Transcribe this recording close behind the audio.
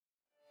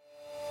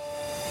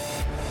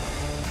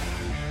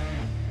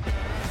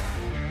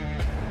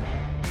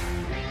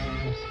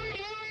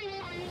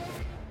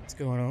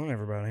going on,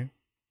 everybody?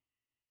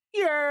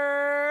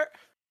 Yeah.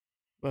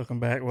 Welcome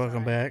back,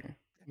 Mr.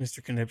 Had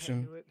to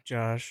Conniption, do it.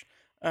 Josh.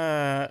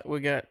 We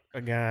got a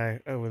guy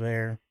over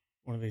there,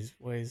 one of these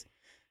ways,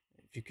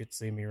 if you could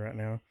see me right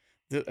now,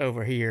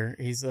 over here.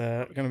 He's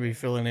going to be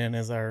filling in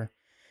as our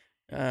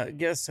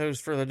guest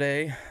host for the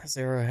day.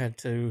 Sarah had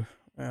to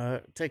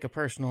take a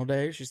personal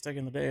day. She's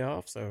taking the day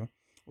off, so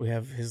we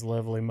have his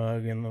lovely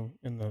mug in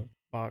the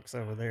box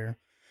over there.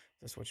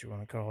 That's what you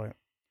want to call it.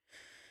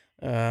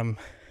 Um,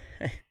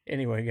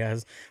 anyway,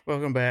 guys,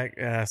 welcome back.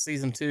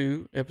 Season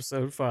 2,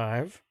 episode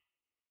 5.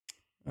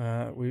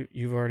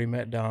 You've already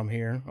met Dom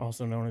here,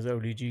 also known as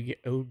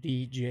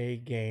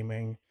ODJ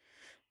Gaming.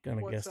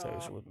 Gonna What's guest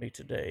host up? with me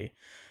today.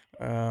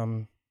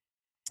 Um,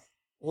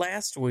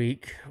 Last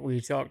week we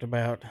talked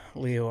about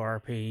Leo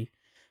RP,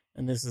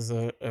 and this is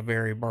a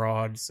very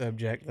broad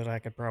subject that I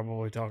could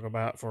probably talk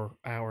about for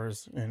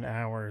hours and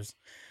hours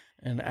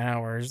and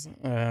hours.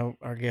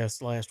 Our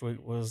guest last week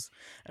was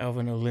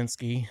Alvin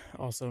Olinsky,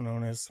 also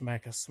known as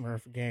Smacka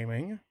Smurf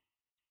Gaming.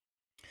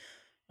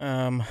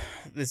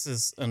 This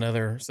is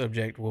another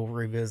subject we'll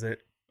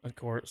revisit, of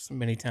course,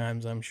 many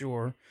times, I'm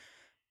sure.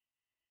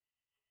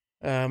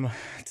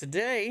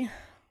 Today,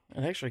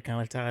 it actually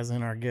kind of ties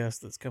in our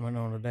guest that's coming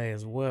on today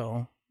as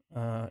well.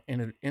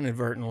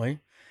 Inadvertently,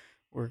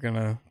 we're going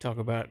to talk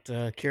about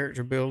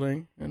character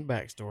building and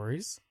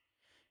backstories.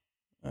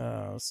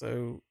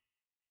 So,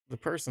 the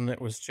person that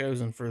was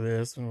chosen for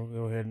this, and we'll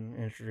go ahead and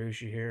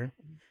introduce you here.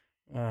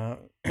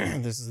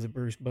 This is the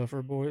Bruce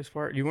Buffer Boys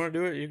part. You want to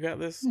do it? You got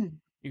this?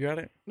 You got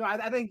it? No,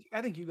 I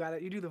think you got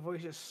it. You do the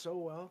voice just so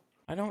well.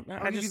 I don't know.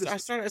 I'll give you I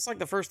this. started. It's like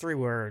the first 3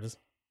 words.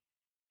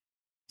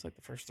 It's like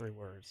the first 3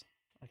 words.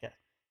 Okay,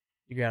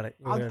 you got it.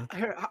 Go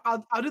ahead.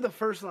 I'll do the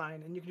first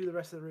line, and you can do the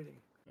rest of the reading.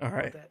 All How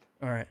about right. that?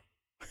 All right.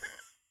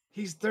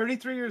 He's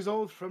 33 years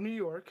old from New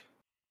York.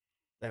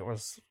 That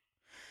was.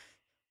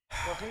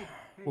 Well, hey,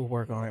 We'll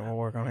work on it. We'll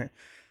work on it.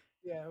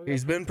 Yeah, we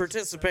He's gotta been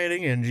practice.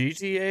 participating in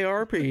GTA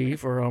RP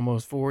for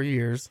almost 4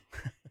 years.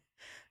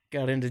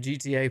 Got into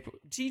GTA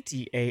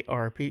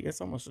RP. It's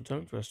almost a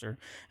tongue twister.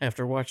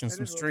 After watching That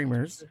some is a little tongue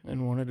streamers twister.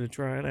 and wanted to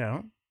try it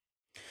out.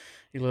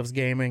 He loves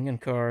gaming and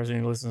cars,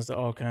 and he listens to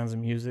all kinds of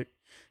music.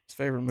 His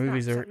favorite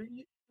movies Stop, are. stop.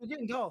 You're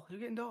getting dull. You're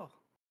getting dull.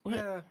 You What?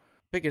 gotta,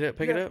 Pick it up. you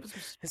Pick it gotta up. put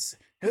some, His,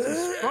 put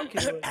some spunk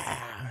into it.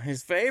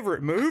 his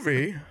favorite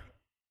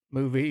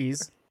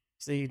movies.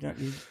 See,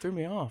 you threw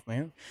me off,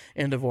 man.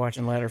 End of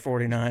watching Ladder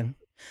 49.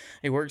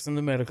 He works in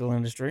the medical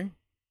industry.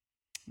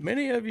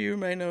 Many of you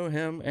may know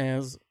him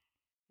as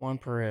Juan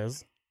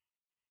Perez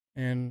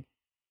and,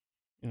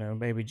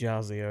 maybe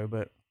Jazio,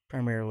 but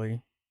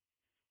primarily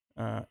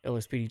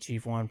LSPD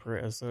Chief Juan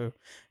Perez. So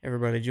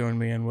everybody join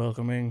me in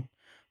welcoming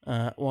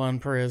Juan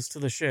Perez to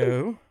the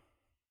show.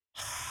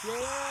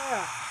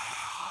 Yeah.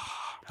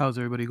 How's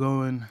everybody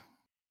going?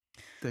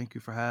 Thank you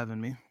for having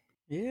me.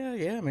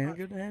 Yeah, man.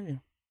 Good to have you.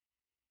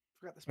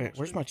 Forgot the Wait,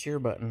 where's smoke my cheer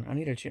button? I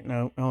need a cheer.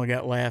 No, I only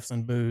got laughs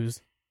and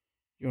boos.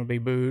 You want to be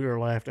booed or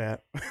laughed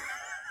at?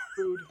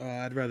 food.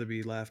 I'd rather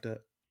be laughed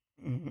at.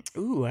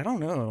 Ooh, I don't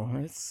know.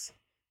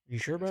 You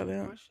sure That's a about good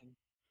that? question.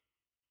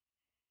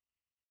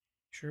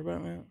 Sure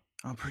about that?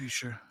 I'm pretty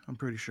sure.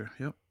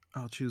 Yep.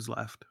 I'll choose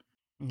laughed.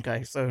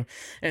 Okay, so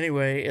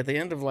anyway, at the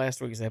end of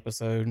last week's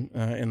episode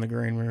in the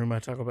green room, I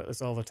talk about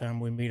this all the time.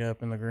 We meet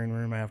up in the green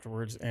room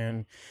afterwards,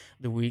 and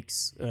the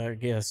week's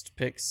guest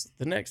picks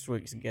the next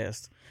week's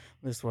guest.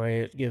 This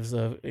way, it gives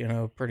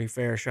a pretty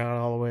fair shot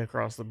all the way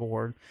across the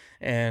board.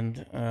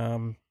 And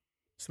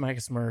Smack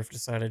Smurf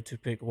decided to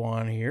pick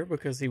Juan here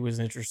because he was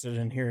interested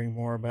in hearing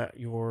more about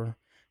your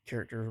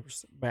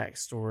character's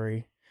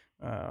backstory.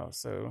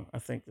 So I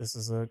think this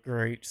is a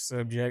great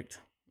subject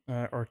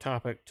or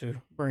topic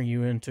to bring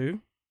you into.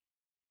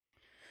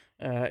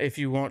 If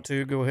you want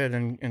to, go ahead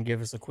and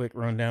give us a quick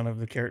rundown of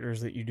the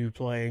characters that you do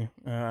play.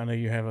 I know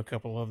you have a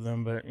couple of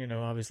them, but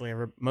obviously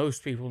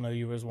most people know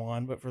you as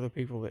Juan. But for the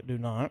people that do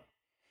not,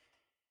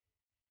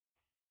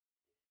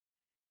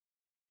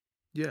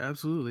 Yeah,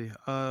 absolutely.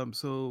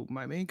 So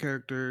my main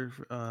character,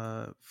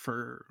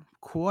 for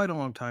quite a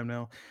long time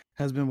now,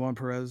 has been Juan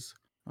Perez.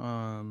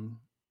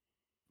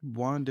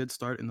 Juan did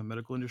start in the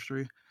medical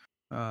industry,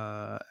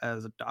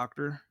 as a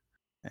doctor,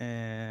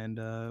 and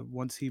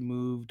once he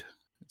moved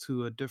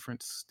to a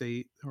different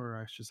state, or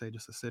I should say,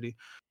 just a city,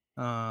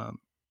 um,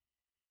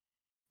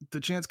 the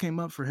chance came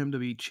up for him to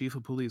be chief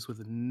of police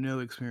with no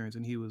experience,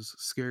 and he was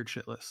scared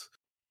shitless.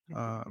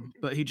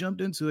 But he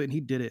jumped into it and he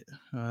did it,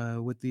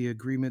 with the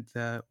agreement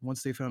that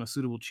once they found a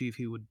suitable chief,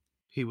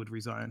 he would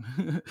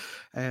resign,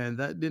 and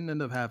that didn't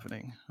end up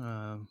happening.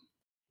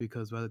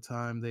 Because by the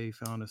time they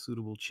found a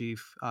suitable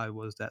chief, I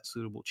was that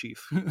suitable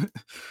chief.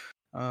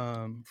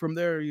 From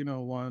there,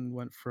 one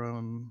went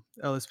from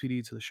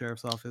LSPD to the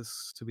sheriff's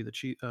office to be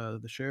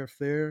the sheriff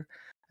there,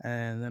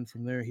 and then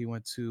from there he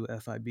went to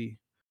FIB.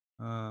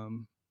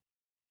 Um,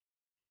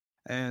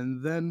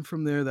 and then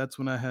from there, that's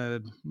when I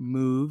had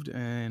moved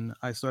and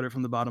I started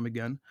from the bottom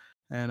again.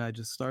 And I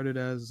just started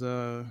as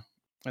a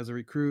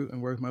recruit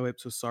and worked my way up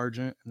to a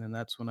sergeant. And then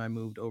that's when I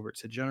moved over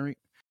to generate,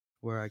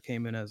 where I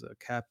came in as a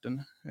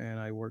captain and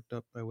I worked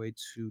up my way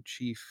to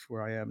chief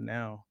where I am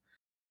now.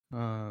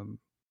 Um,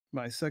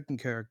 my second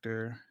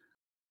character,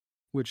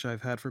 which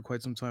I've had for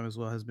quite some time as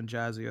well, has been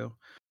Jazzio.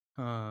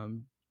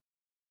 Um,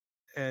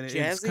 and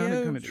it's kind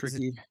Jazzio? of Is it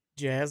tricky.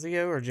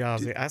 Jazzio or J-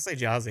 Jazzio? I say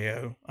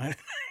Jazzio.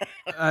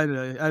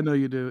 I know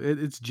you do.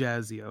 It's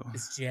Jazzio.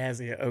 It's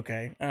Jazzio.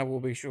 Okay, I will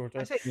be sure I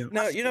to. say Yeah,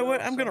 No, you know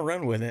what? Jazzio, I'm gonna so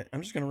run with it.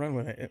 I'm just gonna run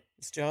with it.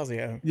 It's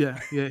Jazzio. yeah.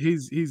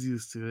 He's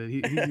used to it.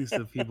 He's used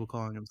to people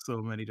calling him so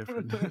many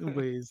different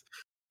ways.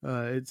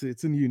 It's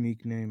a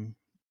unique name.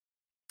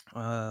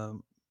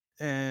 Um,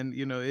 and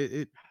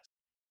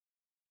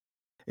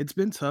it's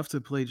been tough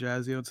to play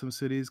Jazzio in some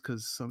cities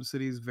because some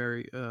cities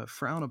very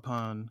frown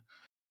upon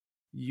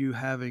you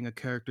having a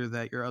character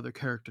that your other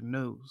character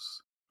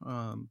knows.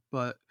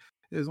 But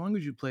as long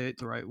as you play it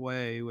the right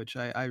way, which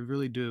I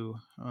really do,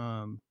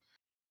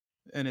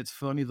 and it's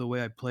funny the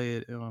way I play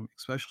it,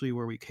 especially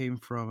where we came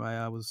from.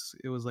 I was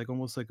it was like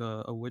almost like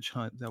a witch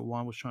hunt that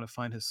Juan was trying to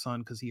find his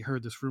son because he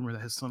heard this rumor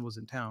that his son was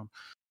in town.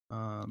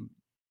 Um,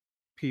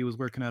 he was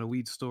working at a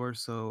weed store,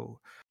 so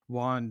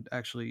Juan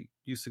actually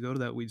used to go to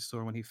that weed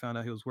store. When he found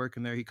out he was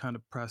working there, he kind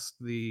of pressed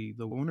the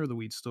owner of the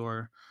weed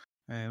store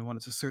and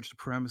wanted to search the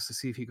premise to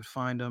see if he could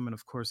find him. And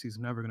of course, he's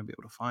never going to be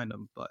able to find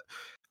him. But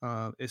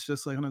it's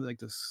just like kind of like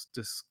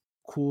this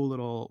cool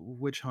little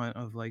witch hunt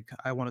of like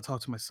I want to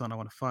talk to my son, I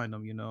want to find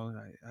him.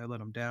 I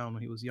let him down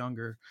when he was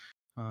younger.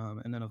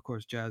 And then of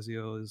course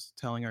Jazzio is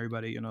telling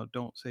everybody,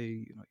 don't say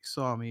you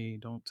saw me,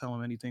 don't tell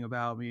him anything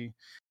about me,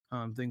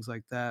 things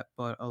like that.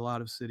 But a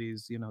lot of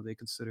cities, they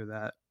consider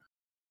that,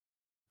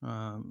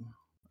 um,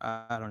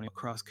 I don't know,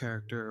 cross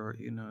character or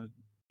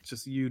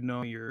just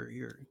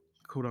your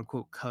quote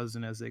unquote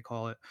cousin as they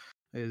call it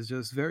is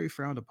just very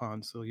frowned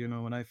upon. So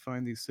when I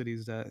find these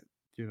cities that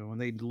when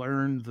they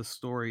learn the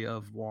story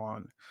of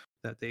Juan,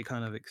 that they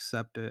kind of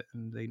accept it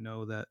and they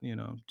know that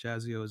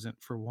Jazzio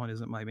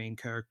isn't my main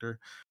character,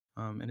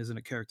 and isn't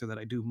a character that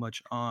I do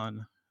much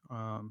on.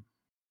 Um,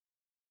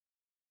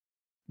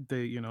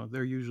 they're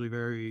usually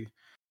very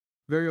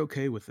very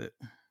okay with it.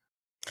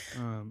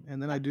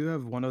 And then I do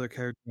have one other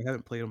character. I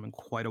haven't played him in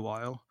quite a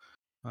while.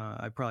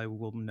 I probably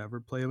will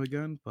never play him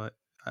again, but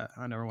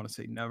I never want to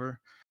say never.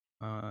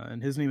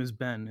 And his name is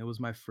Ben. It was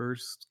my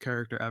first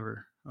character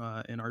ever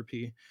in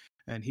RP,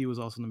 and he was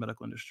also in the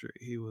medical industry.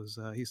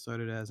 He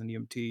started as an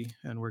EMT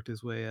and worked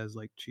his way as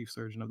like chief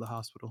surgeon of the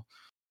hospital.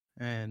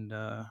 And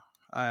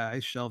I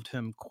shelved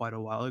him quite a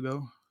while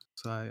ago.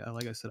 So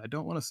like I said, I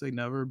don't want to say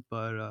never,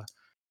 but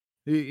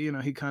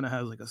he kind of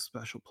has like a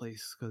special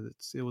place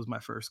because it was my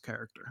first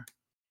character.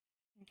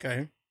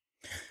 Okay.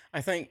 I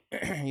think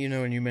and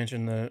you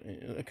mentioned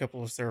a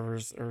couple of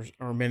servers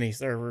or many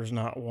servers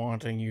not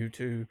wanting you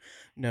to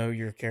know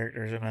your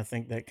characters, and I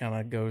think that kind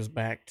of goes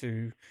back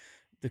to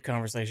the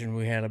conversation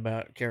we had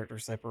about character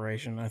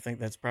separation. I think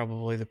that's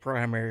probably the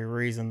primary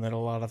reason that a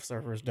lot of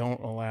servers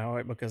don't allow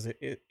it, because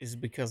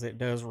because it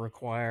does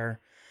require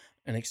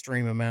an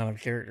extreme amount of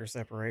character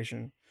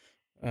separation.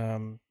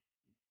 Um,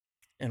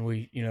 and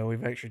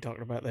we've actually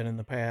talked about that in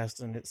the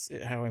past, and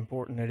how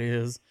important it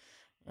is.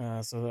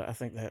 So I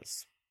think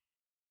that's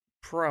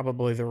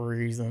probably the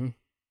reason.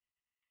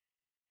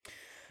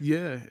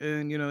 Yeah,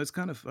 and it's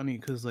kind of funny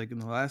because like in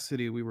the last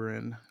city we were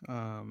in,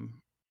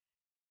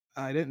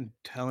 I didn't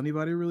tell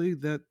anybody really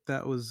that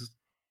that was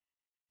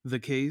the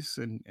case,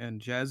 and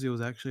Jazzio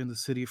was actually in the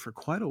city for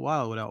quite a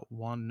while without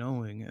Juan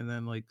knowing, and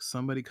then like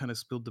somebody kind of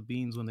spilled the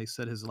beans when they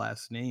said his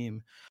last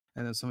name,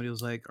 and then somebody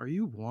was like, "Are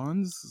you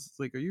Juan's?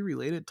 Like, are you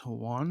related to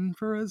Juan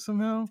for us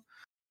somehow?"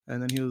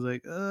 And then he was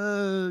like,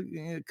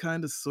 yeah,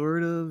 kind of,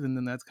 sort of. And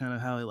then that's kind of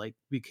how it like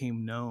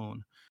became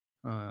known.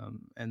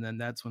 And then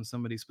that's when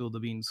somebody spilled the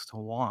beans to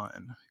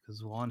Juan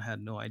because Juan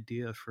had no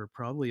idea for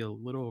probably a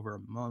little over a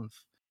month,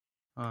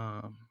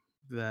 um,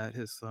 that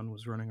his son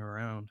was running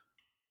around.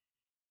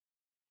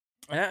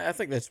 I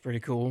think that's pretty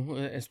cool,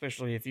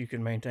 especially if you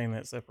can maintain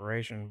that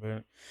separation.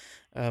 But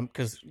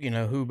because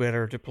who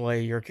better to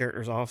play your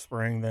character's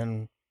offspring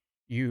than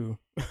you?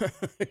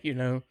 you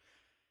know.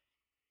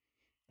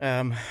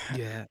 Um,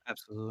 Yeah,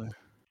 absolutely.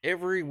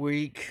 every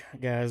week,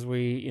 guys,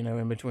 we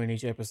in between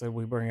each episode,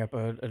 we bring up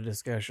a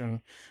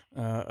discussion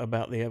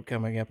about the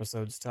upcoming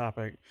episode's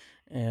topic,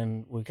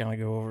 and we kind of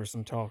go over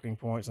some talking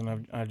points.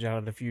 And I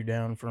jotted a few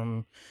down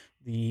from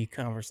the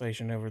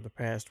conversation over the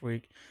past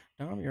week.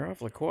 Dom, you're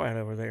awfully quiet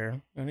over there.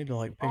 I need to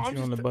like Oh, pinch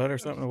you on the butt or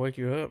something to wake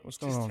you up. What's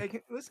going just on?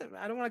 taking. Listen,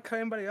 I don't want to cut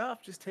anybody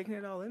off. Just taking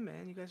it all in,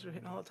 man. You guys are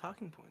hitting all the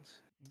talking points.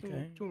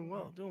 Okay. Doing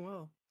well, doing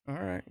well. All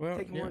right. Well,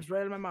 Taking yeah. words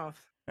right out of my mouth.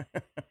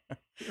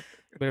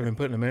 Better than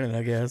putting them in it,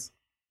 I guess.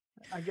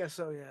 I guess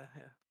so. Yeah,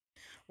 yeah.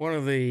 One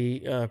of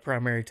the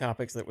primary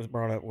topics that was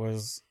brought up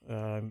was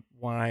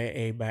why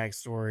a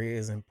backstory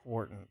is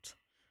important.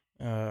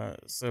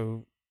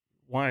 So,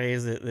 why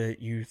is it that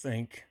you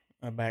think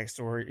a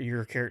backstory,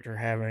 your character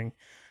having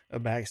a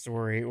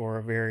backstory or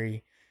a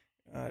very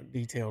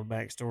detailed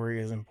backstory,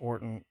 is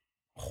important,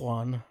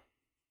 Juan?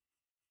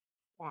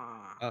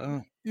 Wow.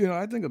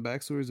 I think a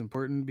backstory is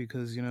important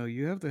because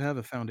you have to have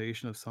a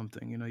foundation of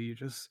something. You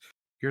just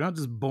you're not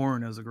just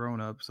born as a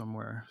grown up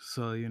somewhere.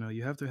 So,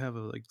 you have to have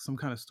some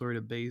kind of story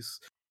to base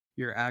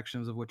your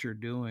actions of what you're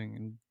doing,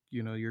 and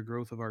your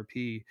growth of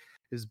RP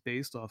is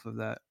based off of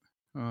that.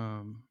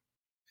 Um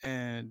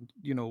and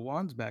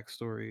Juan's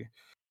backstory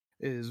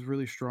is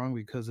really strong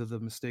because of the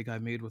mistake I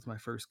made with my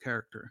first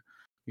character.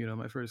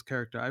 My first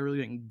character, I really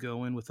didn't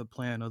go in with a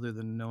plan other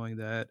than knowing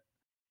that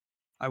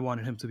I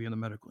wanted him to be in the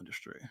medical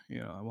industry.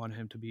 I wanted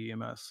him to be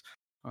EMS.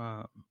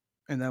 Um,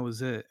 and that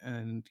was it.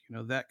 And,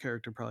 that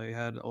character probably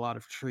had a lot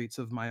of traits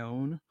of my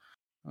own.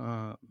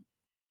 Um,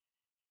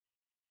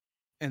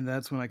 and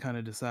that's when I kind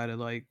of decided,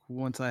 like,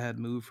 once I had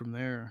moved from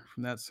there,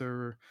 from that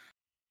server,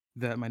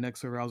 that my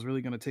next server, I was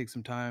really going to take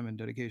some time and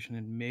dedication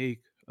and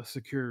make a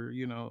secure,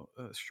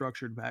 a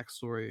structured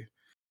backstory.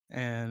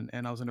 And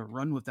I was going to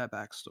run with that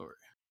backstory.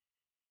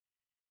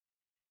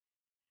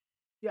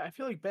 Yeah, I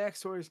feel like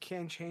backstories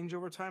can change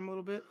over time a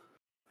little bit.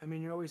 I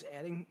mean, you're always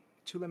adding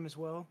to them as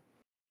well.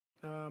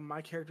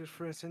 My characters,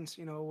 for instance,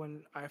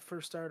 when I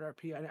first started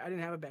RP, I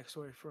didn't have a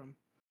backstory for him.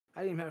 I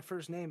didn't even have a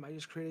first name. I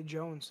just created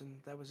Jones, and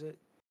that was it.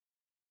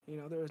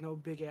 There was no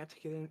big app to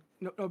get in,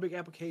 no big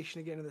application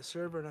to get into the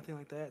server, nothing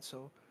like that.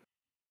 So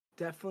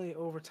definitely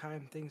over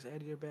time, things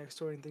add to your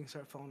backstory and things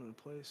start falling into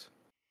place.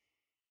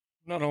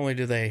 Not only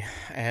do they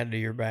add to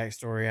your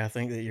backstory, I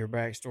think that your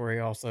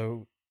backstory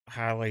also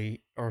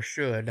highly or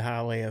should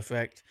highly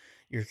affect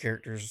your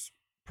character's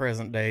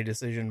present day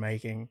decision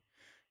making.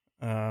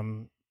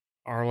 Um,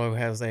 Arlo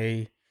has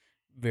a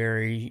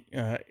very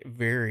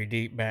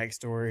deep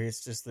backstory.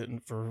 It's just that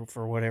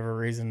for whatever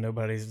reason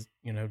nobody's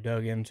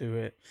dug into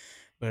it.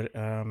 But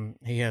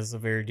he has a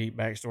very deep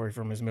backstory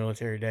from his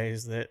military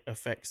days that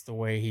affects the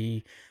way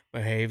he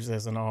behaves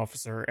as an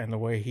officer and the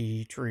way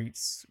he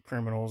treats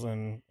criminals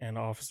and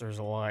officers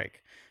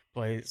alike.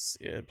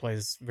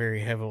 Plays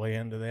very heavily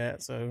into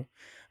that. So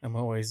I'm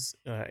always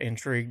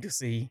intrigued to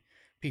see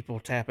people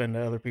tap into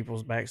other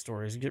people's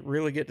backstories,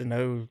 get to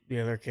know the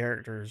other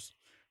characters.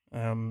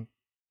 Um,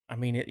 I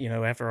mean,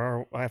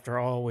 after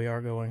all, we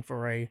are going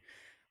for a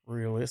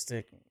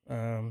realistic,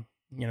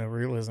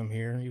 realism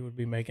here. You would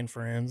be making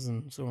friends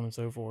and so on and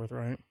so forth,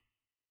 right?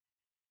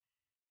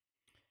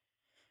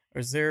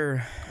 Is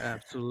there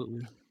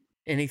Absolutely.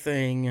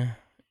 anything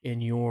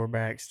in your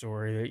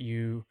backstory that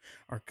you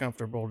are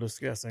comfortable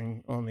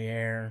discussing on the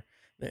air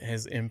that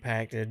has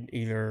impacted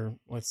either,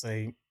 let's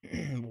say,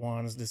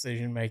 Juan's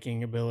decision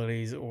making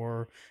abilities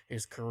or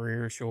his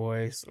career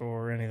choice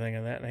or anything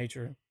of that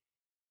nature?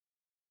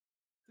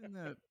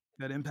 Thing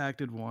that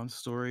impacted Juan's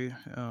story,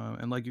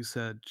 and like you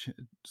said,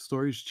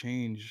 stories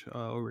change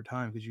over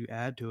time because you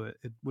add to it.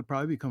 It would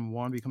probably become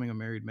Juan becoming a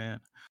married man,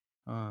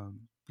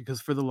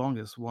 because for the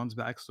longest, Juan's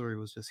backstory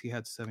was just he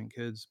had 7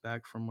 kids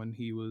back from when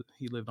he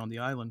lived on the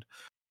island,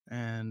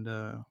 and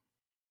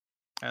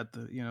at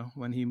the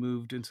when he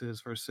moved into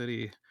his first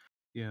city,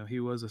 he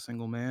was a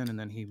single man, and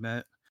then he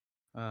met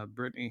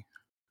Brittany,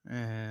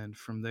 and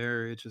from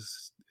there it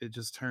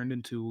just turned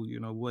into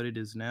what it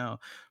is now.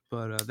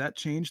 But that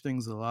changed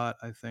things a lot,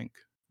 I think,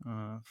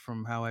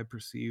 from how I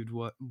perceived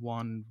what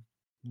Juan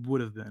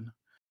would have been,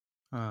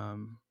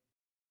 um,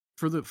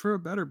 for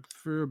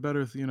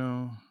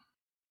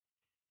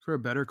a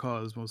better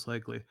cause, most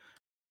likely.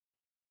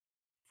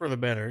 For the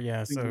better,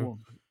 yeah. I think So,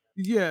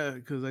 yeah,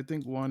 because I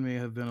think Juan may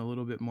have been a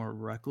little bit more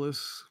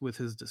reckless with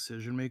his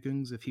decision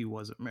makings if he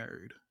wasn't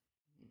married.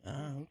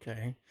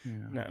 okay.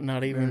 Yeah,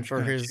 Not even marriage for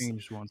kind of his,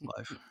 changed Juan's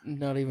life.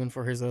 not even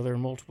for his other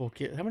multiple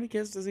kids. How many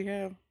kids does he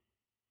have?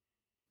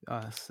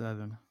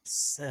 7.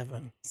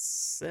 Seven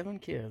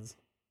kids.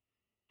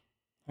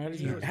 And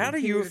he owes How do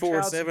 18 you years of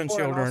afford child seven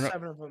support on all children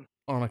 7 of them.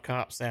 on a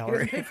cop He doesn't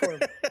salary? pay for him.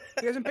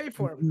 He doesn't pay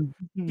for him.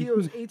 He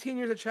owes 18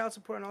 years of child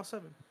support on all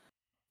 7.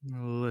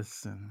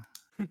 Listen,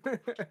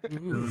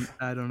 Oof.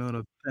 I don't own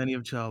a penny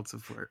of child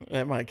support.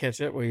 That might catch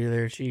up with you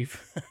there,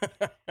 Chief.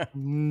 That's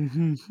funny.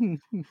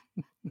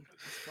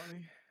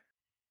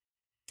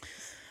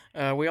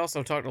 We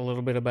also talked a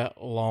little bit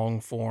about long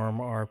form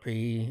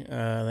RP.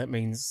 That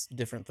means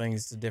different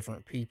things to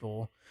different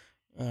people.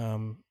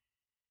 Um,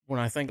 when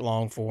I think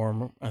long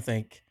form, I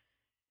think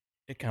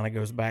it kind of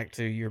goes back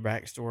to your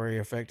backstory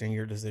affecting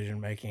your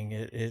decision making.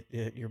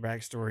 Your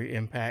backstory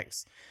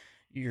impacts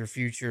your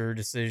future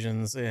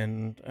decisions,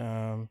 and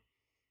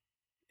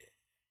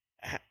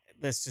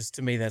that's just,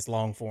 to me, that's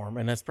long form,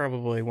 and that's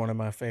probably one of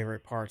my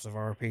favorite parts of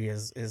RP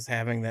is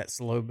having that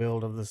slow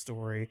build of the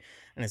story,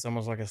 and it's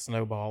almost like a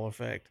snowball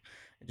effect.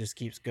 It just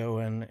keeps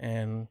going,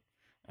 and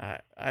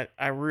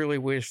I really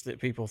wish that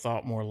people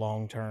thought more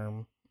long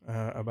term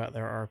about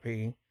their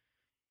RP.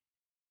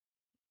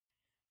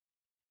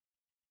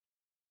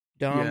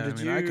 Dom, Yeah, I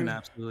mean, I can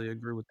absolutely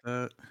agree with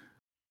that.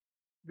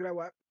 Did I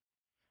what?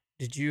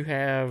 did you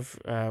have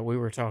we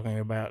were talking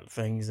about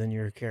things in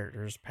your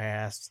character's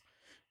past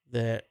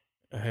that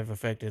have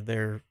affected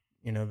their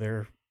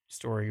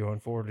story going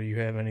forward? Do you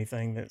have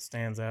anything that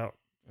stands out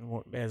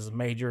as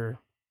major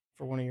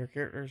for one of your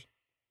characters?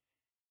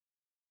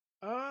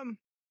 Um,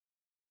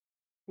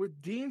 with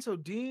Dean, so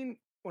Dean,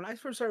 when I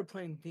first started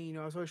playing Dean,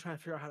 I was always trying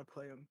to figure out how to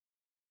play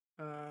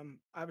him.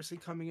 Obviously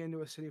coming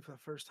into a city for the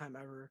first time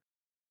ever,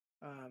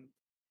 um,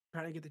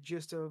 trying to get the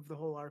gist of the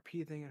whole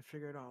RP thing and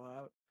figure it all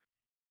out.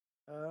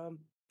 Um,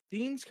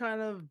 Dean's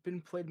kind of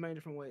been played many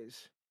different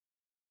ways.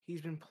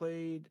 He's been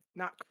played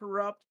not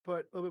corrupt,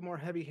 but a little bit more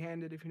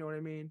heavy-handed, if you know what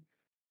I mean.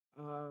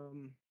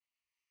 Um,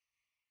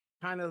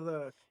 Kind of the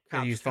Got to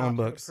cops use phone cop type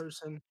of books.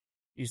 person.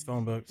 Use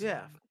phone books.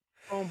 Yeah,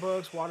 phone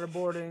books,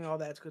 waterboarding, all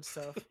that good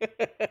stuff.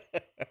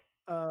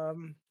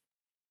 Um,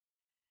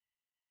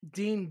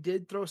 Dean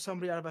did throw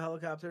somebody out of a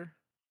helicopter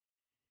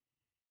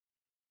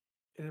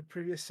in a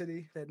previous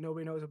city that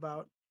nobody knows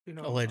about.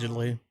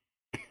 Allegedly.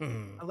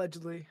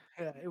 Allegedly,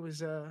 yeah, it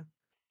was.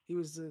 He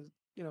was the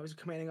he was a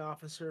commanding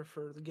officer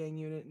for the gang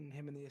unit, and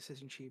him and the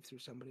assistant chief threw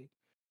somebody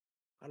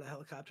out of the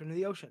helicopter into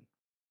the ocean.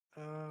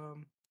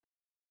 Um,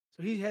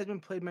 so he has been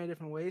played many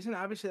different ways, and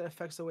obviously that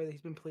affects the way that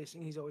he's been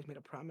policing. He's always made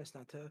a promise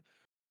not to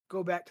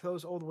go back to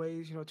those old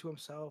ways, to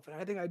himself. And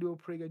I think I do a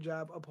pretty good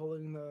job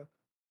upholding the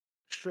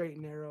straight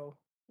and narrow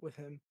with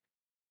him.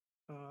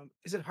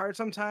 Is it hard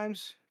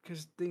sometimes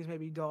because things may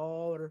be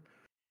dull or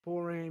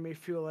boring and you may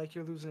feel like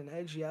you're losing an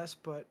edge? Yes,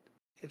 but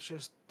it's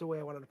just the way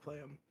I wanted to play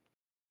him.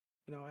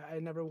 I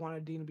never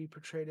wanted Dean to be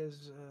portrayed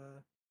as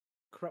a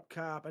corrupt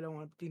cop. I don't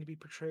want Dean to be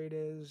portrayed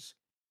as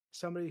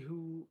somebody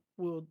who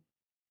will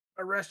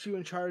arrest you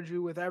and charge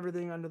you with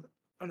everything under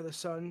the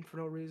sun for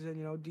no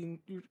reason. Dean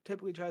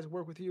typically tries to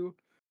work with you.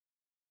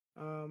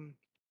 Um,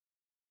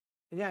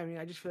 and yeah, I mean,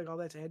 I just feel like all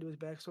that's added to his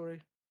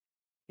backstory.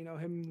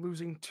 Him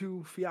losing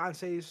two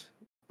fiancées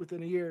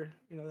within a year.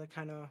 That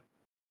kind of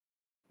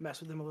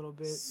messed with him a little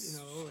bit. It's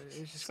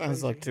just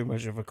Sounds like crazy. too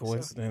much of a So,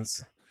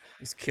 coincidence.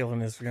 He's killing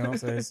his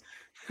fiancées.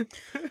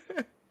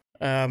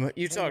 You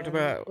hey talked man,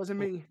 about wasn't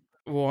me.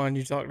 one.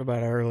 You talked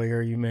about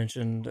earlier. You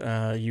mentioned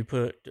you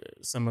put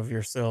some of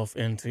yourself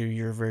into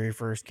your very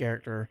first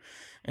character,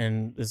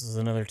 and this is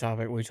another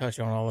topic we touch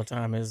on all the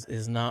time.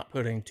 Is not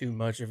putting too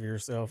much of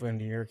yourself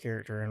into your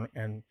character,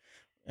 and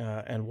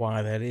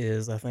why that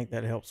is. I think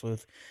that helps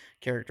with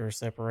character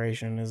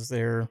separation. Is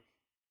there?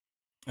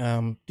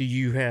 Do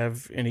you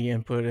have any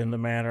input in the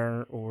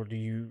matter, or do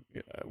you?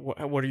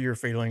 What are your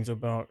feelings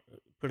about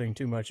putting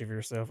too much of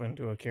yourself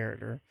into a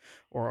character,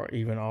 or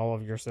even all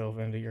of yourself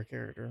into your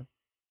character?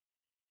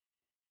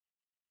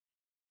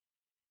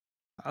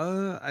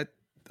 I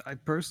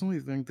personally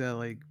think that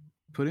like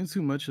putting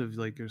too much of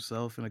like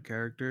yourself in a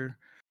character,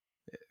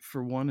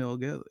 for one, it'll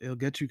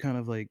get you kind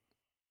of like,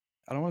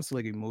 I don't want to say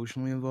like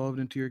emotionally involved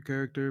into your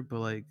character, but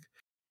like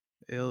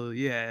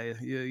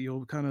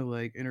you'll kind of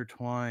like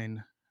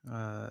intertwine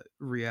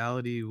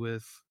reality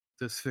with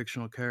this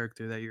fictional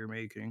character that you're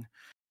making,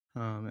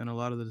 and a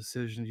lot of the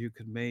decisions you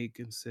could make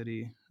in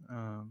City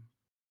um,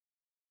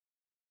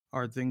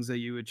 are things that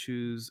you would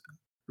choose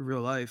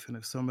real life, and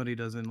if somebody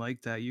doesn't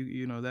like that,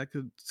 that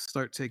could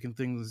start taking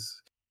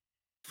things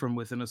from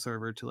within a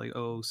server to like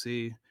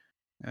OOC.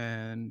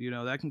 And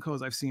that can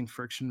cause, I've seen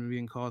friction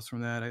being caused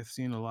from that. I've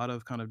seen a lot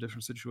of kind of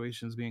different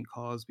situations being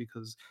caused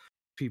because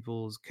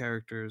people's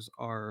characters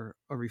are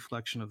a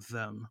reflection of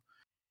them,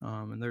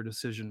 and their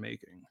decision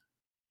making.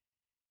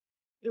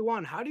 Hey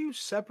Juan, how do you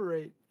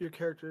separate your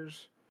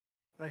characters?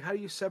 Like, how do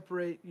you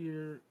separate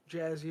your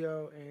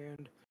Jazzio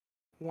and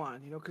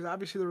Juan? Because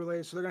obviously they're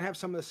related, so they're gonna have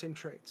some of the same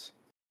traits.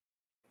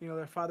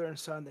 Their father and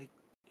son.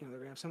 They're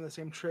gonna have some of the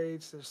same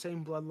traits, the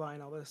same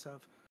bloodline, all this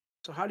stuff.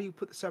 So how do you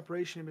put the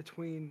separation in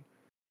between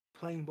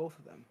playing both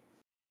of them?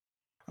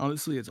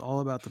 Honestly, it's all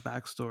about the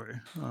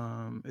backstory.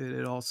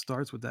 It all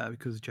starts with that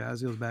because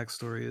Jazzio's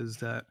backstory is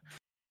that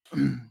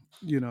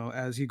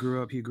as he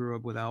grew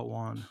up without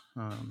Juan,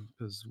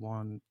 because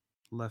Juan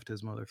left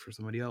his mother for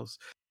somebody else,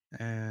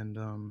 and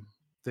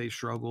they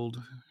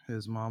struggled.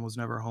 His mom was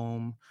never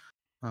home,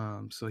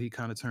 so he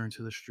kind of turned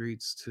to the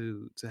streets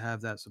to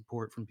have that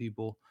support from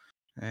people.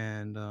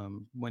 And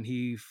when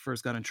he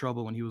first got in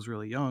trouble when he was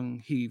really young,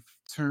 he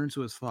turned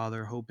to his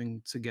father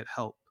hoping to get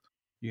help.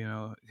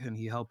 Can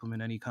he help him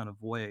in any kind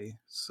of way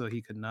so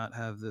he could not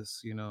have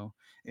this,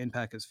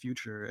 impact his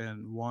future?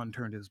 And Juan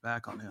turned his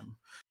back on him.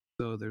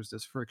 So there's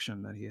this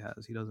friction that he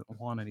has. He doesn't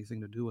want anything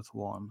to do with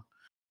Juan.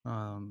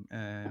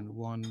 And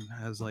Juan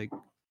has like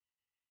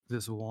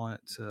this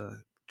want to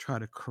try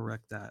to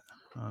correct that,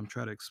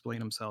 try to explain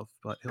himself,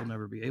 but he'll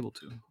never be able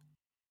to.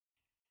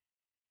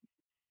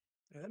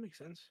 Yeah, that makes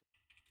sense.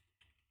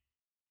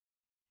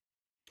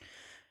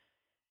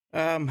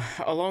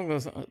 Along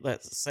those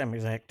that same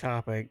exact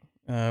topic,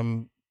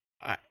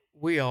 I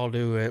we all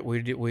do it.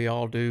 We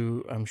all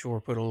do. I'm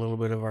sure put a little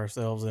bit of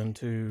ourselves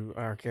into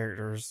our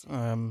characters,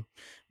 and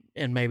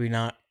maybe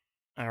not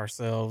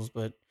ourselves,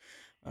 but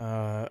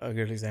a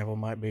good example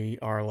might be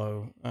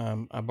Arlo.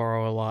 I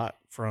borrow a lot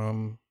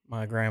from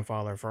my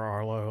grandfather for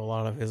Arlo. A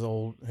lot of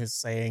his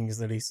sayings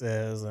that he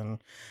says and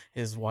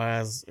his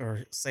wise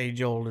or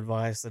sage old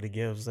advice that he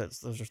gives.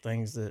 Those are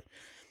things that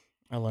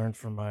I learned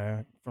from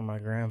my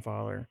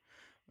grandfather.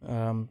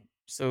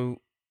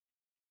 So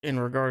in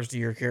regards to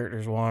your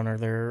characters, Juan, are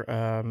there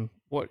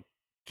what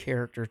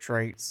character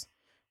traits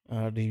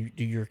do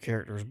your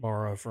characters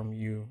borrow from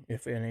you,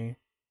 if any?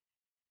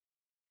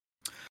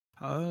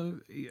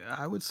 Yeah,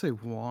 I would say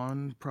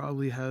Juan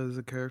probably has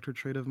a character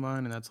trait of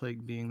mine, and that's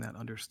like being that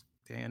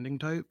understanding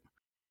type.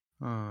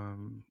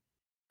 Um,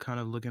 kind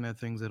of looking at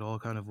things at all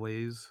kind of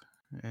ways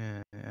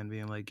and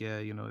being like, yeah,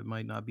 it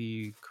might not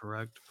be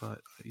correct, but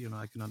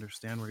I can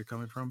understand where you're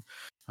coming from.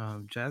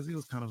 Jazzy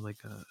was kind of like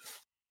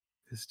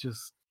it's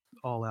just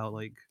all out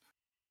like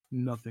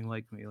nothing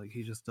like me. Like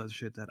he just does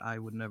shit that I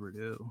would never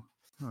do.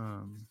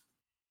 Um,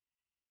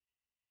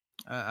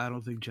 I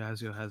don't think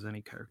Jazzio has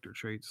any character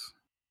traits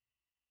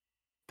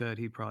that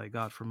he probably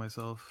got from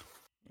myself.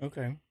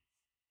 Okay.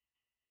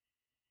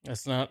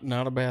 That's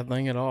not a bad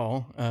thing at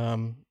all.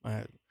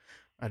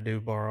 I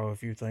do borrow a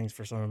few things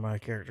for some of my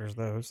characters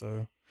though,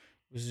 so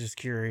was just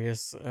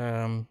curious.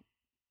 I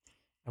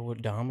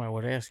would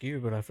ask you,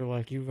 but I feel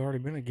like you've already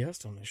been a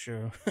guest on this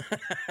show.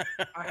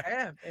 I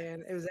have,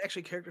 and it was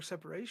actually character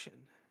separation.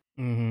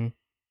 Mm-hmm.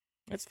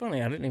 It's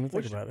funny. I didn't even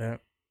think Which, about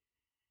that.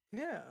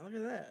 yeah, look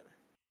at that.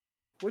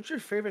 What's your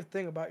favorite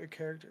thing about your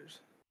characters?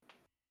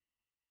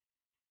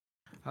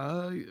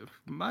 Uh,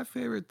 my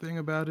favorite thing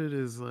about it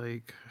is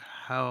like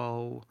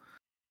how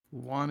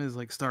Juan is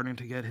like starting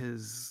to get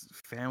his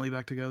family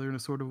back together in a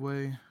sort of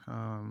way.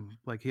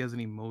 Like he has an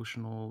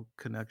emotional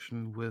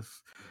connection with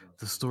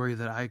the story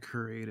that I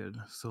created.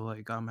 So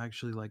like I'm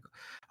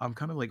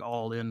kind of like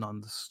all in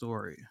on the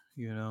story.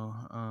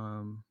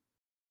 And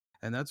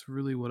that's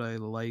really what I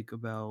like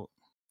about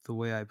the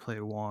way I play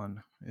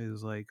Juan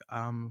is like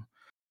I'm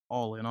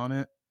all in on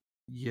it.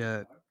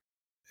 Yet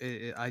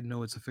I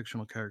know it's a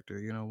fictional character.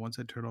 Once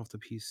I turn off the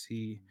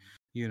PC,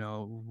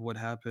 what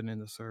happened in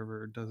the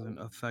server doesn't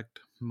affect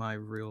my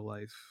real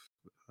life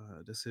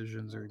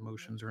decisions or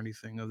emotions or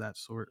anything of that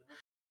sort.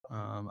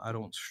 I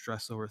don't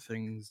stress over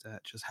things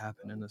that just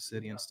happen in the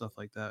city and stuff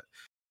like that.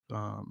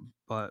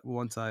 But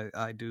once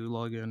I do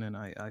log in and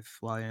I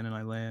fly in and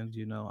I land,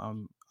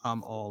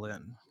 I'm all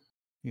in.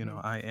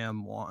 Mhm. I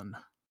am one.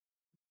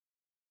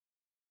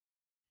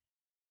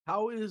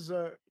 How is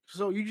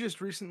so you just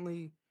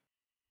recently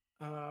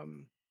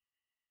um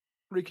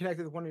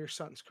reconnected with one of your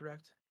sons,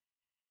 correct?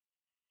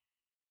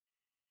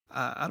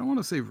 I don't want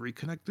to say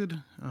reconnected.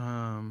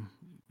 I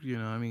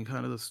mean,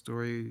 kind of the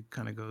story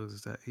kind of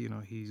goes that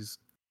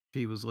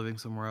he was living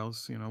somewhere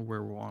else.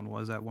 Where Juan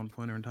was at one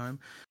point in time,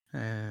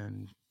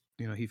 and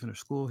he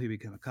finished school, he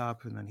became a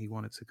cop, and then he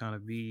wanted to kind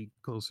of be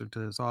closer to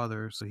his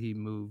father, so he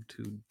moved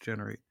to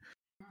Generate,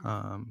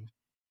 um,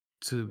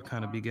 to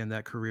kind of begin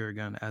that career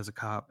again as a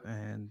cop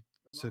and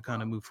to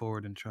kind of move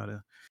forward and try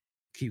to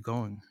keep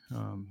going.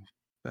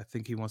 I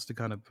think he wants to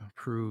kind of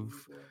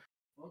prove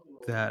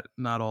that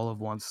not all of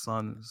one's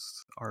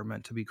sons are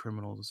meant to be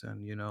criminals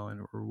and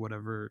or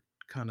whatever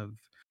kind of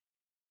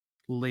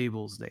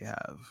labels they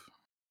have.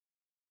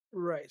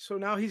 Right. So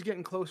now he's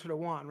getting closer to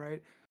Juan,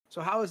 right?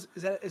 So how is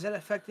that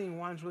affecting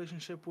Juan's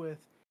relationship with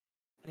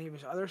any of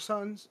his other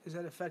sons? Is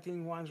that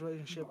affecting Juan's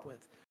relationship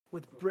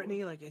with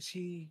Brittany? Like, is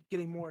he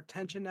getting more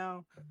attention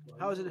now?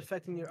 How is it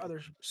affecting your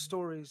other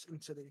stories in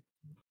City?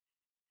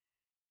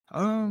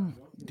 I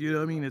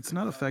mean, it's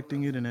not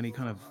affecting it in any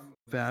kind of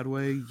bad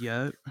way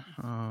yet.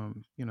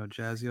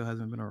 Jazzio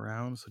hasn't been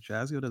around, so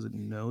Jazzio doesn't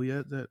know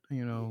yet that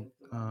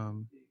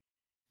one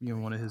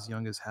of his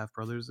youngest half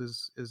brothers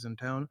is in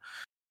town.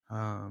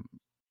 Um,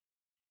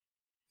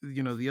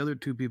 the other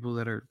two people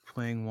that are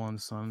playing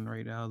Juan's son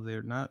right now,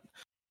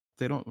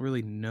 they don't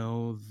really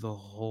know the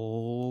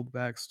whole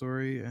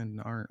backstory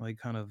and aren't like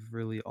kind of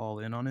really all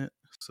in on it.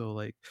 So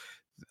like,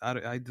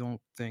 I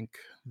don't think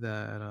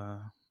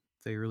that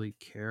they really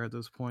care at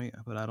this point.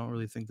 But I don't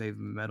really think they've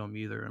met him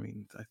either. I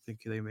mean, I think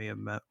they may have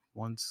met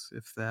once,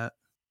 if that.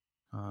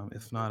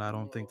 If not, I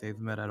don't think they've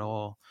met at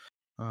all.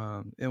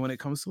 And when it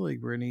comes to like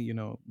Brittany,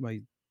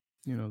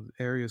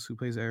 Arius, who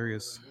plays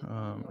Arius,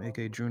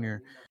 aka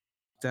Junior,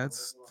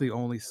 that's the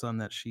only son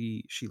that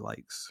she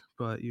likes.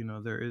 But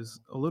there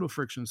is a little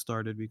friction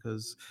started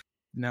because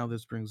now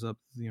this brings up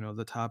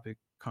the topic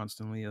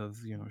constantly of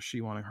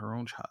she wanting her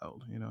own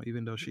child.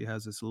 Even though she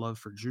has this love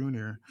for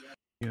Junior,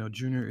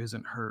 Junior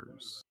isn't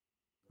hers.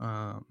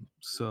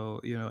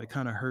 So it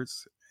kind of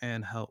hurts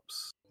and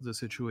helps the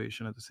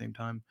situation at the same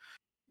time.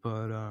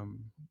 But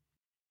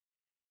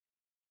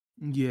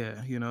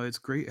yeah, it's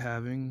great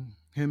having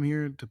him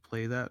here to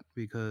play that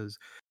because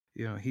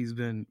he's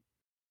been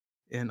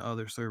in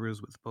other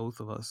servers with both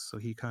of us, so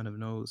he kind of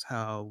knows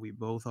how we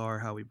both are,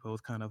 how we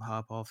both kind of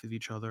hop off of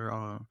each other,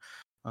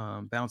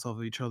 bounce off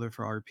of each other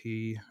for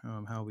RP,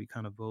 how we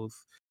kind of both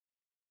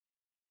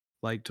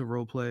like to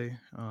role play,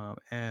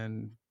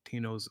 and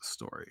he knows the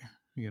story,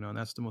 and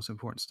that's the most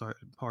important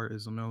part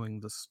is knowing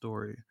the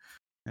story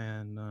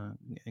and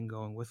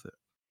going with it.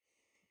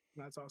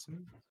 That's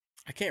awesome.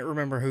 I can't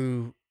remember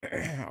who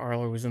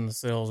Arlo was in the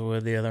cells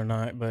with the other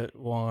night, but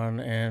Juan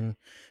and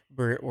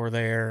Britt were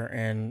there,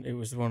 and it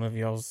was one of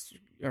y'all's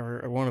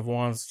or one of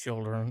Juan's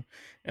children,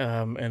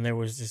 and there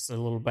was just a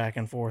little back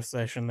and forth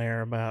session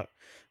there about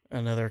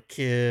another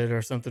kid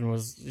or something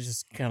was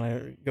just kind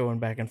of going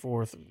back and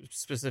forth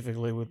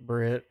specifically with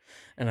Britt,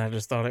 and I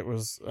just thought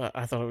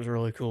I thought it was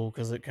really cool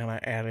because it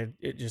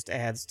just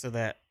adds to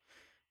that.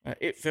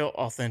 It felt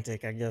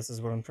authentic, I guess,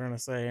 is what I'm trying to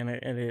say, and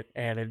it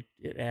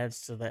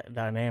adds to that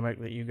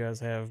dynamic that you guys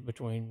have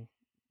between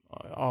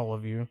all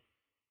of you.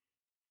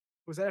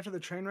 Was that after the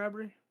train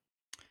robbery?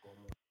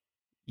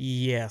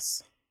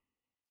 Yes.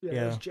 Yeah,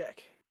 that was Yeah.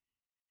 Jack.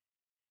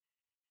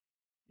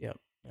 Yep.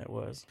 That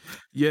was.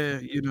 Yeah,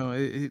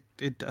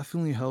 it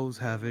definitely helps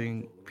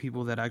having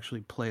people that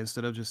actually play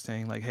instead of just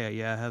saying like, "Hey,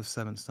 yeah, I have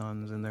seven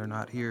sons and they're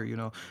not here."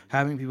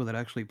 Having people that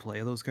actually play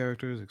those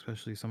characters,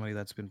 especially somebody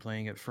that's been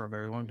playing it for a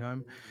very long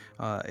time,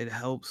 it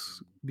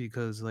helps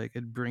because like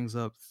it brings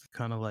up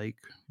kind of like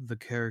the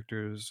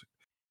characters,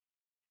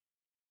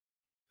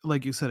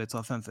 like you said, it's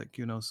authentic.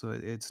 So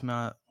it's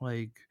not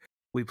like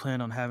we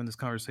plan on having this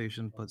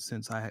conversation, but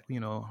since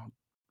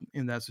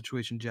in that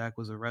situation, Jack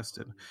was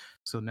arrested.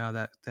 So now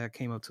that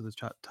came up to the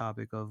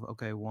topic of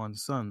okay,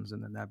 Juan's sons,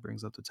 and then that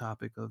brings up the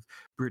topic of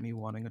Brittany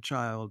wanting a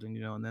child, and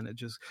then it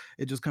just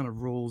kind of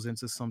rolls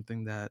into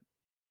something that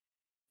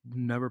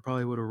never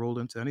probably would have rolled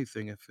into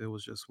anything if it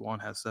was just Juan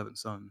has seven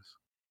sons.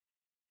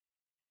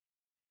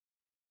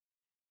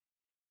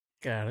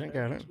 Got it. Okay,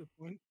 Got that's it. a good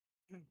point.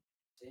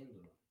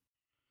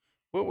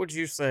 What would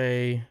you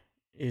say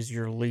is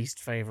your least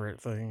favorite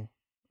thing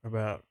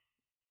about,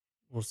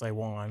 we'll say,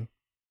 Juan?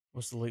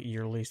 What's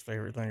your least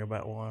favorite thing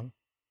about Juan?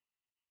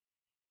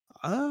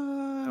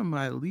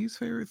 My least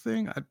favorite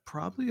thing, I'd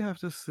probably have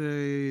to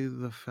say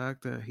the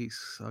fact that he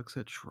sucks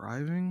at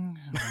driving,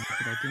 but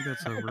I think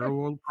that's a real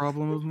world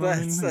problem of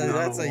That's mine, not a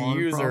that's a Juan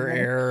user problem.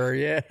 error.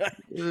 Yeah.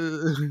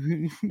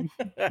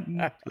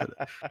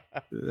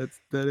 But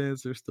that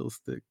answer still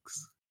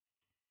sticks.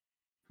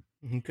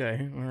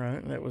 Okay, all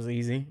right. That was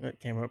easy. That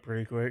came up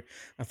pretty quick.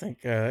 I think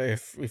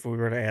if we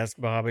were to ask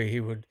Bobby,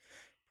 he would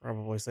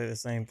probably say the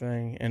same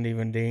thing, and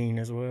even Dean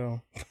as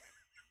well.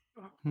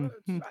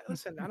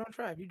 Listen, I don't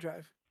drive. You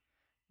drive.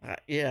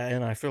 Yeah,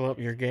 and I fill up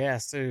your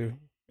gas too,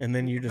 and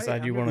then you Hey,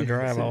 decide I'm you the want to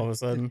drive all of a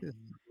sudden.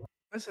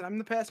 listen. I'm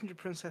the passenger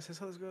princess. That's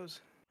how this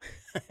goes.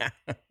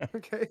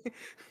 Okay.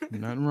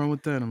 Nothing wrong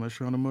with that unless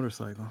you're on a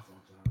motorcycle.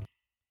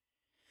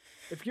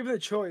 If given the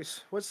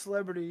choice, what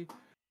celebrity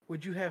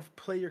would you have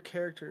play your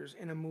characters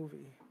in a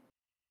movie?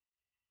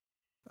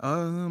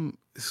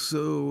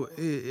 So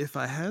if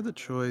I had the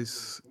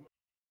choice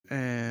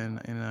and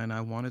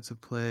I wanted to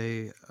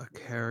play a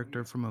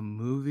character from a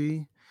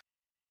movie,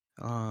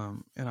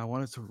 and I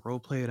wanted to role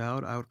play it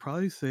out, I would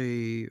probably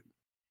say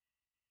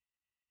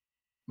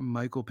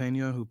Michael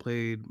Pena, who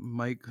played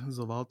Mike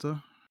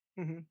Zavalta,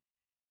 Hmm.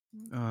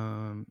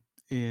 um,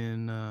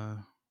 in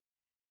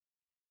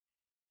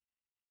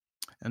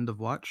End of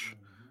Watch.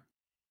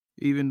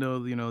 Even though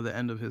the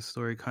end of his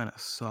story kind of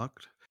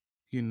sucked,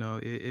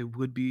 it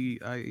would be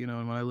when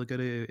I look at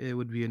it, it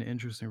would be an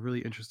interesting,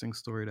 really interesting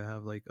story to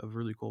have like a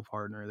really cool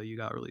partner that you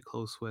got really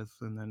close with,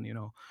 and then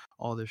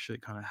all this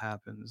shit kind of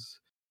happens.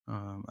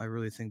 I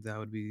really think that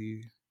would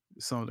be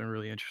something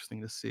really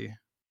interesting to see.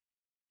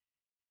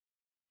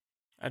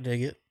 I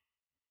dig it.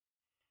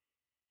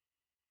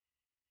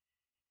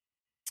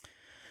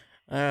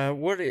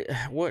 What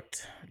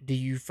do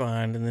you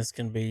find, and this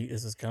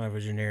is kind of a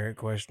generic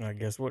question, I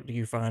guess. What do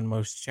you find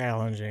most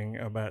challenging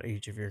about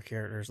each of your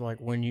characters? Like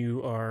when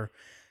you are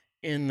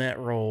in that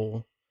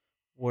role,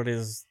 what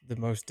is the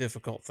most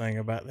difficult thing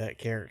about that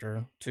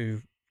character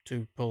to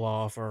pull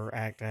off or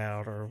act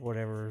out or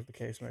whatever the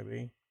case may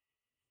be?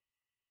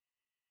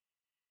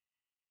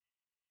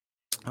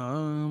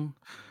 Um,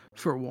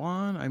 for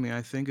one, I mean,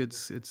 I think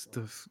it's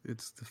the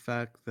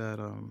fact that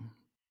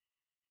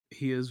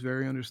he is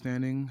very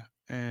understanding,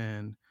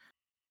 and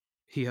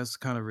he has to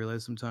kind of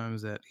realize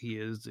sometimes that he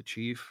is the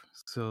chief.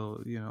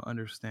 So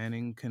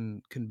understanding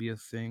can be a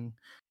thing,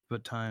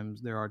 but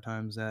there are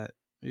times that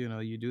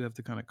you do have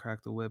to kind of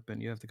crack the whip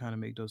and you have to kind of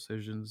make those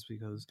decisions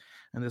because,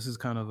 and this is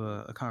kind of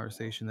a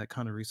conversation that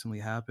kind of recently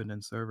happened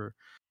in server.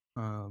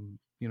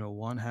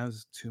 One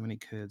has too many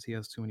kids, he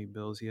has too many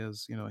bills,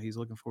 he's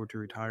looking forward to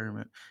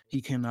retirement.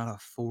 He cannot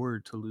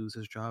afford to lose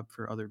his job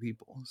for other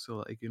people.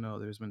 So like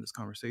there's been this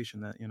conversation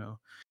that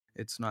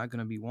it's not going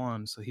to be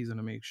one, so he's going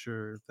to make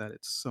sure that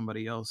it's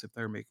somebody else if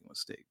they're making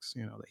mistakes,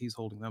 that he's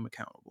holding them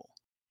accountable.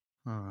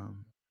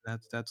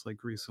 That's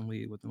like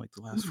recently within like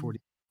the last 40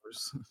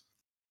 hours.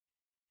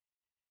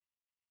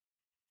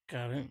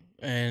 Got it.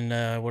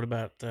 And what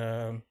about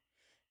Jazzio?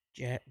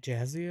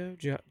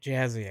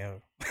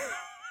 Jazzio.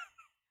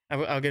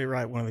 I'll get it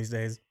right one of these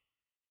days.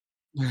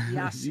 you,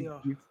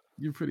 Yasio. you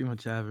you pretty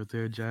much have it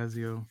there,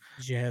 Jazzio.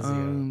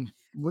 Jazzio.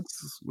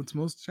 What's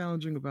most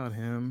challenging about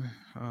him?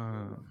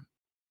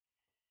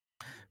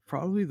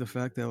 Probably the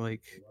fact that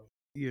like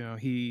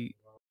he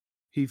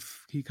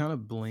kind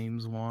of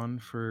blames Juan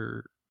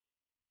for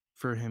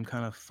him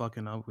kind of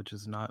fucking up, which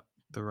is not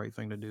the right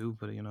thing to do,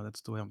 but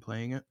that's the way I'm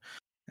playing it.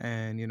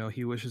 And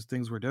he wishes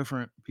things were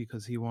different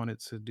because he wanted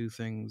to do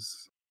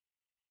things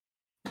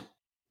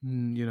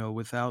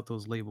without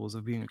those labels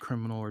of being a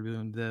criminal or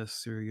doing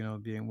this or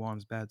being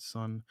Juan's bad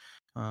son.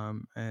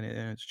 And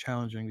it's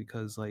challenging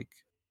because like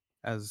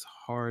as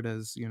hard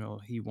as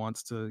he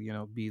wants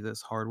to be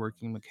this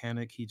hardworking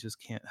mechanic, he just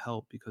can't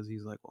help because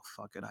he's like, well,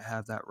 fuck it, I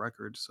have that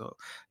record, so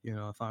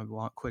if I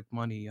want quick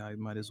money, I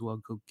might as well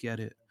go get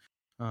it.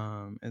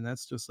 And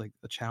that's just like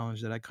a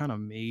challenge that I kind of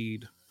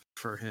made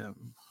for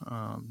him,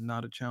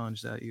 not a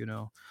challenge that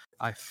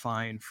I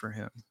find for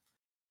him.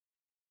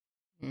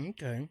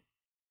 Okay.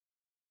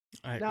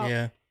 Now,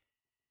 Yeah.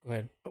 Go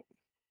ahead.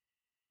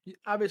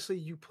 obviously,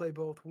 you play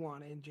both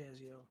Juan and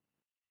Jazio.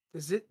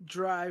 Does it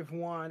drive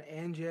Juan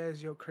and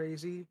Jazio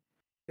crazy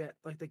that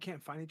like they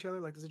can't find each other?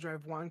 Like, does it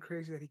drive Juan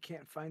crazy that he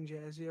can't find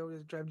Jazio? Does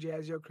it drive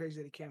Jazio crazy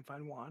that he can't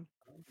find Juan?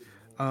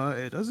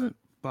 It doesn't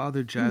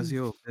bother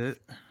Jazio a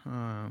bit.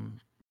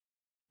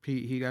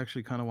 He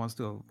actually kind of wants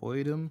to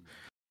avoid him.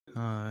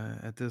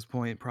 At this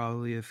point,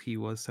 probably if he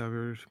was to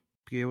ever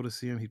be able to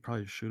see him, he'd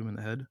probably shoot him in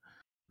the head.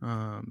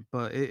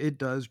 But it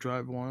does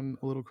drive Juan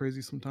a little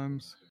crazy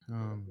sometimes.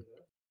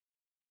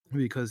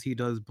 Because he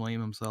does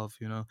blame himself,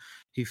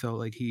 he felt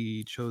like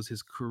he chose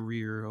his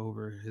career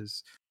over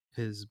his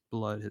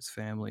blood, his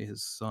family,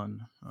 his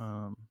son.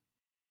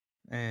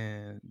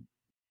 And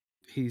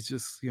he's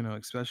just,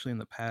 especially in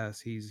the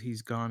past,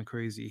 he's gone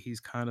crazy. He's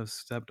kind of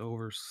stepped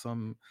over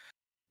some,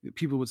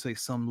 people would say,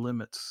 some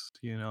limits,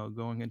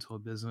 going into a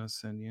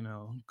business and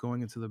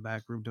going into the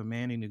back room,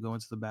 demanding to go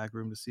into the back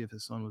room to see if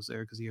his son was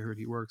there because he heard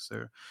he works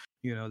there.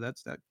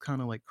 That's that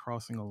kind of like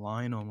crossing a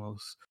line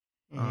almost,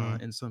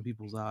 in some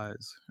people's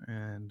eyes.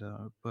 And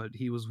but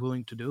he was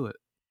willing to do it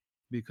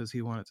because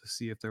he wanted to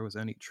see if there was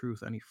any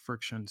truth, any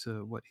friction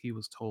to what he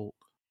was told.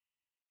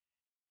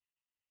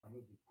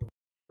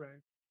 Right.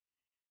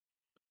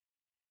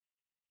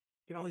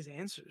 Get all these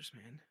answers,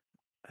 man.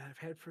 I've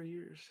had for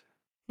years.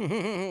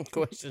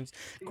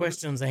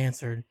 Questions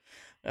answered.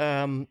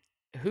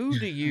 Who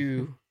do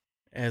you,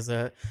 as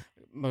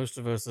most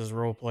of us as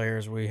role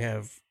players, we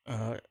have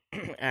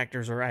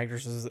actors or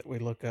actresses that we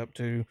look up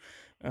to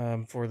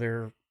for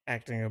their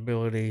acting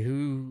ability.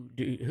 Who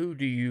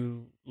do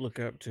you look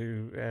up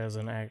to as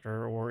an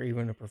actor or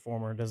even a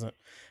performer? It doesn't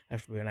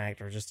have to be an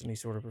actor, just any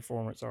sort of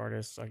performance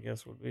artist, I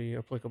guess, would be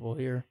applicable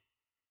here.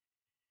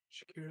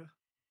 Shakira.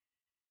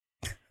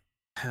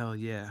 Hell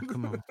yeah,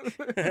 come on.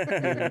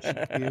 Yeah,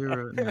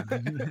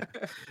 Shakira.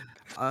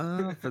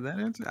 For that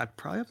answer, I'd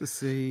probably have to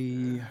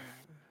say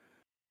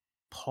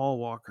Paul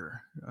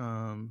Walker.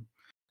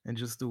 And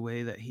just the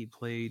way that he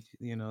played,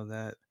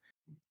 that,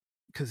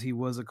 because he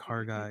was a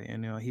car guy,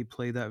 and he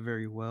played that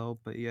very well,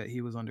 but yet he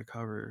was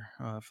undercover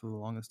for the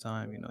longest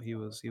time. He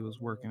was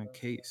working a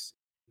case,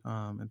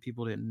 and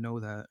people didn't know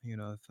that.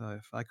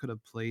 If I could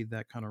have played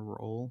that kind of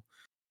role,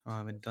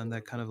 and done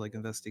that kind of like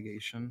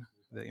investigation,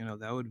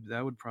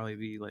 that would probably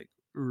be like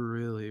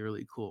really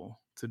really cool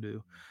to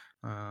do.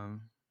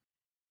 Um,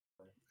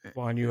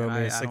 Juan, you owe and me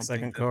a I don't think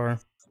 6-second car.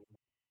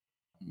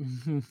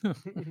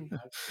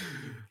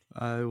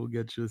 I will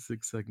get you a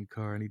 6-second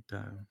car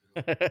anytime.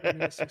 You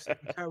need a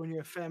 6-second car when you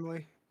have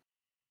family.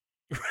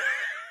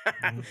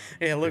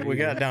 Yeah, look, There we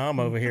you got go. Dom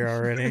over here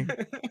already.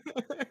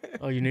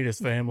 All you need is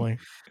family.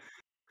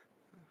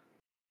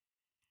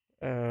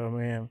 Oh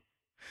man.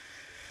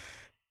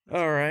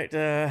 All right.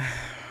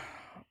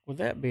 With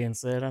that being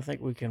said, I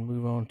think we can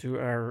move on to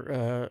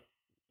our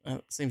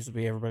seems to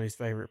be everybody's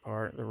favorite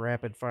part, the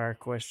rapid fire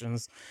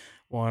questions.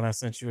 One, I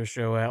sent you a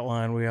show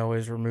outline. We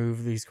always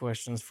remove these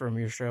questions from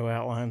your show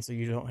outline so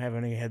you don't have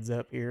any heads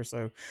up here.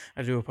 So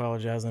I do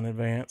apologize in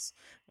advance.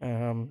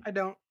 I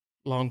don't.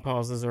 Long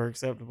pauses are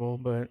acceptable,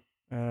 but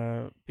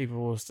people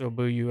will still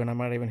boo you, and I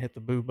might even hit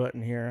the boo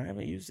button here. I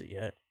haven't used it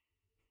yet.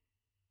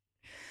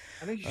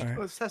 I think you All should. right,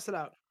 Let's test it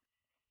out.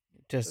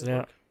 test Does it it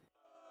out.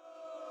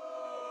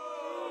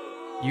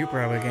 work? You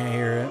probably can't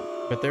hear it,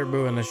 but they're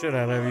booing the shit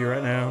out of you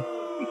right now.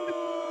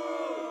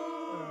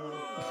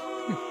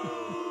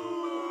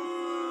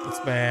 It's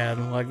bad.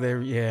 Like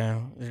they're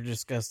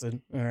disgusted.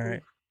 All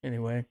right.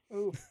 Anyway.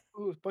 Ooh,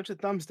 a bunch of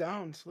thumbs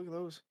downs. Look at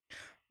those.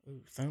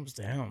 Ooh, thumbs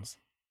downs.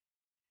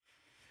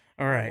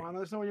 All All right, right. Juan,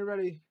 let us know when you're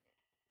ready.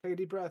 Take a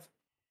deep breath.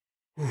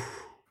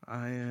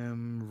 I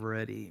am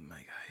ready, my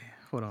guy.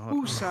 Hold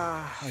on.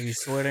 Woosah. Are you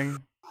sweating?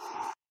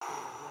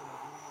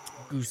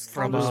 Goose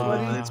Palms are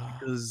sweaty. It's fraba.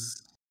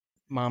 because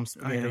Mom I am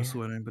spaghetti.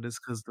 sweating, but it's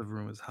because the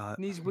room is hot.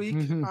 Knees weak.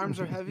 Arms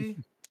are heavy.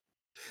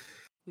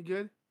 You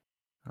good?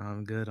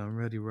 I'm good. I'm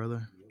ready,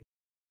 brother.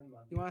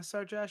 You want to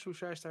start, Josh? Or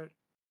should I start?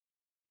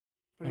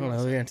 What I do you don't want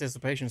know. to The say?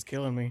 anticipation's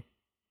killing me.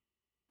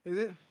 Is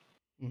it?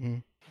 Mm-hmm.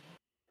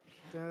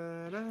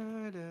 Da, da,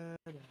 da,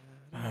 da,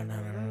 Oh, no,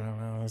 no, da, no, da.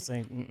 no, no. This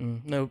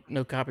ain't,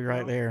 no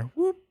copyright No? there.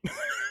 Whoop.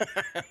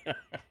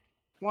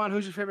 Juan,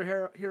 who's your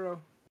favorite hero?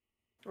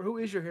 Or who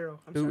is your hero?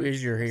 I'm Who sorry.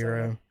 is your Messed that up.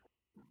 hero?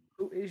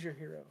 Who is your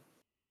hero?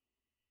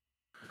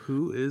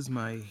 Who is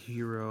my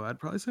hero? I'd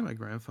probably say my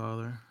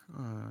grandfather.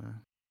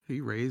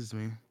 He raised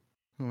me.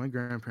 Well, my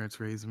grandparents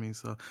raised me,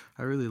 so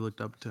I really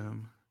looked up to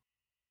him.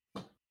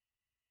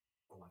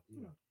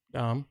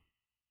 Dom.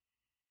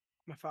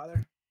 My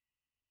father.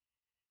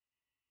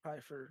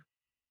 Probably for,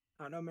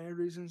 I don't know, many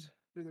reasons.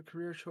 Through the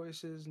career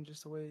choices and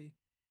just the way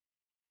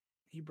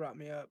he brought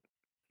me up.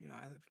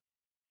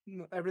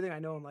 Everything I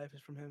know in life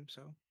is from him,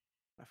 so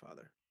my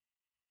father.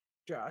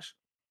 Josh.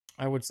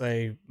 I would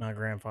say my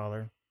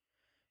grandfather.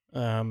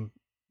 Um,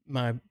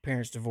 my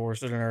parents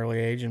divorced at an early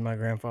age, and my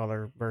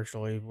grandfather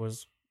virtually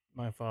was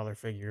my father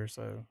figure.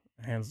 So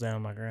hands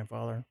down, my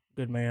grandfather,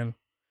 good man.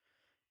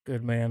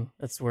 Good man.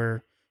 That's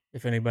where,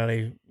 if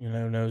anybody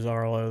knows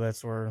Arlo,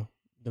 that's where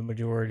the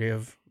majority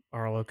of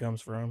Arlo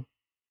comes from.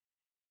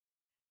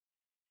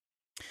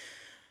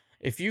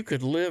 If you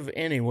could live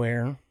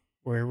anywhere,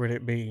 where would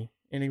it be?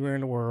 Anywhere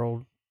in the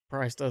world.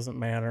 Price doesn't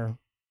matter.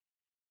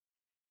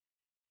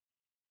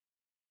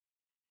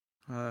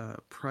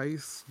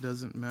 Price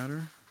doesn't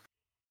matter.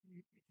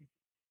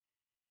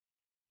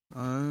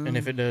 And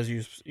if it does,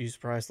 use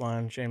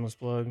Priceline. Shameless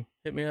plug.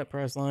 Hit me up,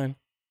 Priceline.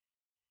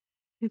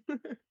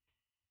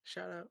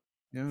 Shout out.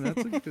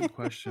 That's a good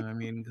question. I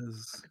mean,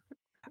 because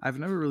I've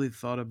never really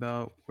thought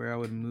about where I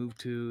would move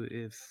to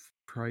if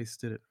price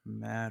didn't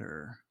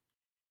matter.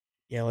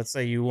 Yeah, let's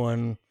say you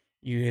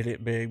hit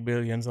it big,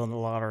 billions on the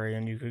lottery,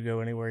 and you could go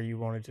anywhere you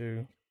wanted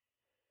to.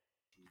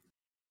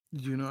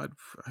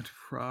 I'd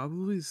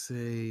probably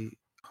say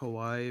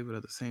Hawaii, but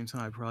at the same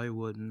time, I probably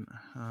wouldn't.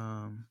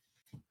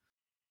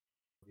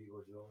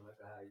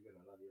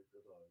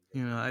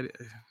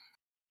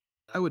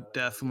 I would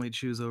definitely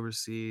choose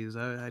overseas.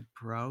 I'd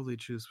probably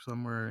choose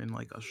somewhere in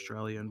like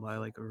Australia and buy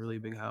like a really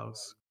big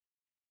house.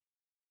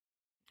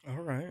 All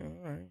right,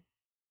 all right.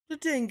 The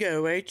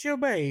dingo ate your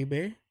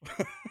baby.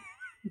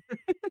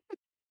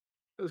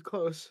 It was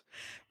close.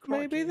 Come on,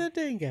 Maybe King. the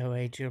dingo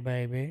ate your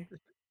baby.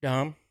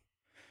 Dom,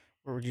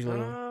 where would you live?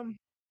 Um,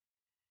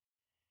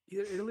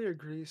 Either Italy or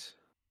Greece.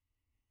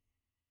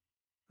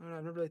 I don't know.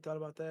 I've never really thought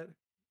about that.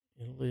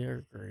 Italy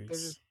or They're Greece?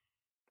 just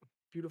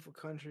beautiful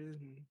countries,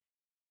 and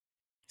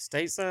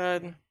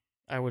Stateside, yeah.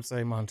 I would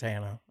say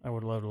Montana. I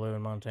would love to live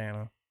in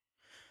Montana.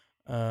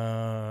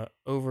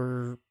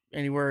 Over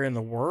anywhere in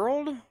the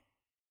world?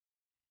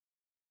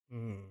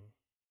 Hmm.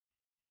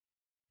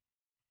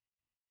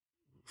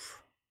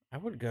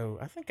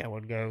 I think I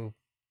would go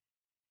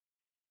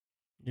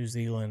New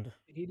Zealand.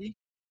 Tahiti. New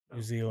Oh,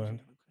 New Zealand. Zealand.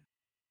 Okay.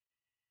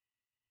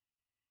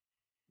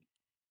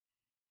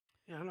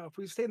 Yeah, I don't know. If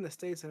we stayed in the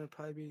states, then it'd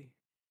probably be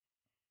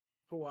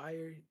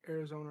Hawaii,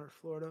 Arizona, or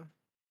Florida.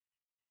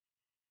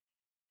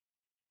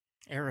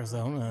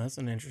 Arizona, Um, that's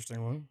an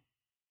interesting one.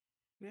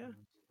 yeah.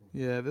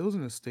 Yeah, if it was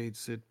in the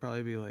States, it'd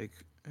probably be like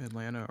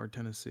Atlanta or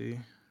Tennessee.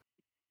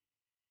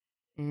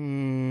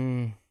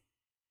 Mm,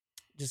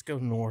 just go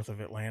north of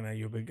Atlanta.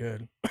 You'll be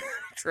good.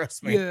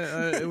 Trust me.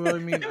 Yeah, well, I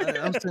mean,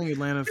 I'm saying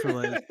Atlanta for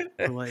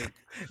like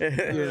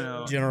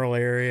Uh, General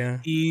area.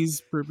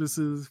 ease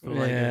purposes, but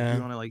like if you Yeah.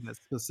 want to like get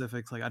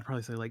specifics, like I'd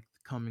probably say like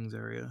Cummings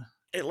area.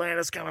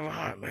 Atlanta's kind of a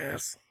hot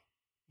mess.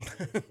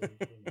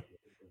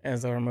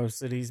 As are most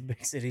cities,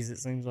 big cities, it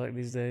seems like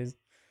these days.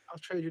 I'll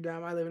trade you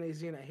down. I live in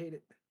AZ and I hate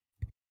it.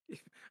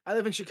 I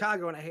live in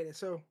Chicago and I hate it.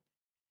 So,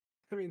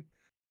 I mean,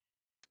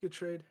 it's a good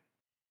trade.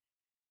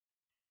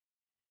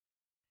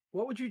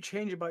 What would you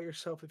change about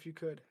yourself if you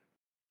could?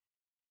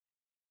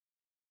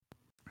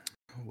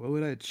 What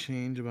would I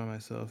change about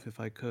myself if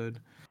I could?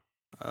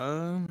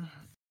 Um,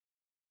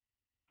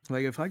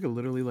 like if I could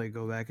literally like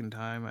go back in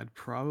time, I'd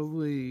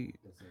probably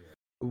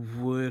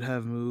would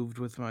have moved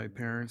with my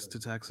parents to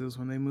Texas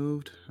when they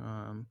moved.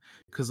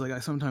 Because like I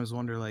sometimes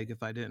wonder like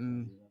if I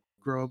didn't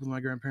grow up with my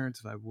grandparents,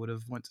 if I would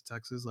have went to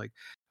Texas, like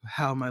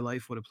how my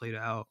life would have played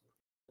out.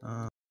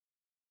 Um,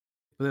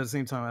 but at the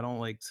same time, I don't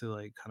like to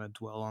like kind of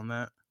dwell on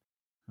that.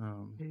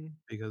 Mm.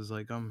 Because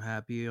like I'm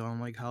happy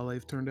on like how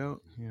life turned out.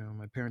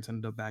 My parents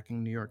ended up back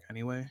in New York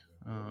anyway,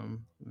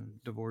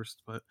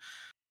 divorced, but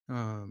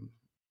um,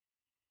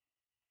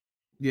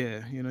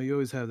 yeah, you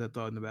always have that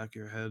thought in the back of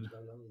your head.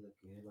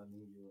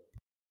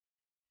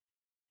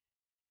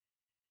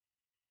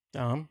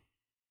 Dom,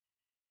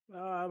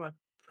 I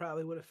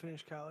probably would have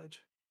finished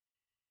college.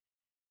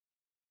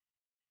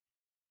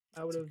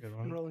 I would that's a have good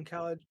one. enrolled in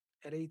college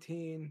at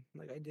 18,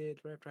 like I did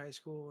right after high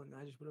school, and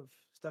I just would have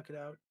stuck it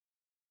out.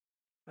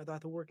 I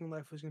thought the working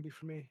life was going to be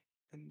for me,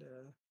 and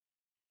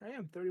I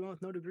am 31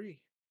 with no degree.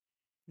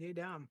 Yay,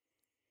 damn.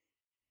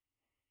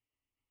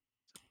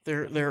 So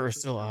definitely would There have are chosen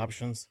still college.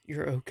 options.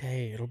 You're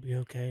okay. It'll be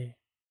okay.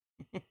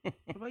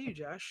 What about you,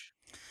 Josh?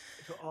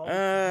 It'll all be fine.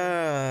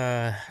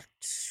 uh,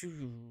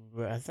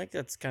 I think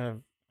that's kind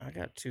of. I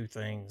got two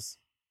things.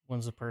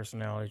 One's a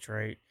personality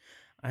trait.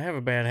 I have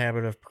a bad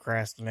habit of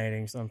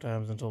procrastinating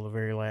sometimes until the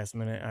very last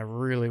minute. I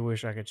really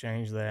wish I could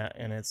change that,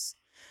 and it's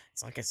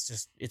like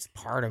it's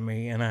part of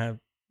me, and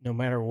no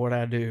matter what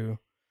I do,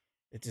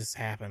 it just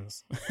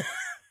happens.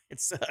 It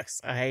sucks.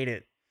 I hate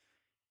it.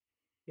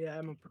 Yeah,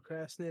 I'm a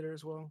procrastinator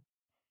as well.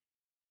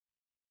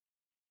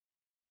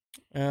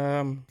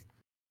 Um,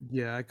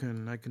 Yeah, I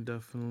can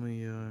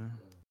definitely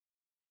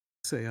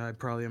say I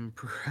probably am a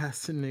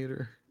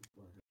procrastinator.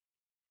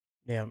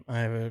 yeah, I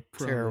have a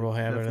Probably terrible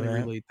habit of definitely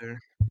that. relate there.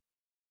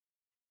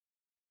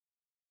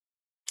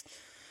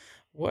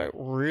 What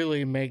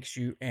really makes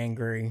you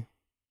angry?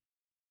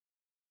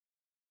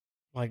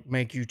 Like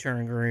make you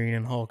turn green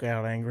and Hulk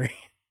out angry?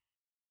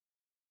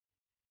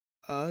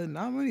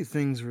 Not many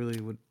things really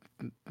would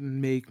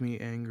make me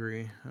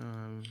angry.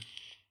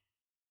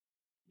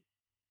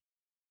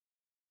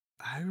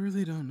 I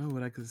really don't know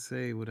what I could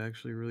say would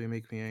actually really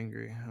make me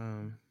angry.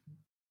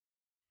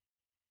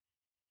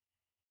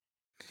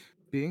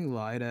 being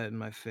lied at in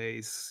my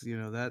face,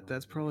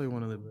 that's probably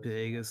one of the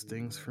biggest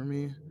things for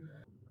me.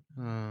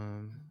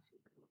 Um,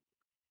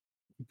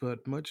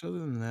 but much other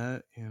than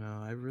that,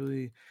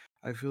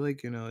 I feel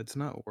like, it's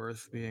not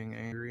worth being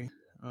angry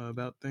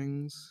about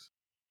things,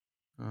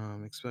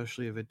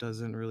 especially if it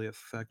doesn't really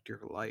affect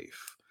your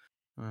life.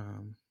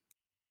 Um,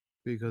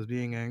 because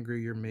being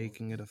angry, you're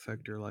making it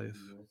affect your life.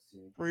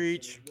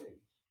 Preach.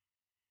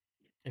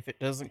 If it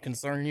doesn't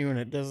concern you and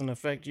it doesn't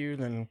affect you,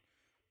 then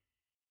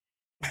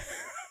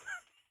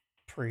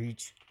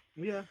preach.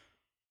 Yeah,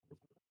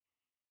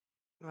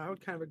 I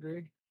would kind of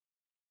agree.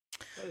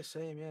 I the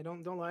same. Yeah,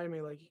 don't lie to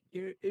me. Like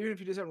even if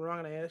you did something wrong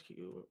and I ask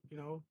you,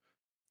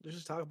 let's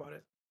just talk about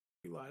it.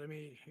 You lie to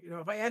me.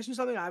 If I ask you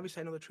something,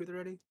 obviously I know the truth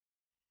already.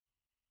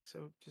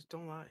 So just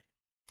don't lie.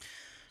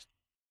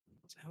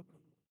 Just help me.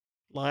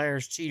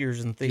 Liars, cheaters,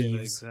 and Yeah,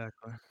 thieves.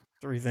 exactly.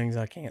 3 things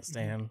I can't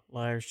stand: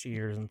 liars,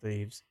 cheaters, and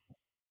thieves.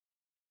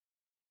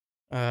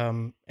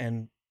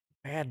 And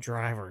bad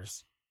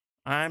drivers.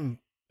 I'm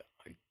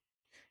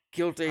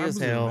guilty I as was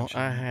gonna hell. mention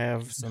I that.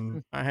 have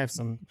some. I have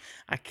some.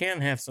 I can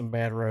have some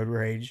bad road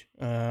rage.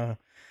 I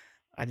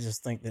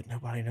just think that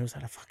nobody knows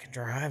how to fucking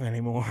drive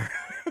anymore.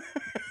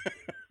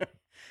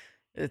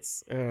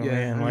 It's oh Yeah,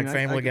 man, I mean, like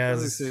I could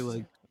probably say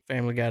like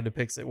Family Guy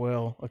depicts it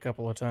well a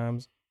couple of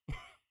times.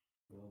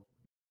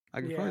 I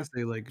could probably Yeah.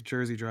 say like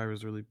Jersey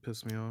drivers really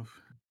piss me off.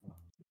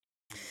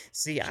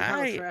 See,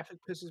 Chicago traffic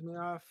pisses me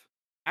off.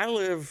 I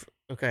live,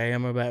 okay,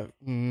 I'm about,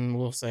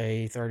 we'll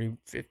say 30,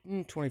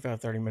 15, 25,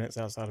 30 minutes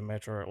outside of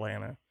Metro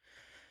Atlanta.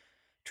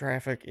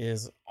 Traffic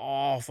is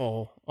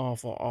awful,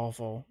 awful,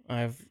 awful.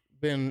 I've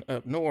been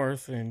up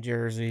north in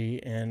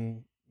Jersey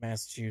and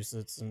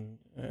Massachusetts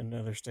and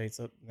other states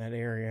up in that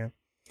area.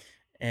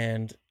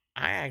 And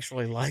I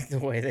actually like the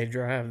way they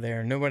drive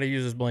there. Nobody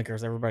uses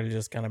blinkers. Everybody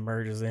just kind of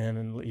merges in,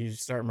 and you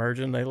start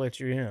merging, they let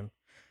you in.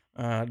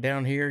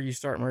 Down here, you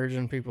start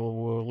merging, people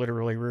will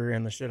literally rear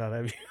end the shit out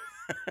of you.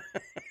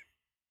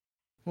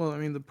 Well, I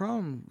mean, the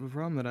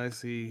problem that I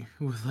see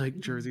with like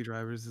Jersey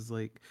drivers is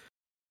like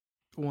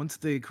once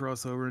they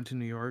cross over into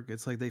New York,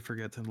 it's like they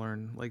forget to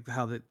learn like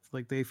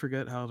they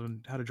forget how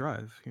to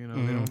drive. They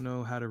Mm-hmm. don't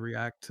know how to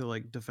react to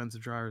like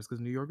defensive drivers because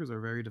New Yorkers are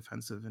very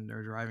defensive in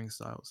their driving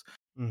styles.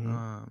 Mm-hmm.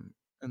 Um,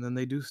 and then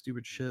they do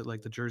stupid shit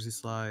like the Jersey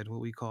slide, what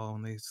we call,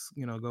 and they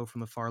go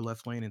from the far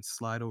left lane and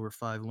slide over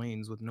 5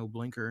 lanes with no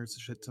blinkers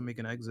shit to make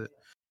an exit.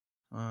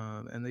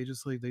 And they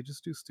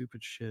just do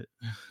stupid shit.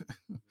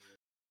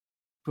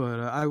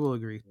 But I will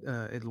agree,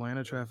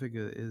 Atlanta traffic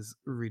is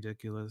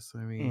ridiculous. I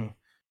Mm. mean,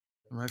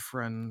 my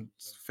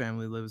friend's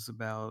family lives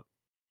about,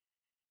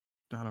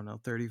 I don't know,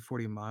 30,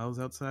 40 miles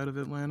outside of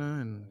Atlanta.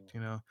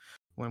 And,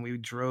 when we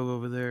drove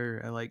over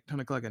there at like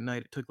 10 o'clock at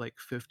night, it took like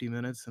 50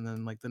 minutes. And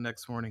then, like, the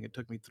next morning, it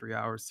took me 3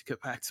 hours to get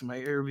back to my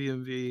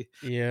Airbnb.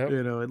 Yep.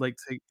 It like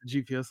the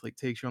GPS like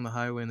takes you on the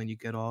highway and then you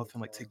get off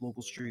and like take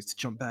local streets to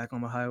jump back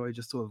on the highway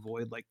just to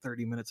avoid like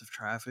 30 minutes of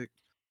traffic.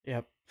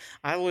 Yep.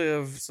 Well,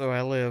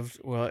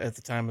 at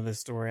the time of this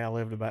story, I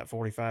lived about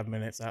 45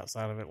 minutes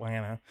outside of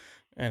Atlanta,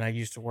 and I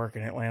used to work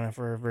in Atlanta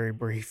for a very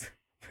brief,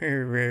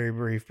 very, very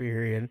brief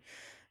period,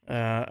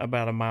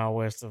 about a mile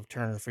west of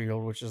Turner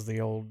Field, which is the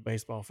old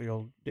baseball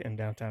field in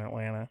downtown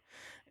Atlanta,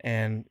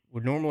 and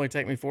would normally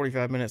take me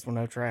 45 minutes with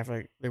no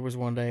traffic. There was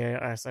one day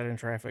I sat in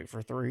traffic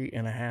for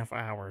 3.5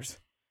 hours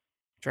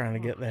trying to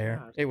Oh get my there.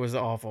 god. It was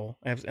awful.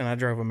 And I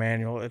drove a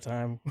manual at the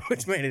time,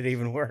 which made it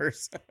even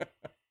worse.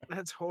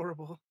 That's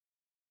horrible.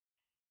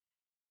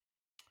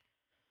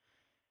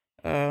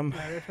 um, All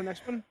right, ready for the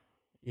next one?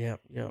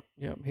 Yep, yep,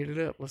 yep. Hit it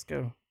up. Let's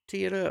go.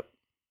 Tee it up.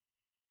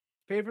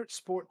 Favorite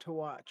sport to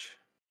watch?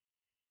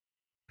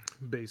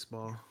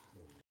 Baseball.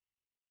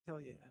 Hell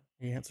yeah.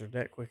 He answered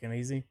that quick and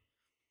easy.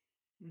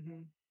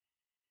 Mm-hmm.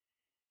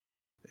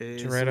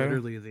 It's Toretto.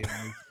 literally the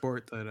only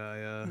sport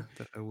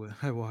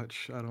I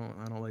watch. I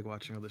don't like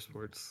watching other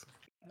sports.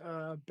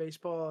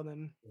 Baseball and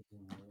then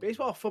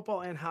baseball,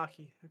 football, and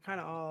hockey. They're kind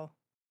of all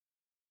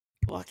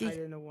tied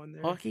Hockey. into one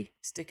there. Hockey.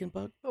 Stick and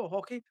puck. Little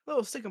hockey,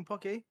 little stick and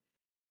puck, eh?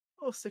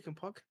 Little stick and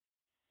puck.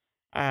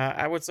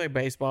 I would say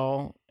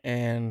baseball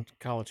and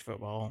college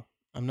football.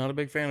 I'm not a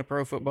big fan of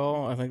pro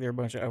football. I think they're a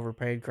bunch of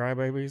overpaid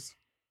crybabies.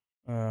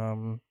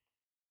 Um,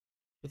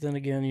 but then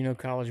again,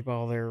 college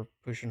ball, they're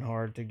pushing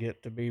hard to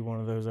get to be one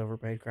of those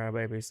overpaid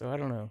crybabies. So I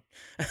don't know.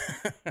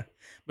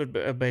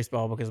 But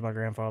baseball, because my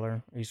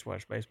grandfather, I used to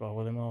watch baseball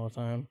with him all the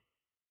time.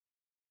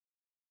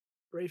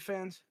 Brave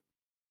fans.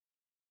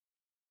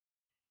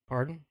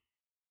 Pardon?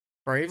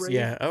 Braves? Brave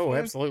Yeah. Oh,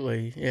 fans.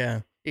 absolutely.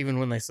 Yeah. Even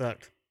when they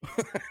sucked.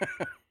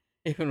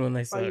 Even when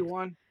they How about you, sucked.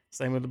 Juan?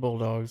 Same with the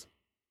Bulldogs.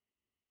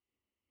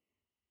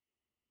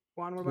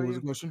 Juan, what What about was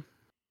the you? question?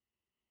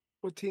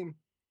 What team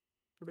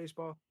for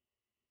baseball?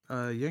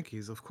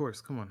 Yankees, of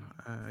course. Come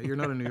on, you're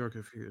not in New York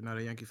if you're not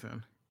a Yankee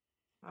fan.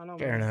 I don't know,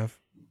 Fair man. enough.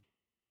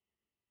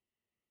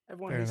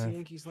 Everyone Fair hates the enough.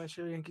 Yankees unless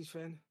you're a Yankees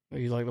fan. Oh,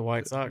 you like the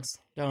White Sox,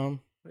 Dom?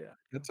 But yeah,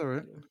 That's all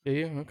right. I do. Do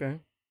you? Okay.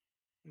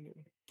 I do.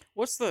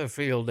 What's the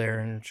field there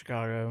in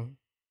Chicago?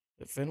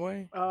 At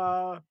Fenway?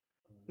 Uh,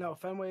 no,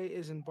 Fenway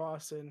is in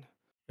Boston.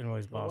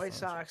 Fenway's The White Boston.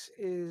 Sox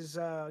is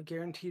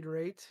guaranteed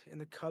rate, and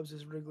the Cubs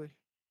is Wrigley.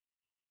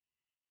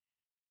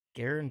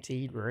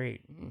 Guaranteed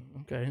rate.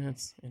 Okay,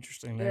 that's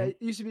interesting Yeah, name. it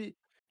used to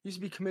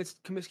be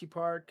Comiskey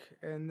Park,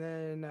 and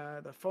then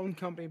the phone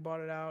company bought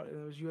it out,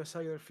 and it was U.S.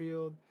 Cellular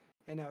Field,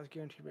 and now it's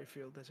Guaranteed Rate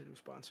Field as a new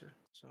sponsor.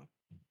 So,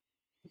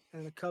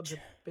 and the Cubs have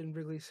been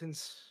Wrigley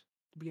since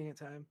the beginning of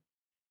time.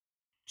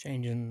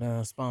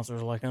 Changing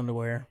sponsors like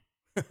underwear.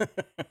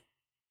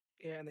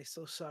 Yeah, and they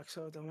still suck,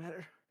 so it don't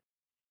matter.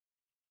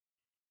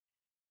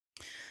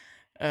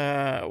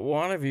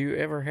 One of you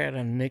ever had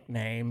a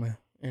nickname?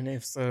 And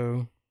if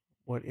so,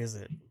 what is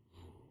it?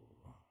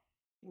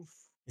 Oof.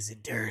 Is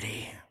it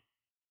dirty?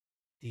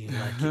 Do you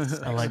like it?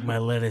 I like I've, my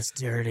lettuce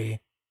dirty.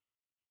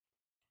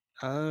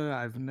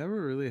 I've never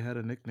really had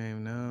a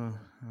nickname. No,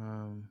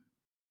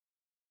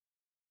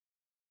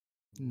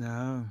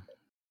 no,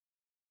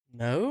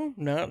 No,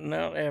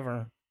 not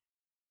ever.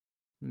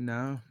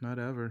 no, not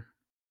ever.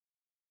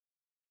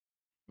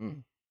 Hmm.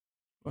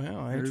 Well,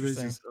 Everybody's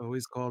interesting. just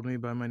always called me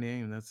by my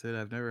name. That's it.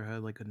 I've never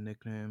had like a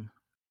nickname.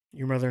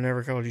 Your mother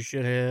never called you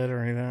shithead or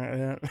anything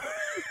like that?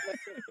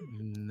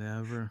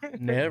 Never.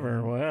 Never.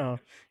 No. Wow.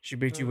 She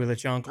beat you with a I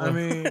chancla.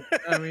 mean,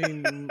 I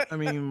mean, I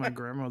mean, my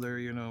grandmother,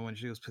 when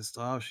she was pissed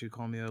off, she'd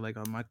call me like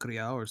a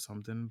macriao or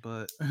something.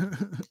 But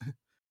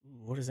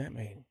What does that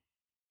mean?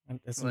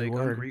 That's a new like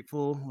word.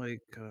 ungrateful,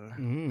 like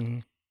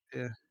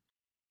yeah.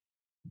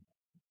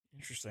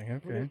 Interesting.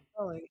 What is Okay.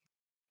 spelling?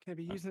 Can it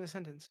be Uh, used in a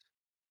sentence?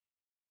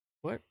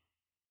 What?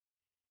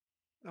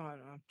 No, I don't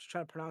know. I'm just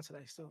trying to pronounce it.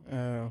 Oh, I all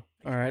right, can't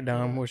figure it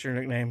Dom. out. What's your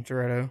nickname,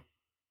 Toretto?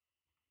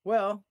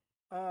 Well,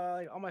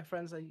 like all my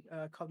friends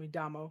called me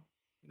Damo.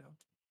 You know,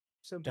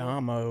 simple.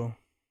 Damo.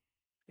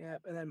 Yeah,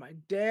 and then my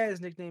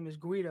dad's nickname is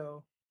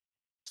Guido.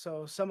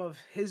 So some of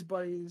his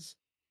buddies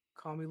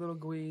call me Little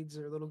Guides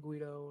or Little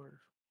Guido or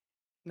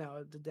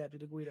no, the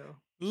Deputy Guido.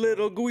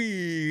 Little So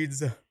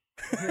Guides.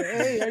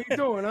 hey, how you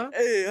doing, huh?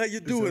 Hey, how you Is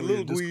that doing, where your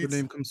Little Discord Guides?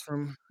 name comes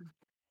from?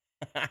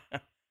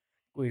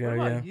 What Guido,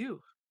 about yeah.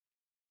 you?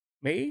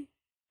 Me?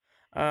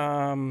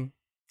 Yeah.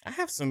 I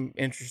have some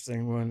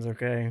interesting ones.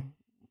 Okay,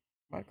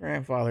 my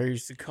grandfather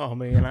used to call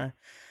me, and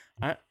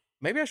I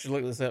maybe I should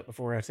look this up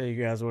before I tell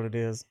you guys what it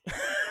is,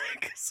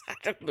 because I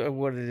don't know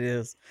what it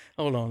is.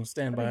 Hold on,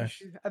 stand I think you by.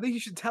 should. I think you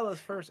should tell us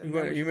first, You and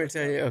then want we you should may look it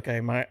tell up. you?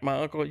 Okay, my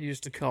uncle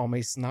used to call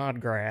me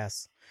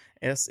Snodgrass,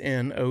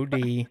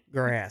 SNOD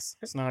grass,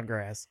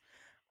 Snodgrass.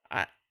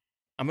 I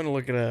I'm gonna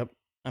look it up.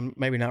 I'm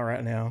maybe not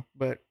right now,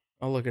 but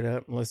I'll look it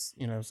up unless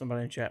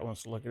somebody in chat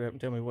wants to look it up and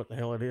tell me what the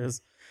hell it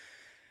is.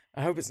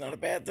 I hope it's not a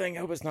bad thing.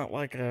 I hope it's not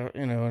like an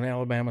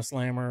Alabama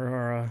slammer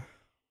or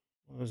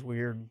one of those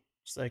weird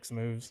sex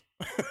moves.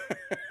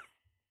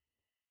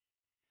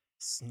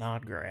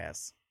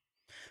 Snodgrass.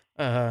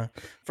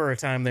 For a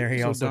time there, he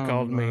So also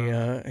called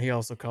Dom, me. He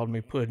also called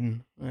me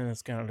Puddin', and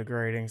it's kind of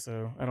degrading.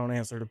 So I don't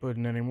answer to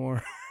Puddin'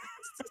 anymore.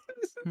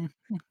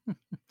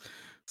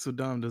 so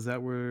Dom, does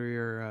that where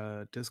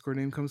your Discord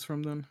name comes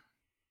from then?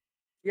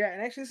 Yeah,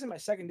 and actually, this is my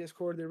second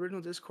Discord. The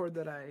original Discord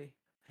that I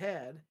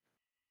had,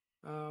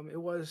 it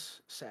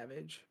was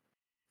Savage,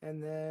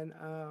 and then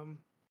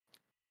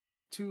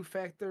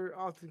two-factor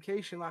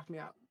authentication locked me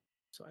out,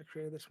 so I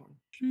created this one.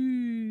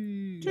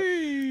 Jeez. Yep.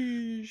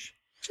 Sheesh.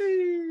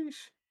 Sheesh.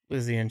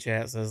 Lizzie in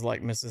chat says,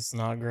 like Mrs.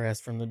 Snodgrass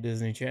from the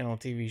Disney Channel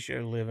TV show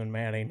Liv and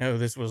Maddie. No,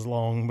 this was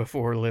long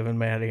before Liv and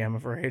Maddie, I'm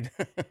afraid.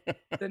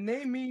 The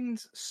name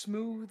means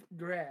smooth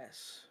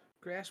grass,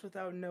 grass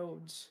without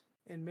nodes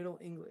in Middle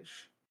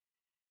English.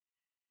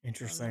 I don't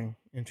know.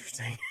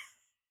 Interesting.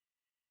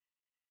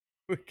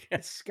 We got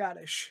It's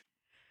Scottish.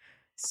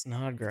 It's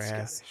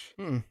Snodgrass. Scottish.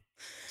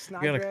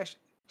 We got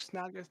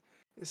Snodgrass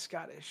is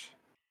Scottish.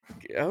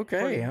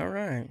 okay, Puddin'. all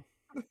right.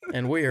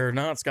 And we are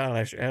not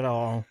Scottish at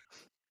all.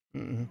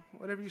 Mm-mm.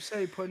 Whatever you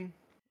say, Puddin'.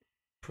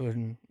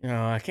 Pudding.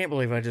 I can't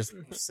believe I just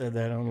said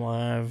that on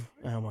live.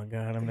 Oh my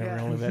god, I'm never Yeah.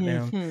 gonna live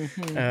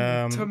that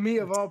down. To me,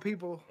 of all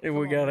people. We Come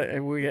on, got man. it.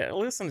 We got.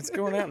 Listen, it's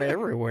going out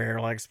everywhere,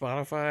 like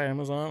Spotify,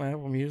 Amazon,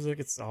 Apple Music.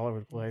 It's all over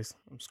the place.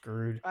 I'm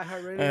screwed.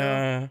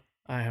 iHeartRadio.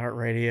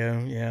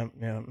 iHeartRadio. Yeah,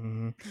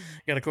 yeah.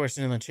 Got a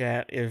question in the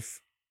chat.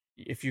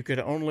 If you could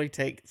only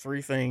take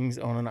three things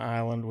on an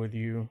island with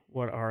you,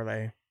 what are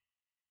they?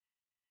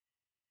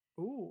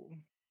 Ooh.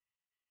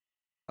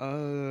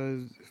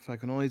 If I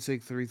can only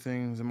take three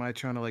things, am I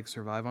trying to like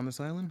survive on this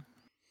island?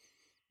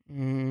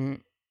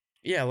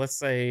 Yeah. Let's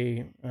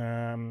say.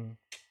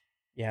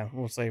 Yeah,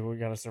 we'll say we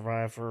got to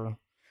survive for.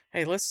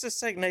 Hey, let's just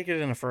take Naked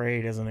and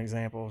Afraid as an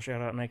example.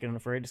 Shout out Naked and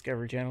Afraid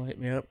Discovery Channel. Hit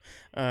me up.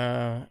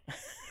 Uh,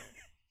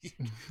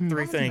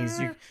 three things.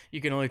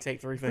 You can only take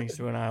three things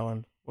to an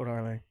island. What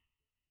are they?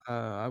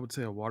 I would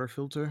say a water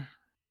filter.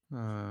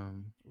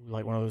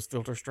 Like one of those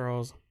filter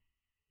straws.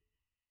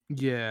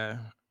 Yeah.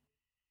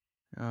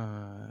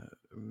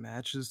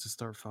 Matches to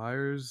start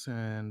fires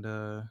and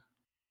a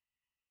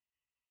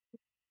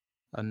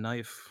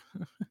knife.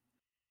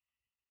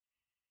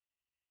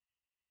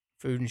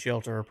 Food and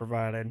shelter are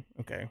provided.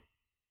 Okay,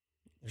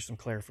 there's some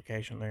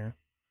clarification there.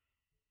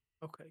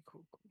 Okay,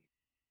 cool.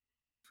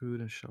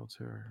 Food and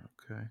shelter.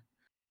 Okay.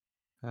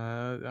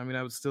 I mean,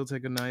 I would still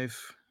take a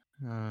knife.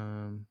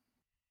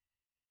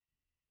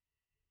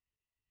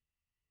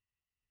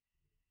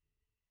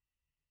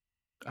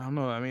 I don't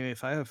know. I mean,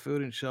 if I have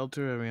food and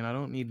shelter, I mean, I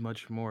don't need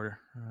much more.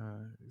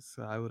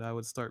 So I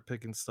would start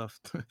picking stuff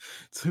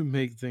to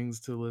make things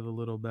to live a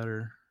little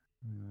better.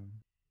 Um,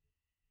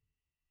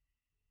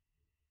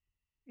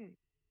 Hmm.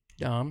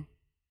 Dom.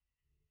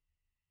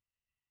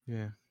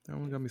 yeah, that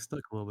one Yeah. got me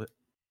stuck a little bit.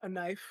 A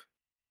knife.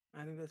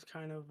 I think that's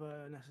kind of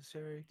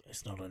necessary.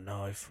 It's not a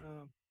knife.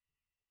 Um,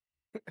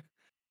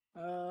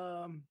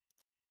 um,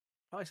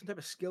 Probably some type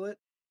of skillet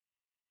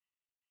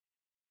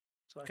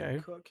so I can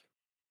Okay. cook.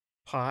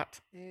 Pot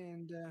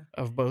And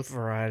of both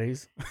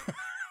varieties.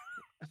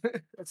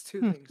 that's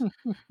two things.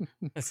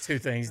 That's two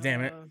things.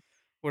 Damn it. Uh,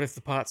 What if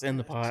the pot's in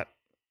the yes. pot?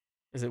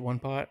 Is it one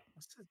pot?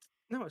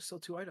 No, it's still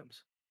two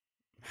items.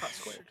 Pot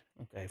squared.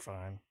 Okay,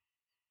 fine.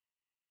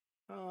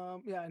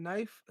 Yeah, a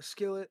knife, a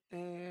skillet,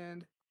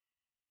 and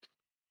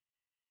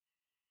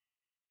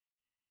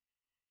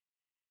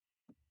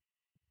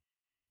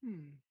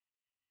hmm,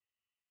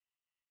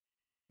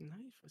 knife,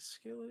 a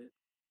skillet,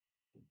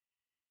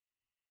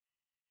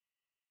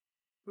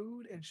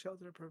 food and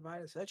shelter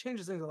provided. So that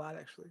changes things a lot,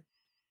 actually.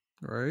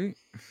 Right?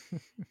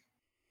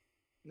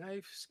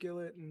 Knife,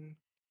 skillet, and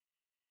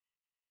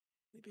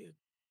maybe a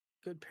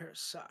good pair of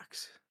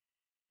socks.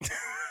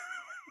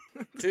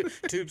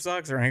 Tube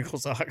socks or ankle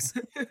socks?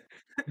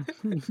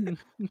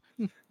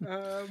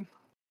 um,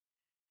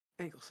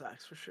 Ankle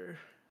socks for sure.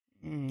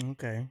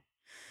 Okay.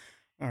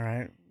 All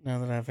right. Now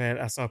that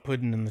I saw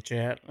pudding in the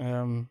chat.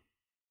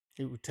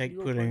 It would take You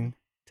go pudding. pudding.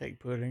 Take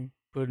pudding.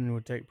 Pudding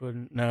would take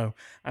pudding. No,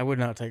 I would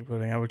not take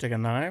pudding. I would take a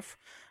knife,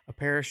 a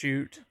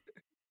parachute,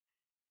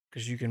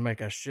 because you can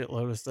make a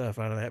shitload of stuff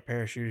out of that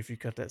parachute if you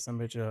cut that some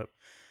bitch up.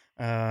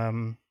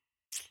 Um,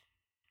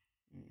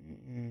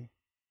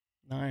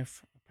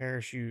 Knife, a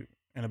parachute,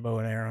 and a bow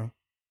and arrow.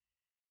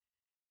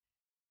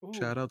 Ooh,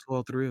 Shout out to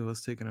all three of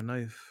us taking a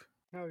knife.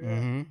 oh yeah.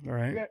 Mm-hmm. We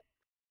Right. got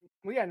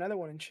we got another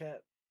one in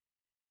chat.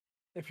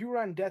 If you were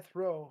on death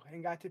row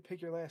and got to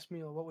pick your last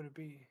meal, what would it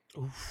be?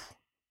 Oof.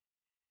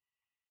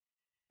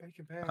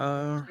 Bacon pancakes,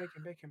 Uh,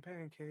 bacon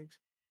pancakes.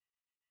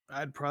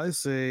 I'd probably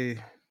say,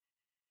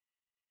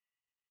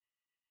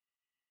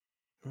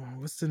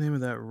 what's the name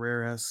of that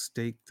rare ass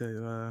steak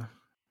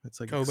that's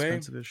like Kobe,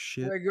 expensive as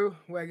shit?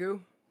 Wagyu.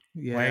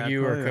 Yeah, I'd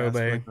Wagyu, or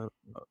probably ask for Kobe.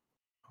 like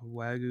a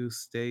wagyu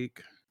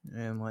steak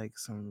and like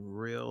some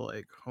real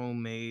like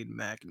homemade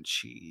mac and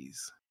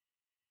cheese.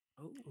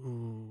 Oh,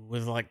 Ooh,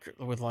 with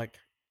like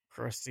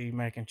crusty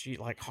mac and cheese,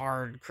 like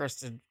hard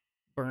crusted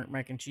burnt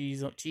mac and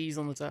cheese on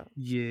the top.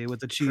 Yeah, with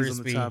the cheese on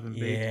the Crispy. top and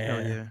bacon.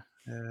 Hell Yeah. yeah.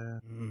 Yeah.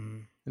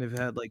 Mm. And if it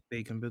had like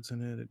bacon bits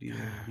in it, it'd even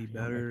be Y'all make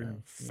better. a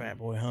And yeah, fat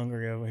boy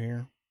hungry over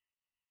here.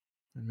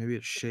 and maybe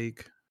a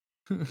shake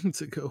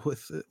to go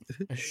with it.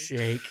 A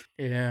shake. shake.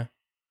 Yeah.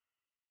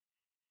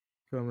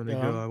 If I'm gonna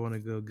go, Dumb. I want to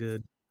go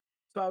good.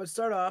 So I would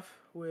start off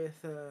with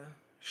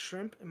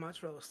shrimp and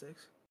mozzarella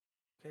sticks.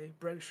 Okay,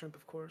 breaded shrimp,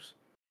 of course.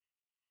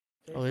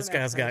 Okay, Oh, for this an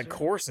guy's got appetizer.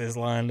 courses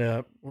lined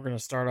up. We're gonna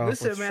start off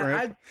with Listen, man,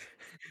 shrimp.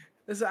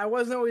 I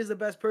wasn't always the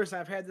best person.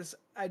 I've had this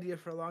idea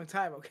for a long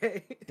time.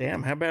 Okay.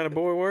 Damn, how bad a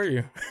boy were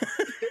you?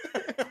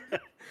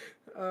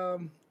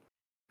 um.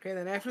 Okay,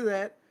 then after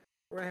that,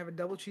 we're gonna have a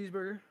double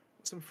cheeseburger,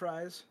 some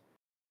fries.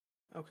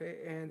 Okay,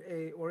 and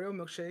a Oreo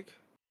milkshake.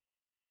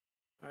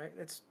 All right,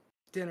 that's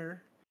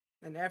dinner.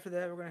 And after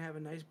that, we're gonna have a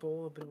nice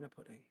bowl of banana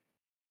pudding.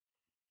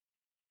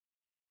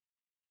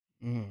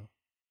 Mm.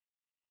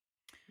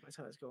 That's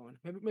how it's going.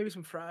 Maybe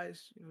some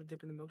fries.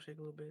 Dip in the milkshake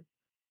a little bit.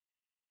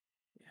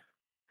 Yeah,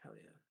 hell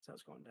yeah, that's how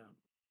it's going down.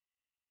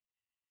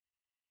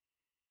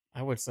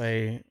 I would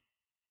say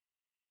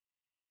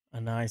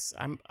a nice.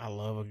 I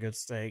love a good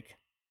steak.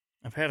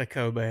 I've had a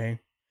Kobe,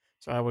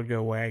 so I would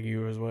go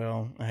Wagyu as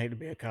well. I hate to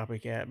be a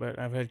copycat, but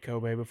I've had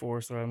Kobe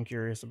before, so I'm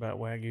curious about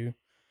Wagyu.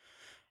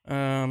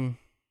 Um,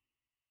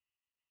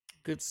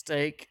 Good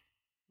steak,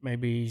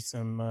 maybe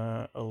some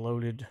a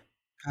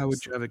How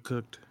would you have it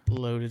cooked?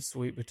 loaded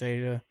sweet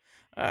potato.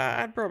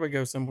 I'd probably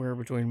go somewhere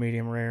between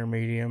medium rare and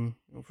medium.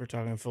 If we're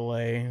talking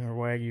filet or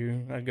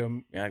Wagyu, I'd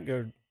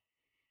go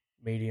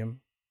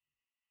medium.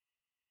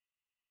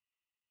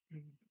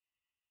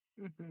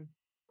 Mm-hmm.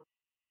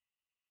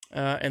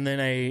 And then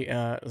a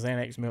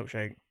Xanax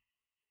milkshake.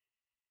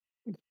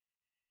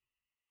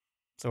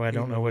 So I Ain't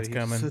don't know no way what's he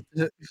just coming. said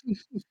that.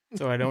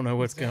 So I don't know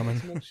what's Xanax coming.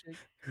 milkshake.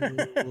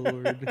 Oh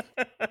Lord.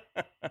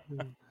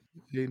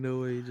 Ain't no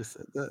way he just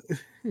said that.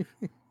 All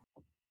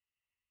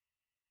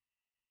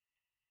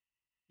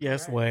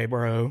Yes, right. way,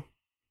 bro.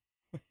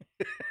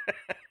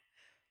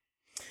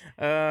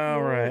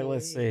 All right,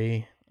 let's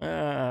Yay.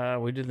 see.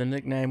 We did the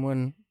nickname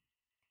one.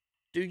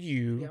 Do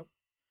you Yep.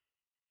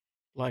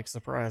 like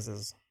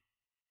surprises,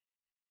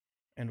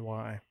 and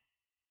why?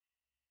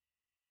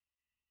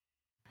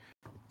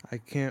 I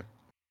can't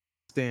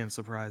stand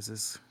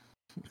surprises,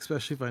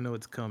 especially if I know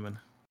it's coming.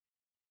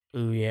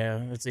 Ooh,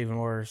 yeah, it's even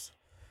worse.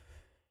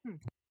 Hmm.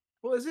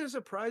 Well, is it a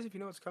surprise if you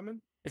know it's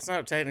coming? It's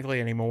not technically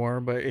anymore,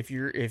 but if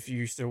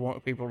you still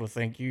want people to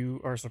think you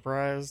are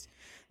surprised,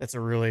 that's a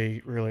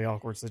really really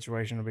awkward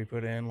situation to be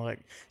put in. Like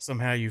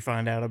somehow you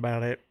find out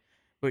about it,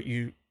 but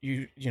you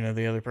know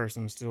the other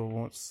person still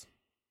wants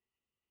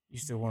you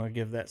still want to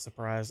give that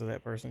surprise to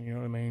that person. You know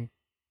what I mean?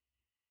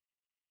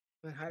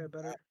 Then hide it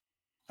better.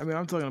 I mean,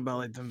 I'm talking about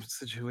like them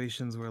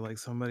situations where like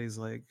somebody's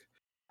like,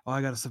 "Oh,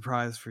 I got a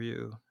surprise for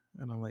you,"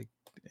 and I'm like,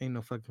 "Ain't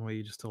no fucking way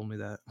you just told me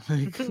that."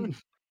 Like,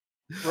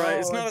 Right.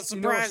 It's Oh, not a it's a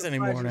surprise surprise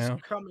anymore is now.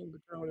 coming,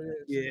 but you know what it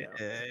is. Yeah.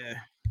 Okay. yeah.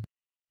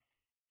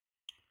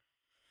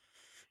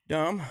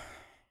 Dumb.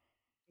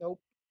 Nope.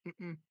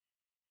 Mm-mm.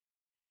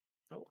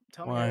 Nope.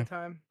 Tell me ahead Why? of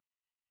time.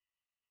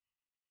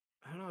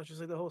 I don't know. It's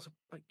just like the whole,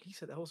 like he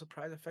said, the whole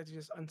surprise effect is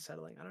just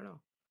unsettling. I don't know.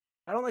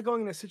 I don't like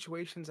going into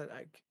situations that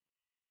I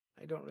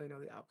don't really know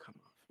the outcome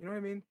of. You know what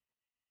I mean?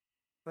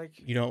 Like,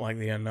 You don't like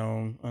the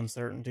unknown,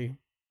 uncertainty.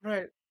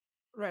 right,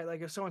 right.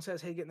 Like if someone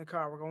says, "Hey, get in the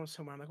car. We're going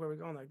somewhere." I'm like, "Where are we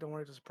going?" Like, don't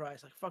worry, it's a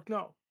surprise. Like, fuck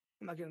no,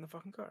 I'm not getting in the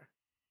fucking car.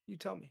 You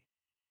tell me.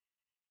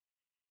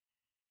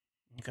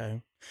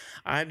 Okay.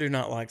 I do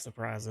not like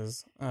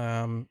surprises.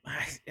 I'm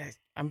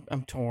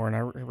torn. I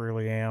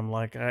really am.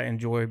 Like I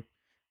enjoy.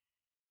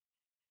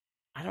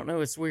 I don't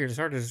know. It's weird. It's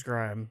hard to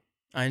describe.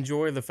 I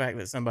enjoy the fact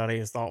that somebody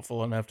is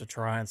thoughtful enough to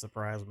try and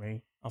surprise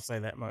me. I'll say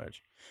that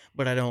much.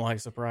 But I don't like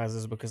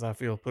surprises because I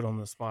feel put on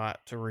the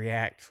spot to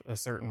react a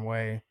certain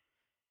way.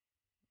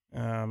 You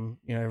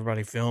know,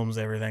 everybody films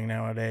everything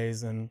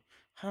nowadays, and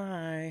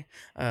hi,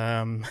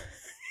 um,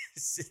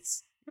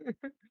 it's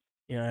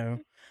you know,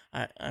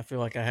 I feel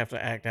like I have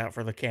to act out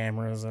for the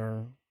cameras,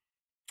 or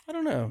I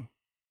don't know.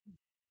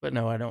 But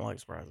no, I don't like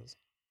surprises.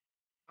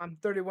 I'm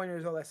 31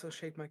 years old. I still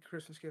shake my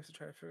Christmas gifts to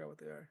try to figure out what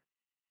they are.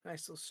 And I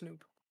still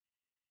snoop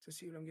to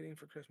see what I'm getting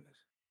for Christmas.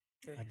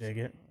 I Okay, so dig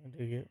it. I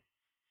dig it.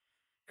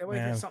 that way, if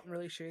it's Man, something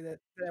really shitty that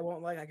I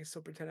won't like, I can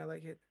still pretend I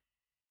like it.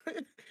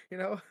 you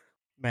know?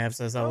 Mav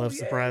says I Oh love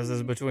surprises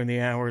yay! between the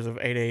hours of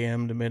 8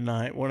 a.m. to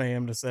midnight, 1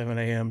 a.m. to 7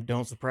 a.m.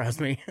 Don't surprise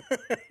me.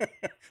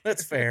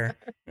 That's fair.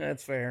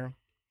 That's fair.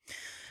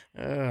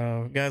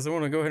 Guys, I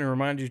want to go ahead and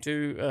remind you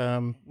too.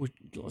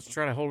 Let's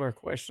try to hold our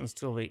questions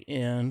till the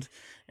end,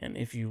 and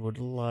if you would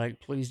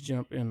like, please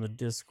jump in the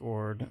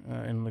Discord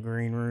in the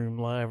Green Room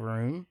live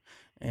room,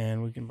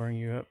 and we can bring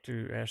you up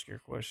to ask your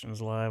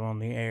questions live on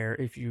the air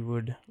if you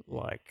would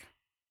like.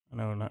 I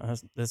know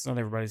that's not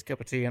everybody's cup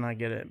of tea, and I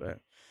get it,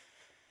 but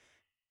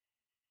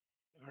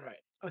All right.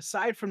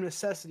 Aside from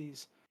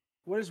necessities,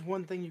 what is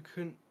one thing you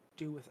couldn't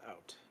do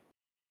without?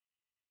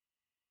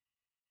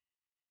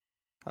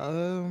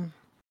 Um,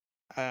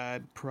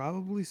 I'd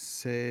probably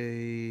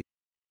say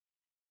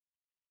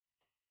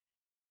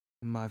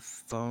my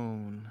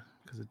phone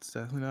because it's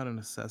definitely not a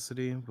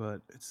necessity,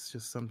 but it's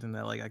just something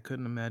that like I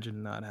couldn't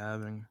imagine not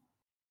having.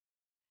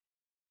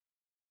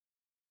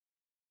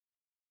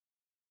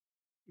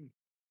 Hmm,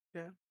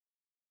 yeah.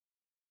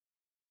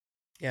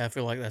 yeah, I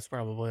feel like that's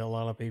probably a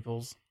lot of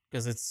people's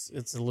because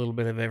it's a little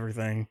bit of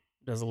everything.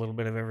 Does a little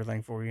bit of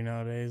everything for you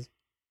nowadays.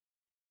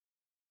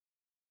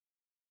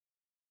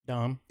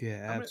 Dom,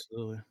 Yeah, I'm gonna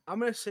absolutely. I'm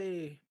gonna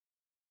say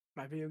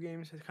my video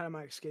games is kind of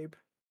my escape.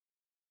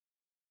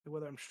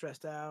 Whether I'm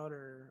stressed out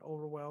or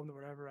overwhelmed or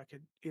whatever, I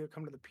could either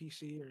come to the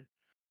PC or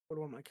go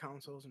to one of my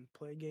consoles and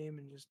play a game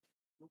and just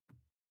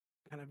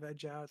kind of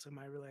veg out. It's like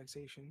my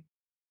relaxation.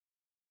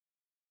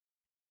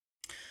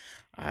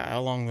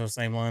 along those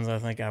same lines, I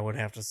think I would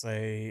have to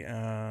say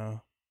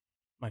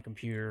my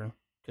computer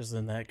because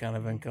then that kind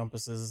of Mm-hmm.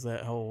 encompasses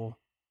that whole.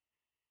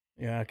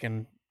 Yeah, I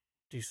can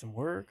do some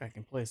work. I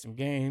can play some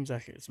games.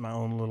 It's my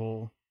own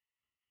little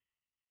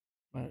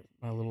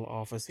my little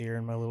office here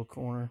in my little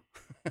corner.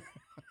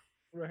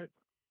 Right.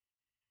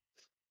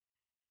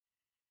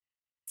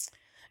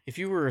 If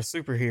you were a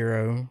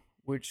superhero,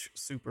 which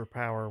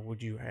superpower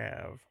would you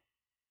have?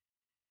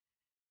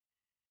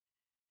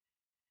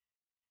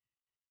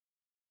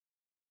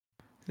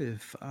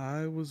 If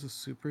I was a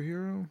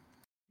superhero,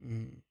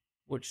 Mm.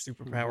 Which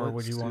superpower what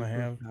would you want to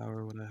have?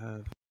 superpower would I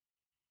have?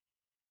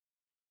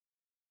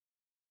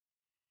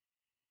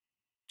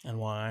 And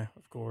why,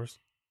 of course.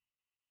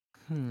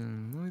 Let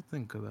me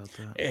think about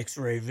that.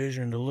 X-ray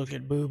vision to look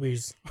at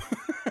boobies.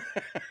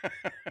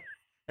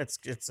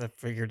 It's I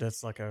figured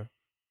that's like a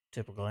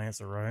typical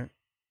answer, right?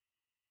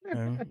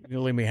 No,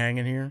 you'll leave me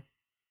hanging here.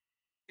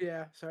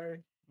 Yeah.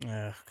 Sorry.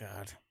 Oh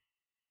God,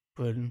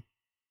 pudding.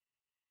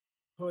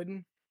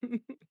 Pudding.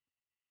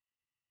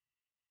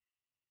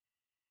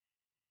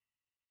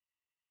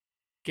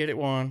 Get it,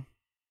 Juan.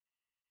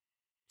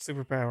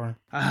 Superpower. It's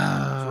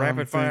Ah,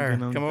 rapid fire.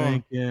 I'm Come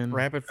on, thinking.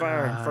 rapid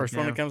fire. Ah, First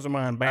one that damn. comes to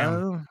mind.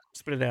 Bam. Uh,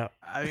 Spit it out.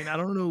 I mean, I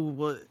don't know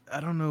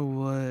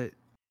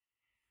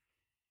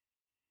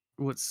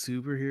what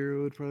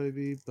superhero would probably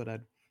be, but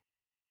I'd.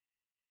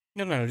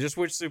 No, no, just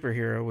which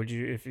superhero would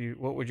you if you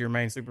what would your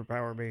main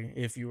superpower be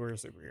if you were a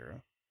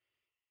superhero?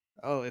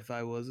 Oh, if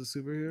I was a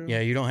superhero. Yeah,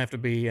 you don't have to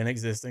be an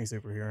existing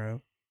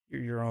superhero.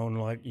 You're your own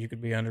like you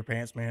could be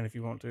Underpants Man if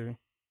you want to.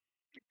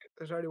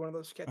 There's already one of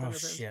those cat Oh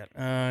underpants.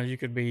 shit. You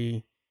could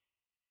be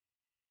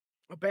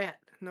A bat.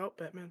 Nope.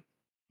 Batman.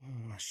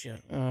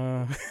 Shit.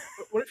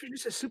 What if you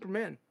just said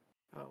Superman?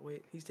 Oh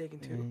wait, he's taken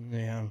too.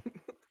 Yeah.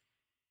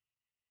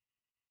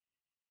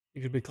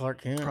 You could be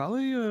Clark Kent.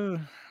 Probably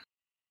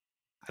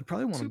I'd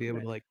probably want to be able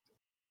Superman. to like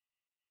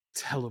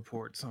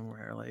teleport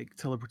somewhere, like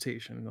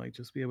teleportation, like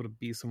just be able to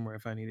be somewhere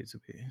if I needed to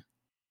be.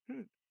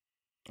 Hmm.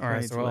 All If I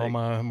right, need so to all like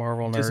my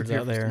Marvel nerds disappear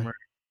out for there, somewhere.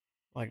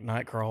 like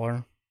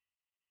Nightcrawler,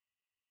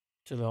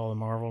 to all the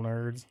Marvel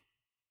nerds.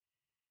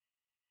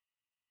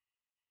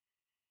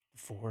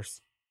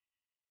 Force.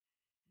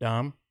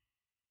 Dom.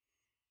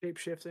 Shape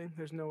shifting.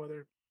 There's no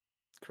other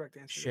correct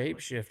answer to that Shape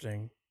question.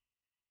 shifting.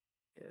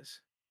 Yes.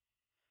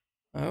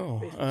 Oh,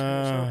 Basically,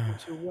 turn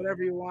yourself into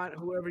whatever you want,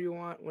 whoever you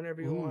want,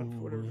 whenever you want, for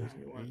whatever ooh, reason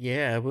you want.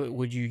 yeah. But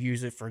would you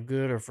use it for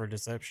good or for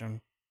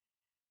deception?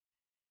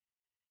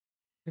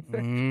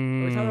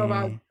 Mm, Are we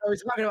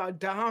talking about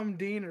Dom,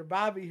 Dean, or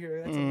Bobby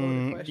here? That's a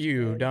loaded question,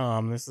 you, man.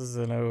 Dom. This is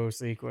an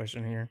OOC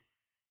question here.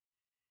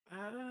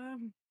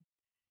 Um.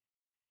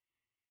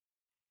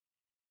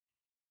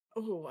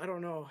 Oh, I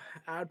don't know.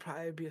 I'd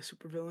probably be a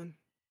supervillain.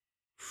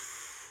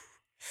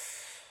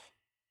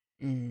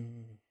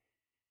 Mm.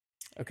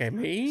 Okay,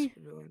 me.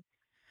 Supervillain.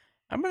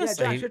 I'm gonna Yeah, Josh,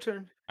 say your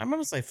turn. I'm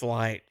gonna say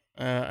flight.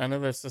 I know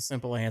that's a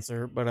simple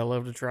answer, but I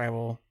love to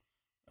travel.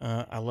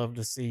 I love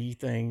to see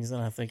things,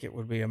 and I think it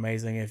would be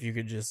amazing if you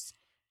could just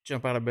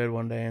jump out of bed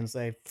one day and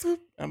say, "Phoop,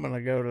 I'm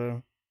gonna go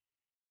to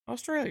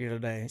Australia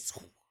today."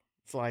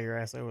 Fly your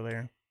ass over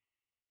there.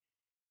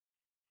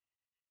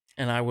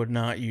 And I would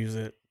not use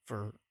it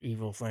for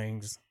evil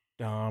things,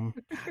 Dom.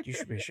 God, you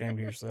should be ashamed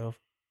of yourself.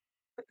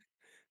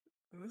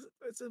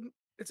 It's a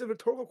it's a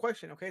rhetorical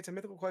question. Okay, it's a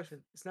mythical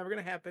question. It's never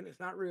gonna happen. It's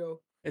not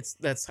real. It's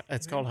Okay,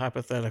 called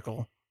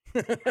hypothetical.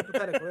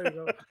 hypothetical. There you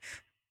go.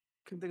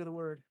 Couldn't think of the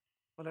word.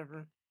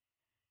 Whatever.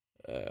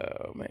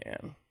 Oh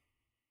man.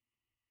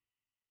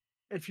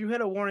 If you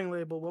had a warning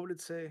label, what would it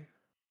say?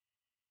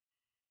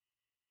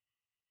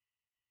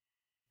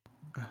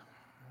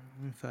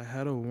 If I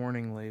had a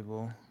warning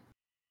label,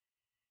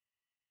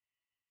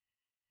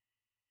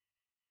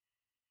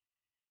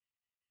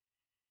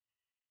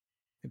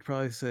 it'd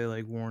probably say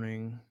like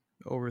warning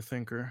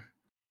overthinker.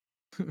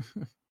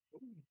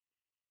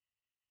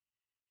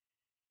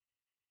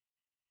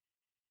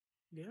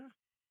 Yeah,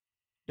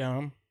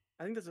 Dom.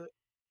 I think that's a.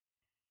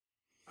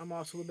 I'm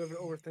also a little bit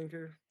of an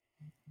overthinker,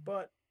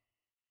 but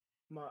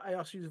I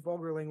also use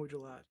vulgar language a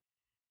lot.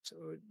 So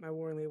my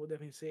warning label would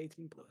definitely say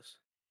 18 plus.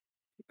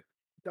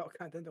 Adult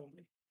content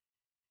only.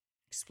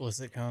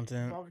 Explicit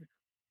content. Vulgar.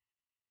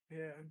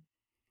 Yeah.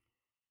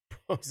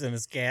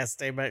 Poisonous gas.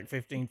 Stay back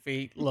 15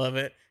 feet. Love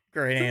it.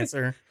 Great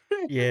answer.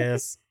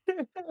 Yes.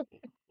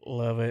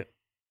 Love it.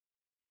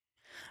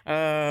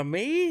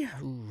 Me?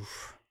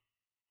 Oof.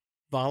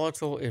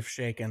 Volatile if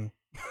shaken.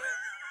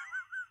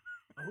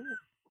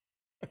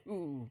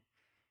 Oh.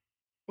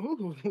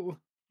 Ooh. Ooh.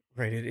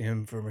 Rated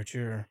M for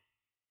mature.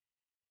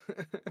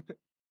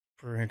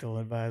 Parental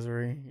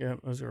advisory. Yep,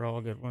 those are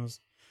all good ones.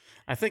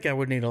 I think I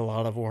would need a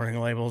lot of warning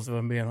labels if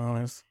I'm being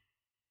honest.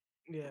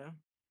 Yeah.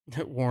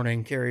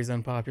 Warning carries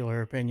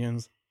unpopular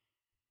opinions.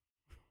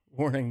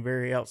 Warning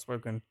very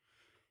outspoken.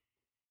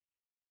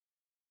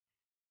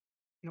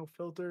 No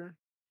filter.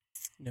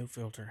 No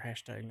filter.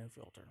 Hashtag no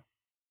filter.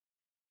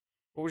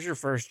 What was your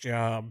first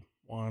job,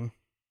 Juan?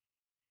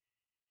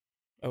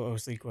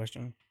 OOC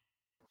question.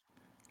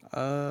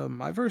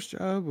 My first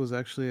job was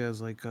actually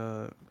as like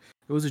it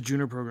was a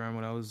junior program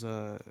when I was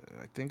I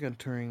think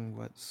entering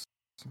like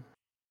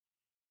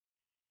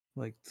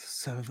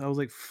seventh. I was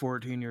like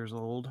 14 years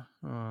old,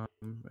 and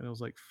it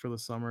was like for the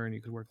summer, and you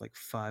could work like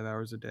 5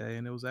 hours a day,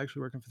 and it was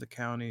actually working for the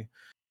county.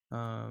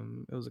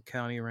 It was a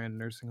county ran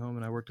nursing home,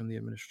 and I worked in the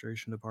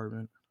administration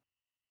department.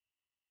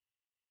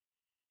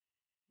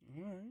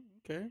 All right.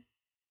 Okay.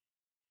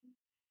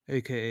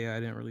 AKA, I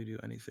didn't really do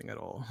anything at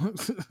all.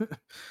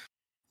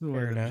 One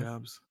Fair of them enough.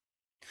 jobs.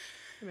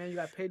 Hey, man, you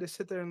got paid to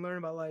sit there and learn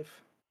about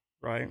life.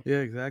 Right. Yeah,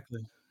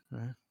 exactly.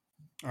 Right.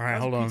 All I right. was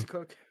a Hold pizza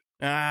on. cook.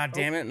 Ah, Oh,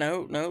 damn it.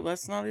 No, no,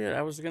 that's not it.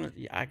 I was going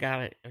to. I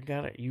got it. I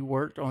got it. You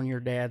worked on your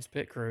dad's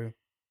pit crew.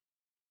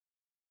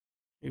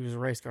 He was a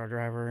race car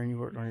driver, and you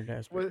worked on your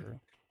dad's pit what? crew.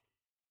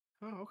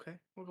 Oh, okay.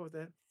 We'll go with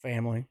that.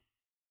 Family.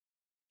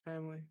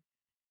 Family.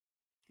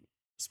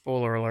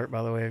 Spoiler alert,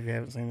 by the way, if you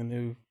haven't seen the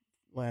new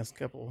last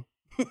couple.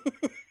 Family.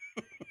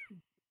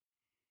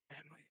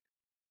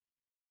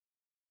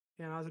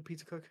 Yeah, I was a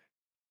pizza cook.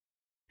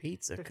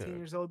 Pizza 15 cook.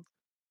 years old.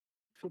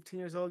 15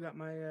 years old. Got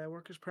my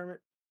worker's permit.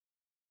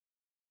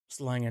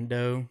 Slanging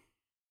dough.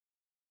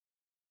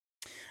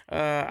 I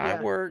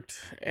Yeah. worked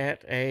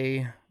at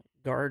a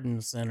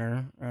garden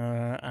center.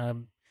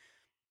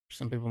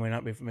 Some people may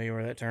not be familiar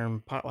with that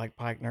term. Like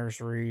Pike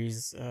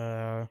Nurseries.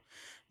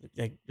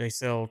 They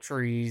sell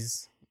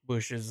trees,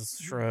 bushes,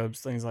 Mhm.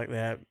 shrubs, things like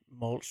that.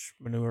 Mulch,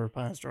 manure,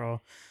 pine straw.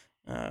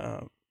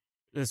 Uh,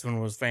 this one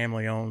was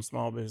family owned,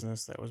 small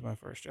business. That was my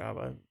first job.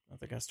 I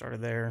think I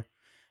started there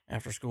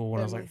after school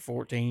when I was like Family.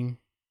 14.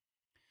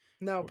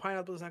 No,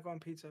 pineapple does not go on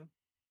pizza.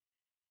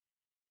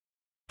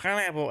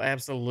 Pineapple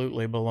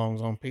absolutely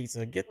belongs on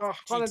pizza. Get Oh,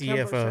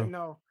 110% GTFO.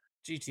 no.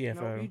 Nope,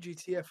 you GTFO.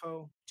 GTFO.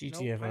 Nope,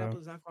 GTFO. pineapple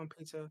does not go on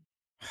pizza.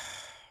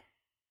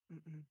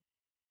 Mm-mm.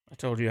 I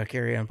told you I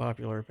carry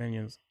unpopular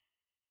opinions.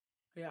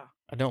 Yeah,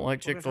 I don't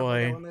like we're gonna talk about that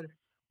Chick-fil-A. one later.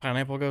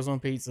 Pineapple goes on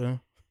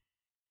pizza.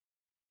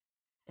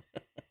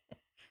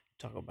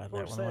 Talk about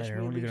that Forward one slash later.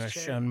 me When are you leaves going to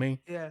chat. shun me?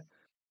 Yeah,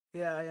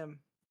 yeah, I am.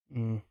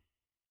 Mm.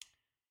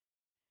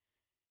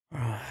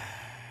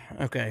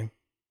 Okay.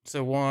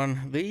 So,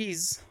 Juan,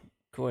 these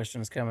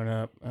questions coming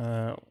up,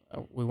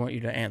 we want you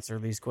to answer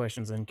these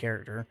questions in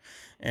character.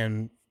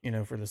 And,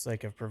 for the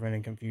sake of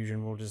preventing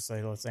confusion, we'll just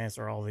say let's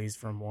answer all these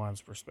from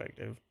Juan's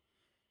perspective.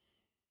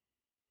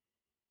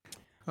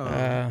 All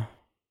right.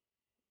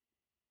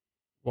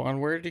 Juan,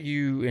 where do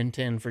you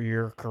intend for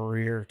your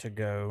career to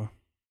go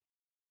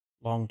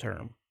long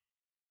term?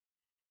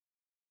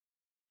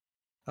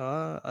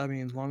 I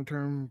mean, long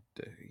term,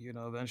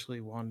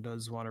 eventually one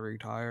does want to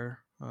retire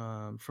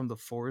from the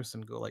force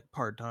and go like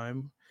part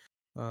time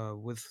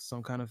with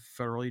some kind of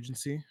federal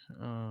agency,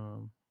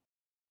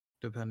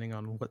 depending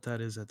on what that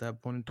is at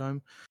that point in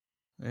time,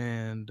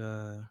 and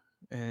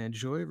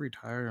enjoy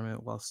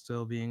retirement while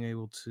still being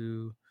able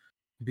to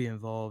be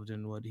involved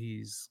in what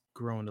he's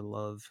grown to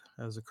love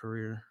as a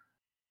career.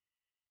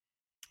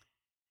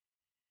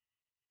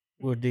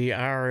 Would the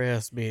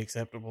IRS be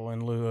acceptable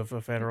in lieu of a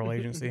federal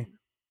agency?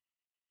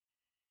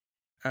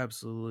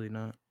 Absolutely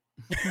not.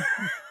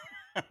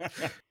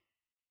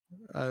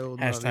 I will not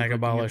be Hashtag looking into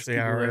abolish the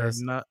people that are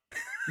IRS. not.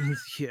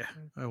 Yeah,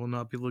 I will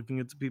not be looking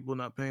into people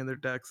not paying their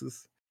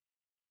taxes.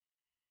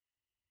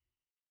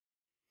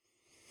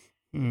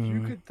 If you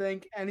Hmm. could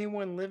thank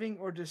anyone living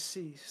or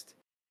deceased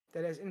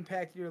that has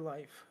impacted your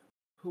life,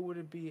 who would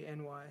it be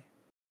and why?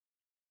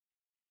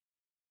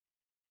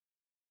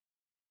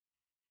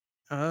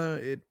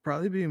 It'd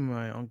probably be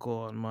my uncle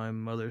on my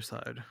mother's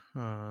side.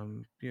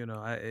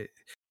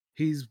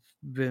 He's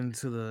been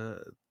to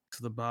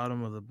the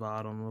bottom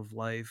of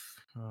life.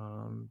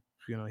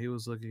 He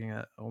was looking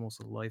at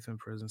almost a life in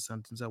prison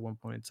sentence at one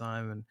point in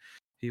time, and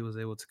he was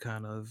able to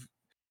kind of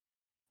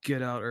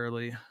get out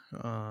early,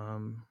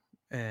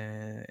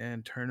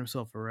 and turn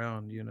himself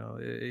around.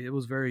 It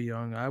was very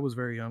young. I was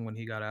very young when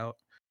he got out,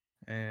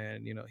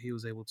 and he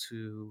was able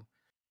to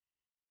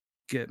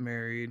get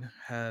married,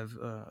 have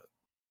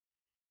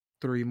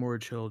three more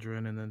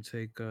children, and then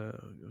take a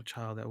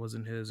child that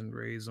wasn't his and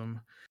raise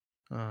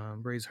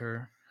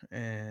her.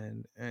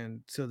 And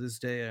to this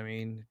day, I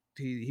mean,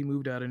 he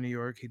moved out of New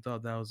York. He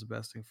thought that was the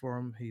best thing for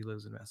him. He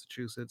lives in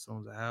Massachusetts,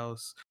 owns a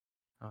house,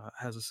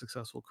 has a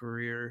successful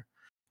career,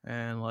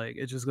 and like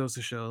it just goes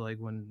to show, like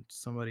when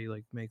somebody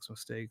like makes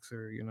mistakes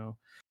or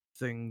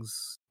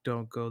things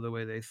don't go the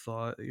way they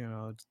thought,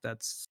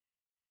 that's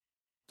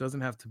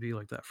doesn't have to be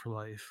like that for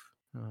life.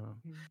 Hmm.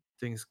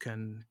 Things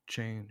can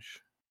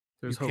change.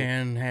 You There's hope.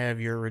 can have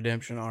your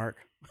redemption arc.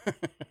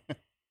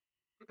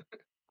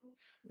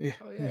 Yeah,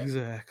 Oh yeah.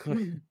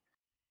 exactly.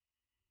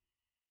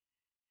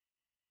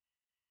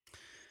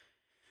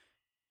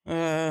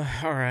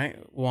 All right,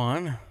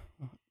 Juan.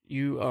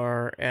 You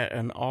are at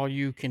an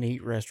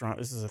all-you-can-eat restaurant.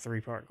 This is a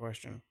three-part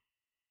question.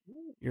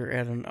 You're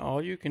at an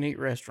all-you-can-eat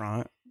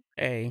restaurant.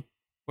 A,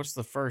 what's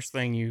the first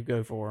thing you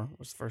go for?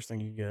 What's the first thing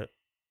you get?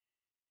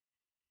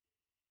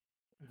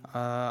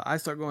 I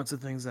start going to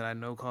things that I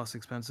know cost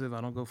expensive.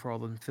 I don't go for all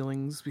the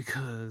fillings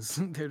because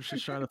they're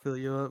just trying to fill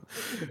you up.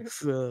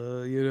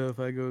 So, if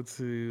I go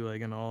to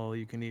like an all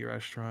you can eat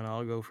restaurant,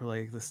 I'll go for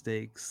like the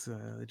steaks,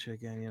 the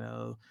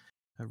chicken,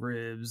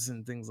 ribs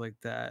and things like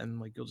that. And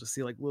like you'll just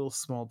see like little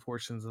small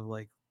portions of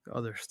like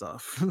other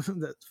stuff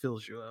that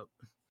fills you up.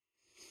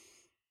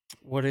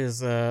 What is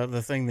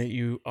the thing that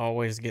you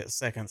always get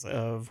seconds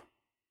of?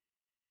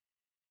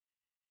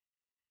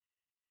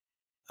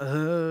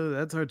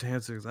 That's hard to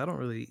answer because I don't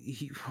really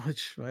eat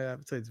much. My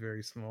appetite's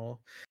very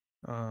small.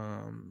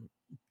 Um,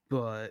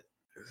 but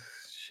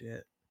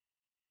shit.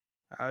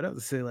 I would have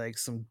to say like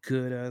some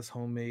good ass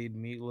homemade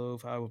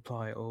meatloaf. I would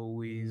probably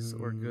always,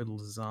 or good Mm,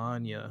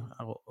 lasagna.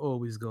 I will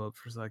always go up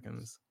for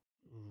seconds.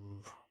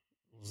 ooh,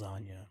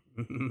 lasagna.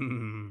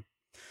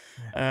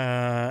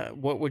 Yeah.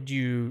 What would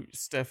you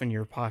stuff in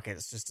your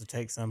pockets just to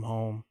take some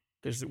home?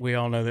 Because we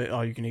all know that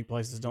all you can eat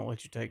places don't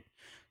let you take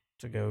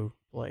to go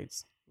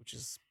plates, which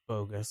is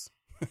bogus.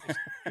 Yeah,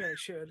 they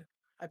should.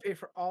 I pay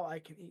for all I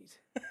can eat.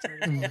 It's not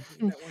just all I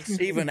can eat at one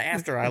sitting. Even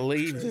after I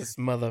leave this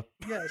mother.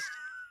 Yes.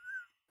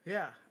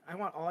 Yeah, I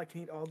want all I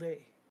can eat all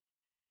day.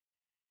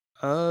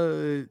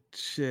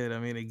 Shit. I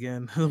mean,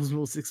 again, those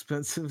most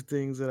expensive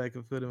things that I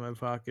could put in my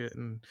pocket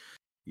and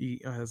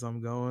eat as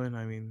I'm going.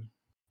 I mean,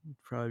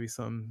 probably be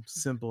something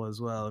simple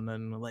as well, and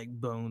then like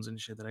bones and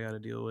shit that I got to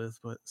deal with,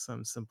 but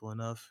something simple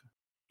enough.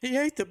 He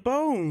ate the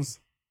bones.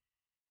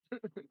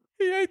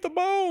 He ate the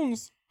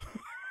bones.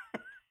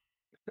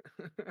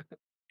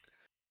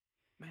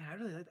 Man, I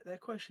really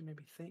that question made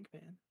me think,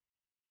 man.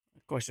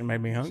 Question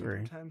made me There's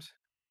hungry, sometimes.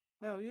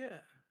 Oh yeah.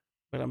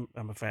 but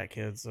I'm a fat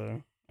kid,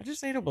 so I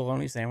just ate a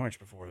bologna sandwich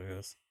before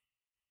this.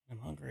 I'm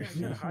hungry. Yeah, I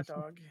just had a hot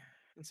dog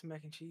and some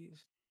mac and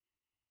cheese.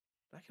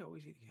 I can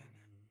always eat again.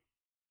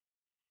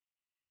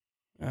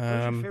 What is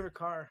your um, favorite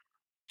car?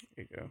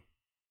 here you go.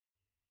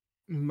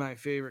 My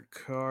favorite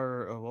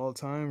car of all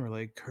time, or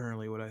like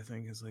currently what I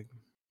think is like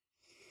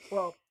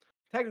Well,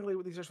 technically,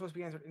 these are supposed to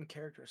be answered in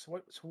character. So,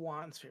 what's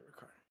Juan's favorite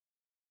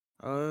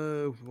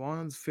car?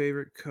 Juan's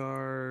favorite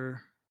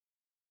car,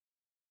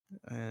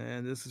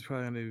 and this is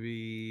probably going to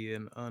be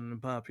an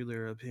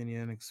unpopular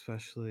opinion,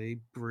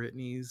 especially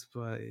Brittany's,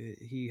 but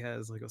he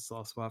has like a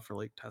soft spot for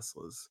like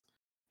Teslas.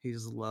 He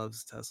just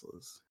loves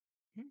Teslas,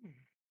 Hmm.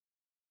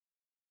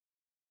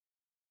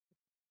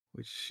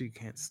 which she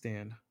can't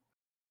stand.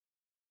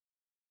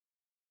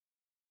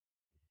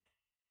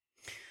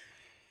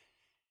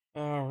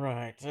 All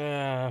right.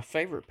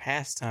 Favorite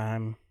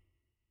pastime.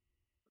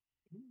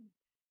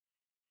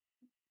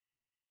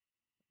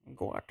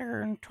 Go out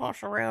there and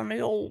toss around the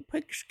old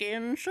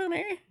pigskin,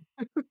 sonny.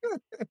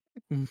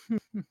 You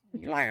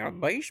like a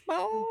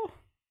baseball?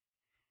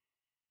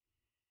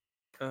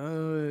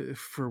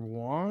 For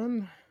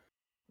Juan,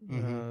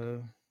 Mm-hmm.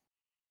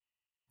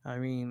 uh, I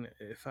mean,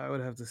 if I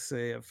would have to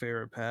say a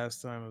favorite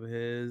pastime of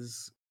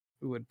his,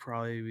 it would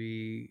probably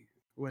be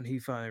when he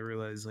finally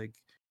realized like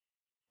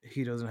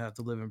he doesn't have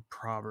to live in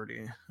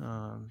poverty.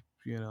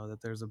 That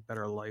there's a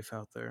better life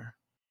out there.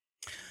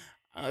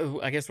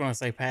 I guess when I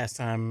say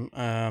pastime,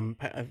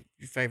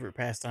 your favorite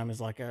pastime is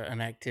like an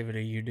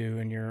activity you do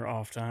in your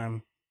off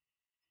time.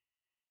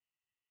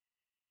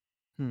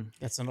 Hmm.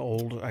 That's an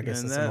old, I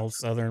guess And that's an that old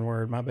Southern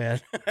word. My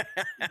bad.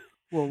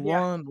 well,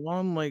 Yeah.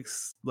 Juan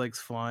likes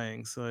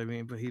flying, so I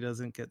mean, but he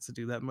doesn't get to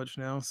do that much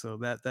now. So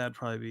that'd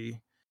probably be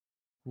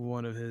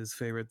one of his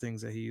favorite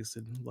things that he used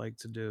to like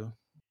to do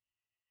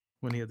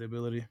when he had the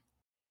ability.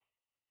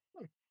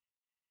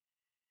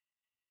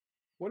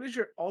 What is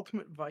your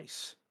ultimate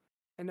vice?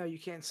 I know you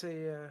can't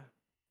say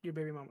your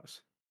baby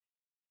mamas.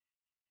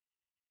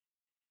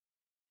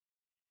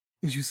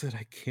 You said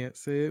I can't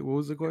say it. What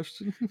was the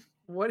question?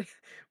 What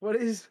what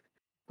is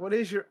what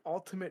is your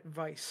ultimate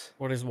vice?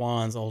 What is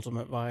Juan's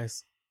ultimate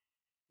vice?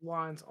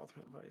 Juan's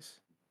ultimate vice.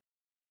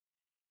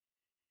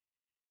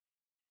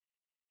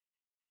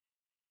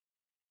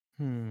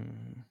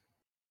 Hmm.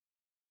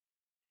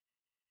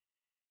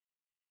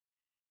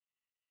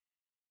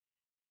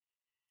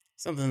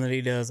 Something that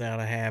he does out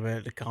of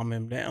habit to calm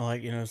him down.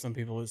 Like, some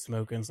people it's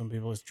smoking, some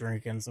people it's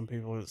drinking, some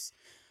people it's,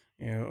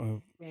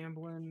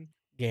 Gambling.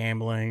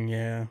 gambling.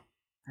 Yeah.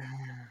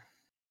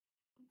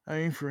 I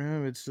mean, for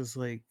him, it's just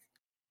like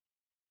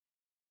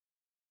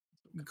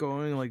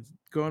going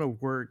to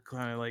work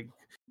kind of like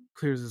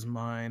clears his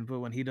mind. But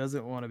when he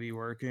doesn't want to be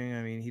working,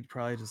 I mean, he'd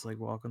probably just like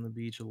walk on the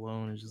beach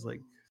alone and just like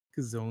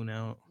zone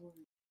out.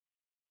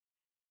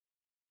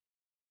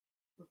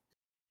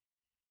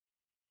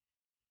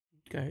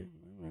 Okay.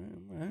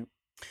 All right.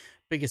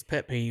 Biggest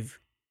pet peeve.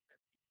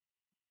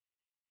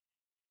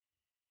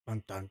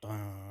 Dun, dun,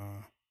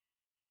 dun.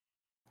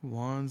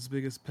 Juan's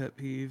biggest pet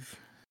peeve.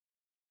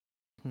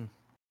 Hmm.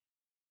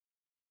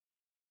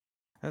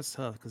 That's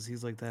tough because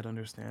he's like that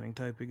understanding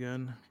type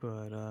again.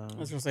 But I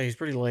was gonna say he's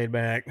pretty laid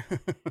back.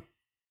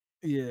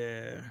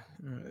 yeah,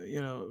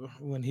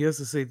 when he has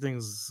to say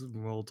things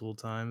multiple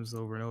times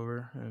over and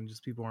over, and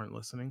just people aren't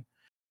listening.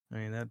 I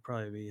mean, that'd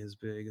probably be his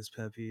biggest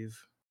pet peeve.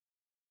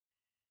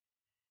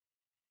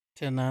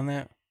 10-9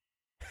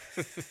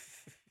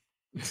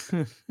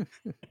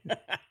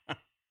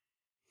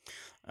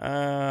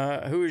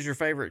 that. Who is your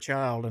favorite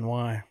child and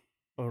why?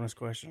 Bonus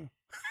question.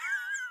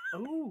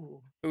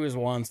 Oh. Who is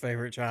Juan's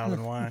favorite child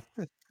and why?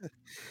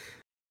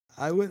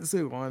 I wouldn't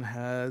say Juan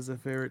has a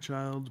favorite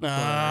child, but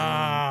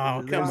I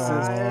mean, Oh, come there's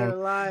this, on. Liar,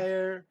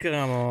 liar.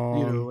 Come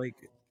on. like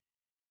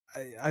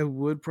I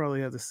would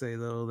probably have to say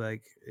though,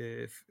 like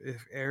if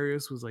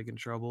Arius was like in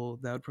trouble,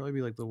 that would probably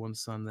be like the one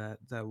son that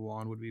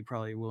Juan would be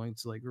probably willing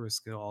to like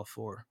risk it all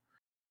for,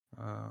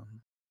 um,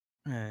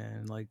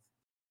 and like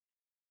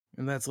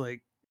and that's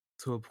like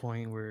to a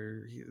point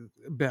where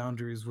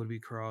boundaries would be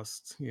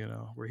crossed,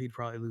 where he'd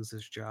probably lose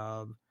his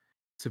job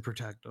to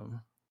protect him,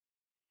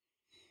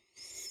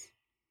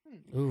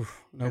 Hmm. Ooh,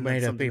 no and that's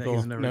meta, something that he's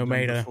people. never No done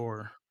meta.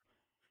 before.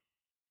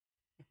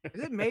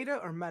 Is it meta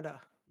or meta?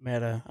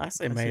 Meta. I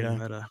say I say meta.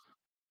 meta.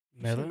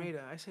 You say Meta?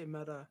 meta. I say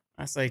meta.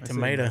 I say I say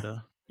tomato.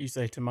 meta. You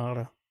say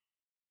tomato.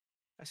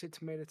 I say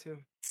tomato too.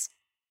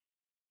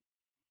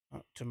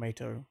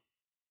 Tomato.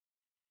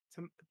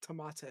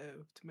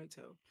 Tomato.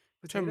 Tomato.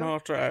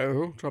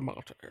 Potato?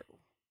 Tomato. Tomato.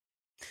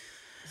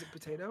 Is it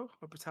potato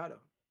or potato?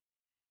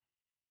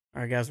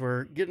 All right, guys,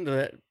 we're getting to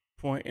that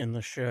point in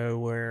the show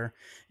where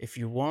if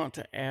you want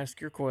to ask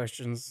your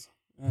questions,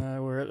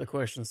 we're at the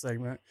question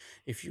segment.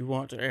 If you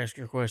want to ask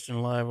your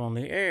question live on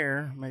the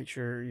air, make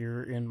sure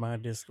you're in my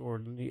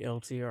Discord in the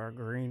LTR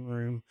Green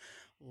Room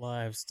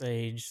live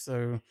stage.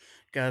 So,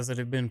 guys that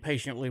have been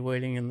patiently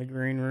waiting in the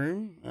green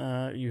room,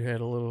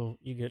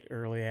 you get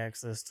early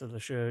access to the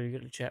show. You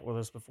get to chat with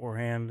us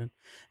beforehand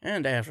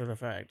and after the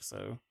fact.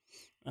 So,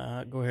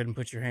 go ahead and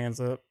put your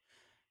hands up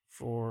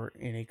for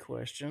any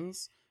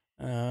questions.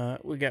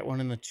 We got one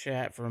in the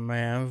chat from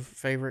Mav.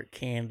 Favorite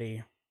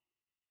candy?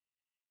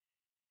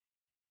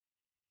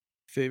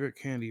 Favorite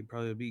candy would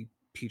probably be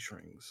peach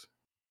rings.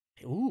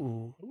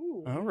 Ooh.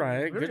 All Ooh,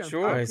 right. very Good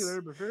choice.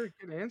 unpopular, but very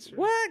good answer.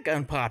 What?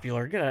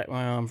 Unpopular. Get out. Well,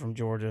 I'm from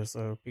Georgia,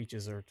 so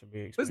peaches are to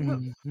be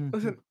Listen, expected.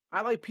 listen,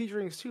 I like peach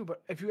rings too,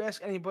 but if you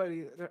ask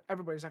anybody,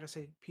 everybody's not gonna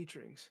say peach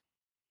rings.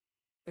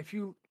 If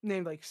you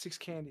name like six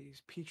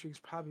candies, peach rings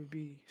probably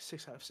be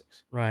 6 out of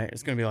 6. Right.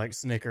 It's gonna be like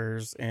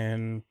Snickers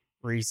and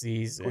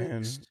Reese's Twix,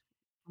 and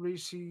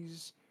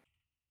Reese's,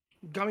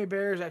 gummy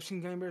bears. I've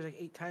seen gummy bears like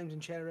 8 times in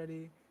chat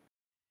already.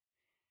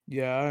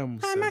 Yeah, I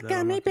almost I'm a said that.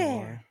 I'm gummy not gonna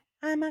bear.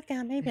 lie. I'm a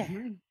gummy bear.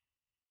 Mhm.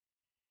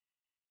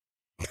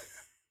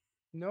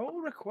 No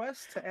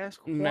request to ask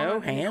No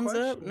Juan any hands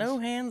up. No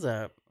questions. hands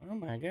up. Oh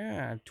my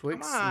god. Come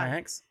Twix on.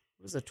 smacks.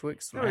 What is a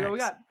Twix There we go.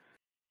 smacks?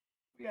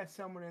 We got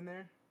someone in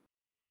there.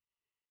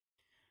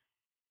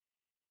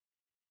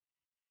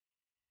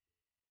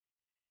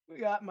 We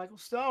got Michael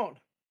Stone.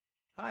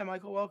 Hi,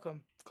 Michael.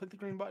 Welcome. Click the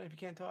green button if you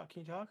can't talk.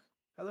 Can you talk?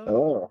 Hello.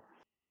 Oh,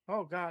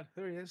 Oh God,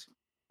 there he is.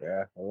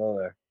 yeah. Hello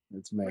there.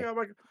 It's We me. got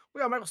Michael.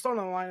 We got Michael Stone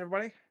on the line,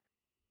 everybody.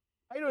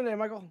 How you doing there,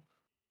 Michael?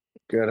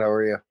 Good. How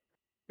are you?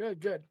 Good,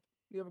 good.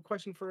 You have a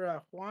question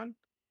for Juan?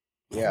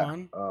 Yeah.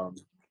 Juan.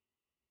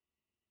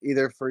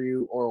 Either for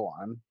you or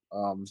Juan.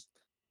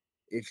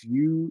 If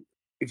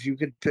you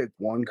could pick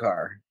one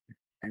car,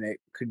 and it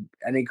could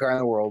any car in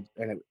the world,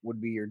 and it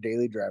would be your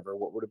daily driver,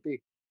 what would it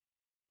be?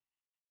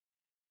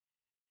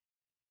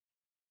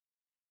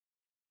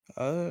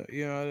 I'm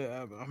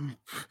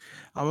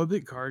a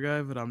big car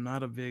guy, but I'm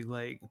not a big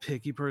like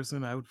picky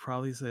person. I would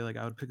probably say like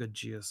I would pick a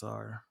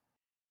GSR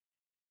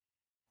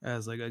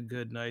as like a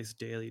good, nice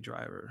daily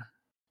driver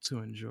to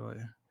enjoy,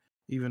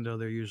 even though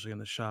they're usually in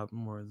the shop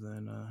more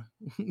than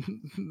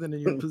than in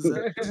your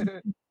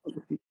possession.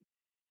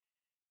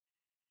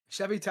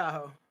 Chevy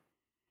Tahoe.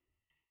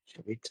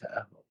 Chevy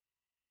Tahoe.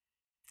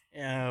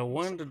 Yeah,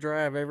 one to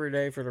drive every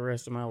day for the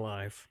rest of my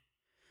life.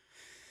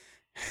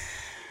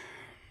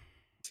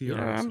 You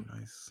know, TRS are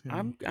nice. You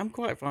know? I'm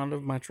quite fond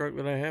of my truck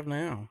that I have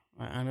now.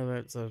 I know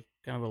that's a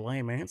kind of a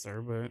lame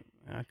answer, but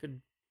I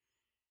could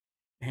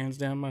hands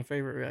down my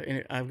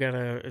favorite. I've got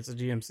it's a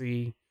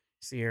GMC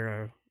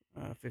Sierra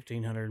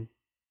 1500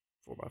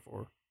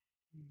 4x4.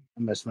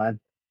 I miss mine.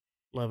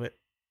 Love it.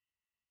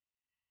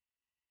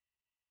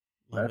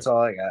 Love That's it.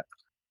 all I got.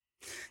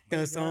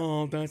 That's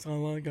all. That's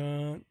all I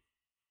got.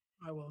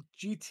 I will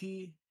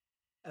GTFO.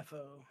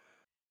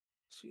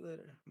 See you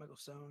later, Michael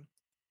Stone.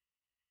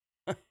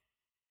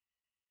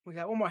 We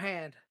got one more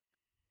hand.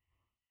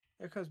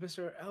 Here comes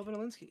Mr. Alvin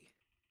Alinsky.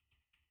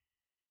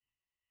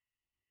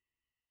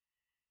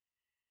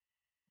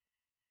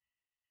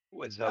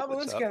 What's up? Alvin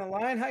What's Alinsky up? on the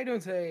line. How you doing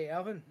today,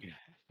 Alvin?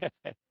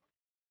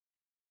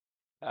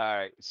 All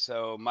right.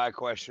 So my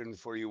question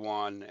for you,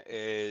 Juan,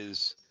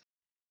 is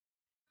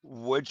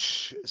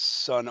which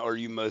son are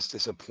you most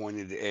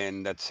disappointed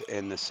in that's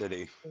in the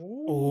city?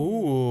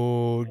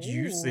 Oh,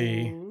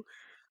 juicy. Ooh.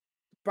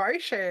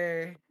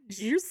 Spicy.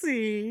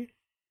 Juicy.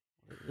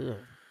 Ugh.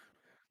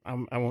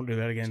 I won't do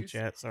that again, Juicy.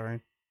 chat. Sorry.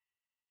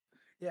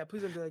 Yeah,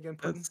 please don't do that again,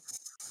 Puddin.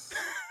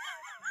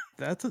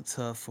 That's a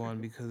tough one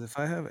because if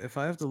I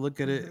have to look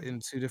at it in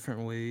two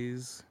different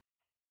ways,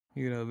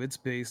 you know, if it's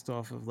based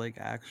off of like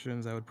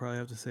actions, I would probably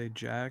have to say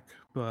Jack.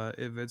 But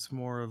if it's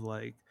more of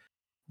like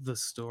the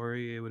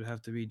story, it would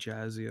have to be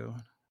Jazzio.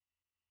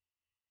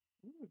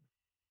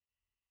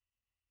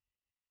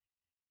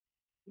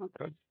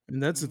 Okay.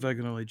 And that's if I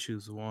can only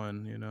choose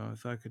one, you know.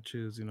 If I could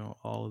choose, you know,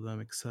 all of them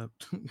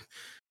except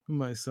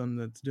my son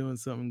that's doing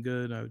something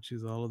good, I would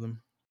choose all of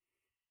them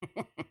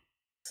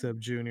except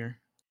Junior.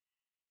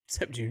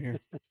 Except Junior.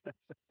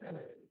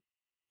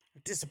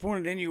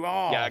 Disappointed in you Yeah,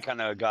 I all. kind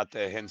of got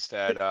the hints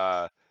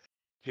that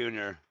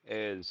Junior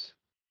is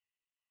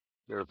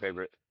your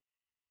favorite.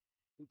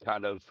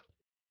 Kind of.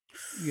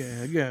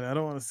 Yeah, again, I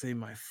don't want to say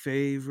my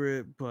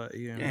favorite, but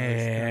you know,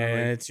 it's kind of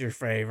like It's your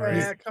favorite.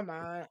 Yeah, come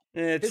on.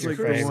 It's His your like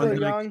the career's one still favorite.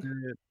 that I young.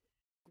 can't.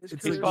 His It's He's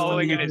like career's the still one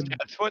following in you his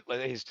young.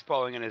 can. He's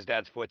following in his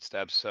dad's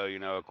footsteps. So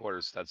of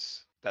course,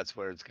 that's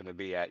where it's gonna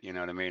be at. You know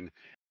what I mean?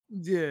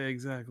 Yeah,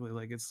 exactly.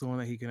 Like it's the one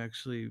that he can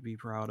actually be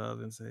proud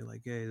of and say,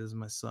 like, "Hey, this is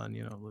my son.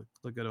 You know,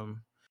 look at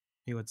him.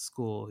 He went to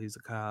school. He's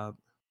a cop.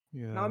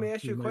 You Now let know, me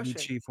ask he you a might be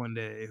question. chief one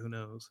day. Who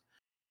knows?"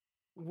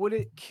 Would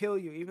it kill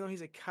you, even though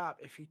he's a cop,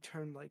 if he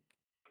turned like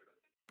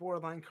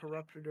borderline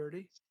corrupt or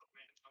dirty?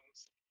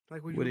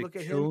 Like, would you Would it look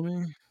at him? kill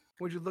me?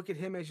 Would you look at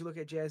him as you look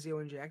at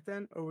Jazzio and Jack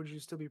then, or would you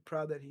still be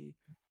proud that he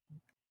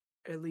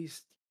at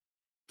least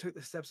took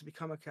the steps to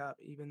become a cop,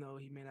 even though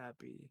he may not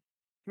be,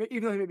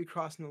 even though he may be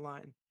crossing the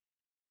line?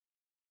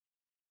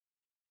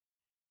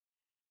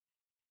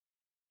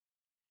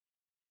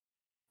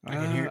 I I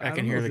can don't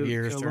know hear if the it would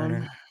gears kill him.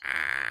 turning.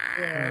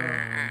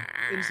 Yeah,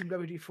 Um, into some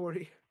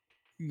WD-40.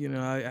 you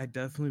know, I'd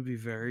definitely be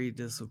very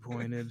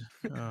disappointed.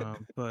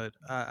 But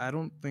I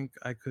don't think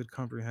I could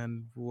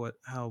comprehend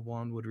how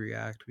Juan would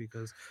react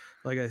because,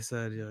 like I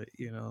said,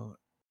 you know,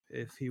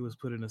 if he was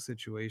put in a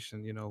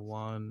situation, you know,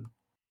 Juan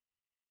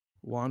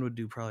would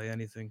do probably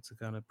anything to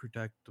kind of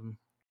protect him.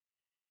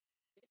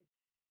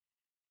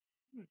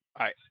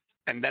 All right.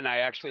 And then I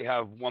actually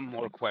have one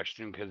more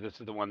question because this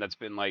is the one that's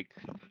been like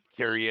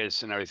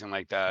curious and everything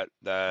like that.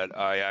 That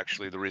I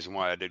actually, the reason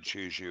why I did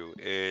choose you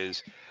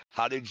is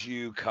how did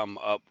you come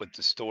up with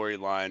the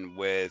storyline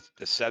with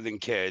the 7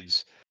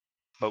 kids?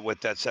 But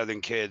with that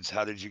 7 kids,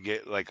 how did you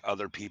get like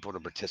other people to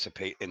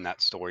participate in that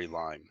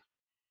storyline?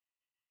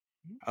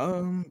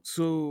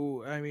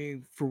 So I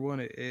mean, for one,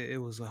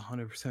 it was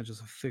 100%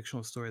 just a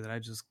fictional story that I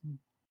just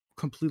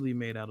completely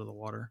made out of the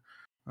water.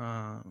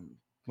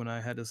 When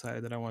I had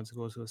decided that I wanted to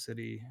go to a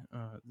city,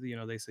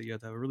 they said you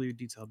have to have a really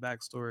detailed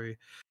backstory,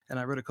 and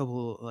I read a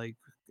couple like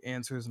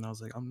answers, and I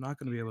was like, I'm not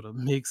going to be able to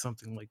make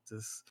something like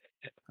this.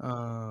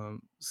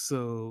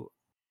 So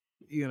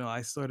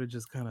I started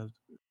just kind of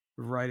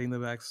writing the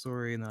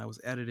backstory, and then I was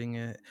editing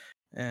it.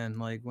 And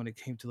like when it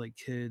came to like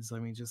kids, I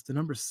mean, just the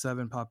number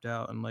 7 popped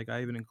out, and like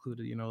I even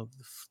included,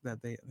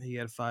 that he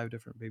had 5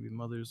 different baby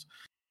mothers,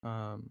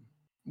 um,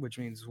 which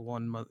means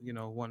one mother,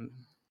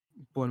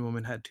 one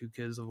woman had 2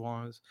 kids of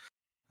ours.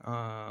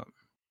 Um,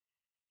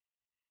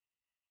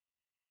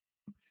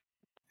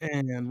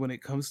 and when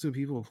it comes to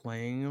people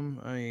playing them,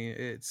 I mean,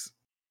 it's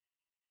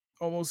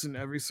almost in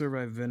every server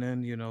I've been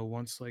in,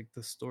 once like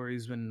the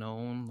story's been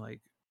known,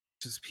 like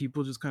just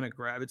people just kind of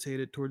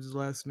gravitated towards his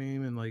last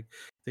name, and like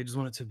they just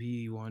wanted to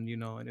be one,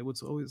 and it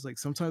was always like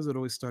sometimes it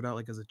always start out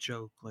like as a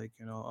joke, like,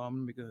 "Oh,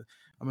 I'm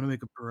gonna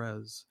make a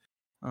Perez."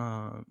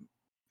 Um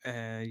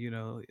and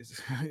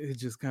it's it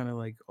just kind of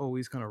like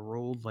always kind of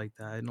rolled like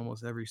that in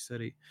almost every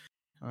city.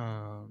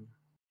 Um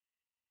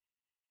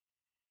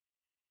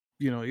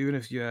even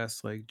if you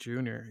ask like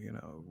Junior,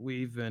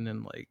 we've been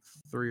in like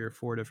 3 or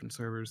 4 different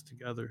servers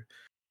together,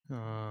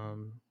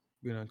 um,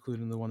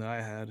 including the one that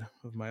I had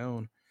of my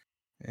own.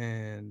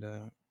 And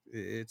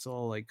it's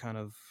all like kind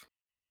of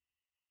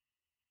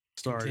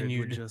started with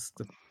Continued.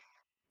 just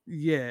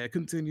yeah, it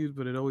continued,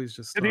 but it always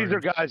just So these are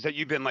started. guys that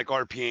you've been like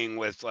RPing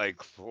with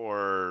like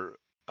for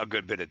a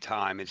good bit of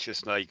time. It's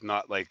just like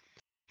not like,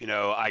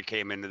 I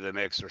came into the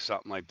mix or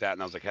something like that,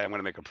 and I was like, hey, I'm going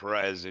to make a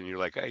Perez, and you're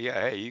like, hey,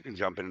 yeah, hey, you can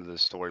jump into the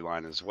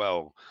storyline as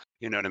well.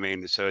 You know what I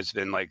mean? So it's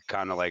been like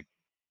kind of like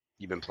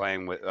you've been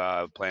playing with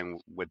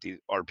these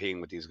RPing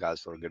with these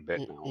guys for a good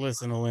bit now.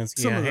 Listen,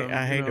 Alinsky, Some of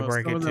I them, hate to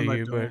break some it of to them I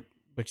you, don't.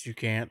 but you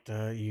can't.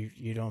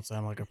 You don't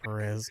sound like a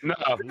Perez. No,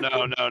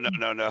 no, no, no,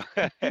 no, no,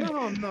 No,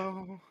 no,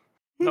 no,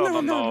 No,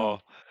 no, no, no, no.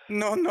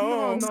 no, no,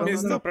 no, no, Some no,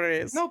 of them Mr. no.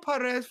 Perez. No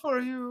Perez for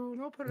you.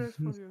 No Perez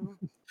for you.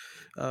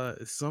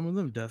 some of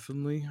them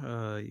definitely,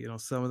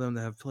 some of them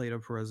that have played a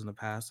Perez in the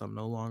past, I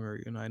no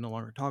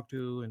longer talk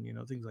to,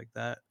 and things like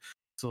that.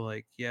 So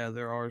like, yeah,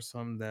 there are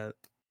some that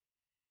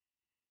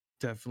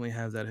definitely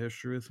have that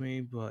history with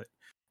me, but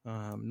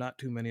not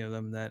too many of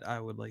them that I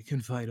would like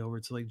invite over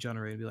to like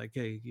generate and be like,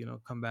 hey,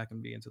 come back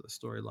and be into the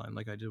storyline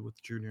like I did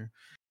with Junior.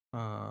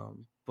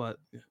 But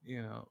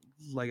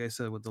like I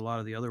said, with a lot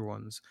of the other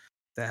ones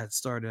that had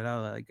started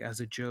out like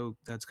as a joke,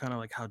 that's kind of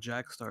like how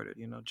Jack started.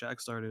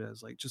 Jack started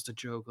as like just a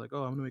joke, like,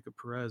 oh, I'm gonna make a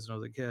Perez, and I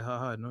was like, yeah,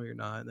 haha, no, you're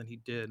not. And then he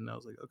did, and I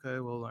was like, okay,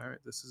 well, all right,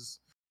 this is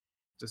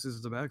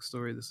the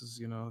backstory. This is,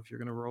 if you're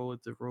gonna roll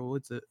with it, roll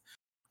with it.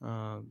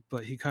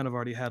 But he kind of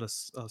already had a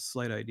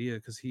slight idea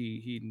because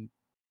he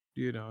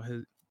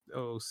his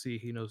OOC,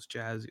 he knows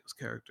Jazio's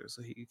character,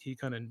 so he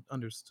kind of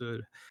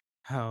understood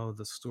how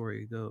the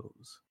story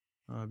goes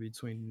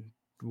between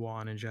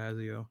Juan and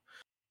Jazio.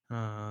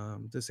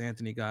 This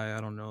Anthony guy,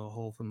 I don't know, a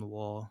hole from the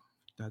wall.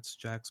 That's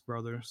Jack's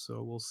brother,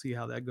 so we'll see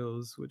how that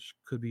goes, which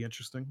could be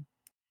interesting.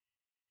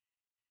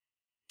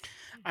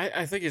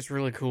 I think it's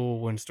really cool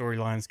when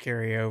storylines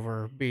carry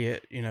over, be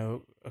it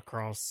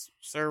across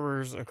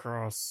servers,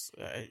 across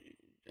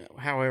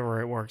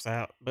however it works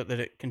out, but that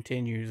it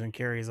continues and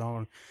carries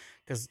on.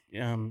 Because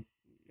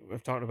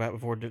we've talked about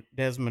before,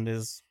 Desmond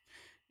is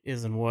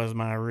and was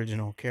my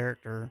original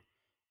character,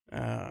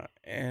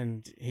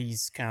 and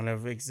he's kind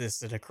of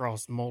existed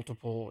across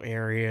multiple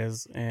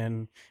areas,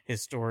 and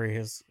his story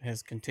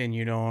has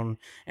continued on,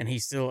 and he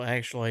still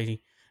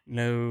actually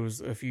knows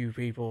a few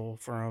people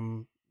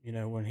from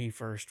when he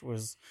first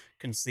was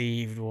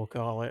conceived, we'll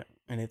call it,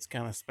 and it's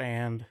kind of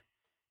spanned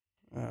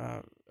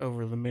uh,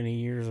 over the many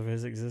years of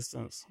his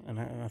existence, and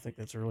I think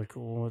that's really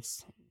cool.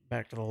 It's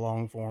back to the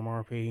long form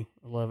RP.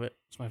 I love it.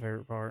 It's my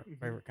favorite part,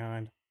 favorite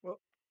kind. Well,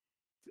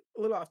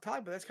 a little off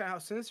topic, but that's kind of how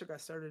Sinister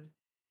got started.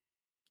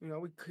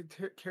 We could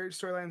carry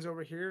storylines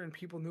over here, and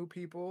people knew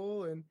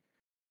people, and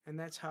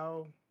that's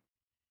how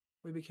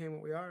we became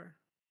what we are.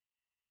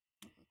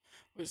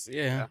 Yeah,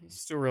 Yeah.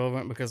 it's still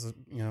relevant because of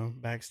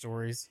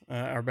backstories.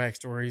 Our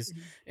backstories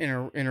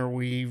Mhm.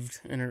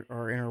 interweaved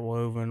or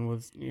interwoven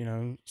with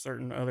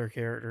certain other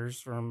characters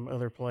from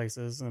other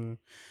places, and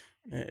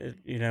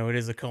it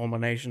is a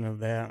culmination of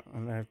that.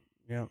 And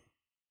yeah,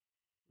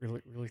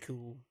 really really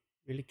cool,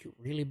 really cool,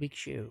 really big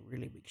show,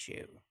 really big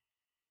show.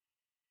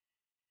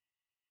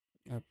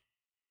 Uh,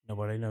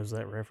 Nobody knows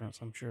that reference,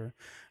 I'm sure.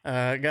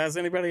 Guys,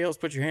 anybody else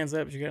put your hands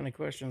up if you got any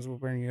questions? We'll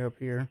bring you up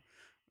here.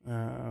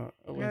 Hands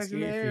in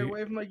the Alinsky, if air, you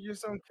waving like you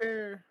just don't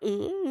care.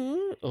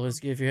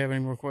 Alinsky, if you have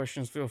any more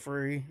questions, feel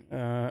free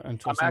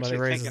until I'm somebody actually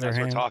raises thinking their as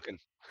we're hand. talking.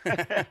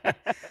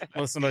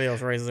 Unless somebody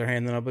else raises their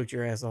hand, then I'll boot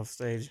your ass off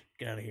stage.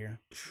 Get out of here.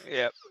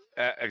 Yep.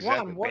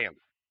 Exactly. Juan, Bam.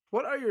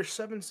 what are your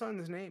 7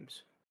 sons'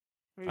 names?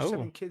 Or your Oh.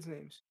 7 kids'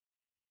 names?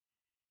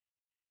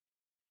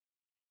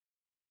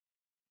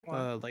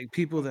 Juan? Like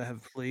people that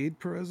have played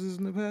Perez's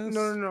in the past.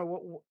 No.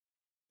 What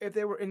if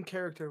they were in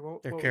character?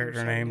 What Their would your character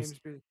 7 names. names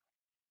be?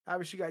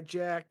 Obviously, you got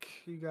Jack.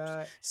 You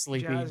got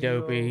Sleepy, Jazio.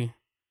 Dopey,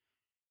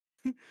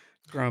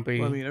 Grumpy.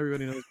 Well, I mean,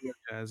 everybody knows we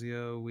have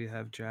Jazio, we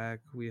have Jack,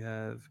 we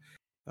have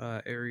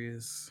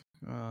Arius.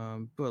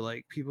 But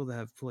like people that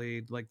have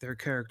played like their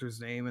character's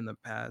name in the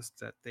past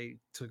that they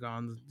took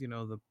on,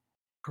 the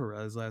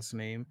Perez last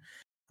name.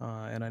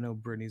 And I know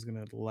Brittany's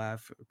gonna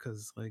laugh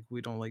because like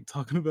we don't like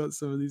talking about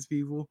some of these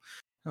people.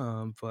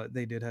 But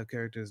they did have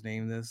characters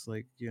named this.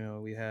 Like,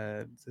 we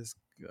had this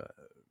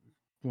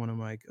one of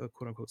my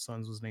quote unquote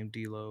sons was named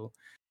Dilo.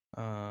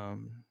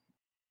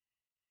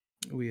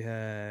 We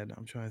had,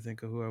 I'm trying to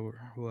think of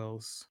who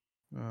else.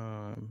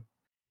 I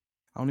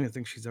don't even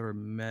think she's ever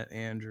met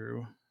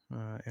Andrew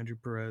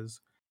Perez.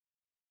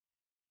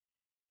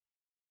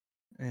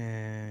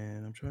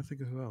 And I'm trying to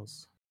think of who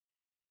else.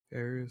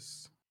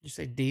 Arius. Did you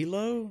say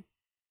D-Lo?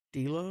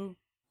 D-Lo?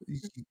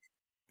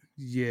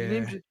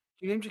 Yeah.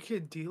 You named your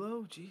kid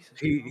D'Lo? Jesus.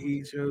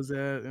 He chose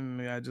that, and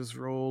I just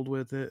rolled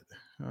with it.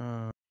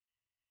 And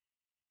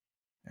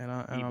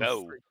I'm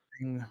Evo.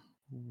 forgetting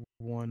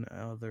one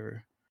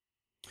other.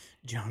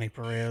 Johnny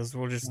Perez.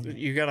 We'll just,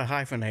 you got to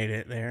hyphenate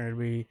it there. It'd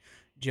be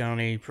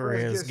Johnny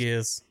Perez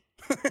Giss.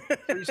 So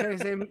you're saying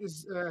his name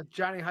is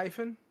Johnny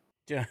Hyphen?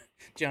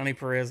 Johnny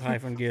Perez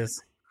hyphen Giss.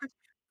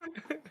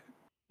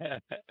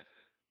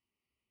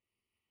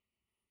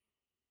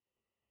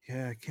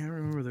 Yeah, I can't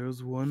remember. There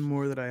was one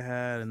more that I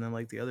had, and then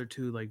like the other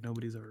two, like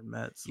nobody's ever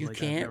met. So You like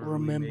can't I've never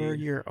remember really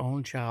made... your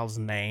own child's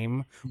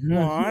name.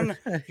 Juan,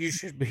 you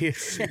should be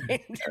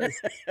ashamed.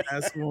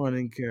 That's one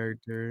in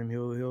character, and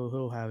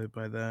he'll have it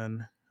by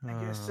then. I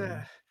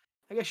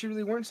guess you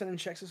really weren't sending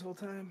checks this whole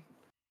time.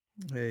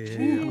 Hey,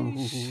 Ooh,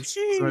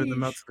 sorry,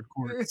 them out sheesh. to the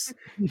courts.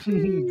 they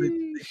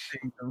changed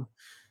them.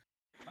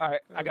 All right,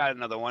 I got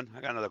another one.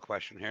 I got another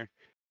question here.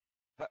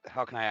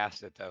 How can I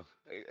ask it though?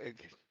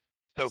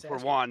 So Just for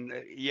ask it. one,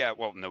 yeah.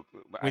 Well, no,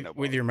 I know.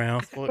 With your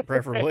mouth,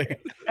 preferably.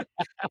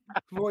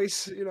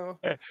 Voice,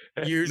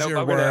 Use Nope, your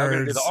I'm gonna do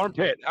the words.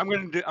 armpit. I'm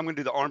gonna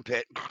do the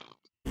armpit.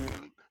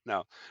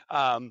 No.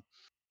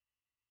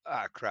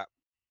 Crap.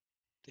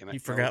 Damn it. You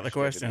No, forgot the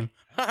screw it, didn't question.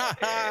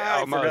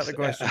 I forgot the Almost.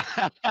 question.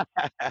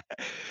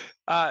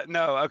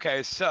 No.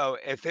 Okay. So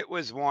if it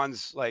was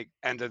one's like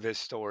end of this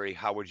story,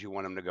 how would you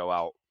want him to go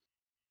out?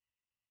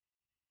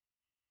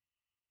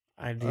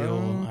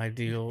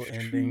 Ideal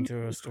ending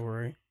to a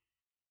story.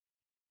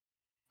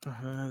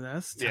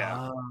 That's Yeah.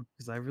 tough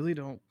because I really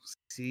don't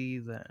see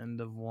the end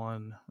of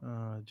one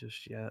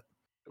just yet.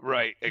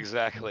 Right.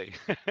 Exactly.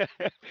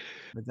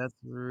 But that's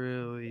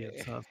really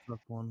a tough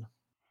one.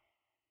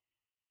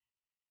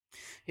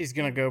 He's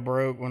gonna go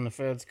broke when the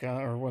feds come,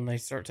 or when they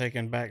start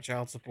taking back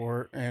child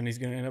support, and he's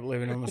gonna end up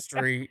living on the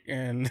street.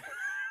 And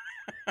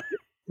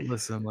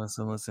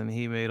Listen.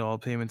 He made all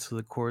payments to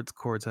the courts.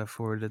 Courts have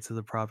forwarded it to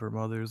the proper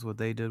mothers. What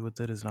they did with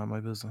it is not my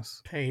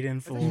business. paid in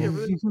That's full.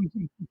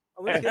 actually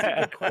that's a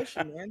good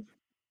question, man.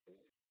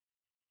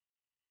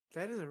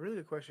 That is a really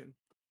good question.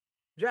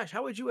 Josh,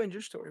 how would you end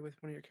your story with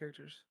one of your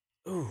characters?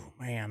 Oh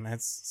man,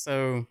 that's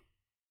so.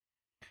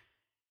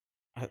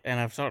 And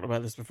I've talked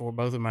about this before.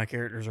 Both of my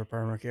characters are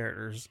perma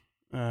characters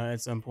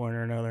at some point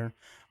or another.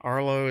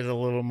 Arlo is a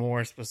little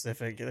more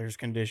specific. There's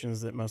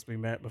conditions that must be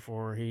met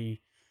before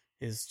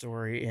his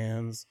story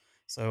ends.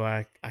 So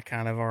I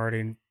kind of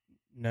already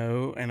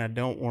know, and I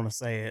don't want to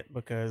say it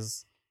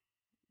because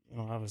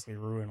obviously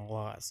ruin a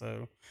lot.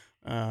 So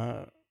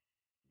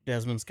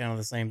Desmond's kind of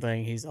the same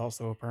thing. He's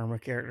also a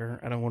perma character.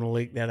 I don't want to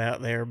leak that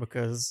out there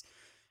because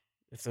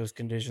if those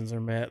conditions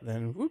are met,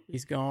 then whoop,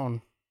 he's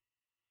gone.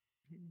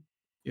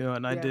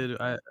 And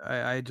Yeah.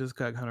 I just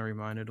got kind of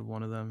reminded of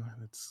one of them.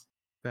 It's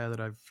bad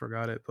that I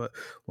forgot it, but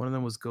one of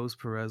them was Ghost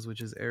Perez,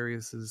 which is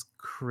Arius's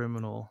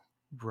criminal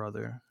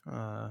brother.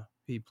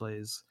 He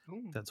plays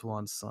that's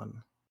Juan's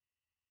son,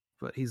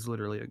 but he's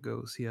literally a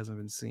ghost. He hasn't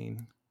been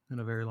seen in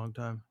a very long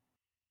time.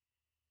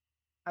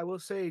 I will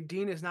say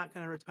Dean is not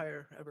going to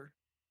retire ever.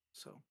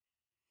 So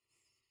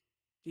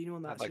Dean will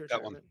not see like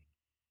that one. retirement.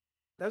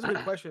 That was a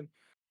good question.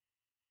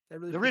 That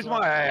really The puts a reason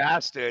lot why of I thought.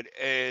 asked it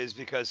is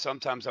because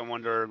sometimes I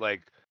wonder,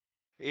 like,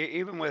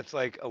 even with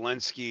like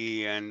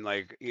Alinsky and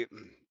like,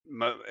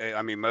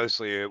 I mean,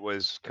 mostly it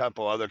was a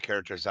couple other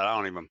characters that I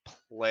don't even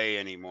play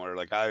anymore.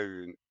 Like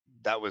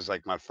that was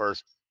like my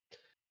first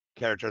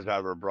characters I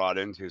ever brought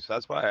into. So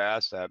that's why I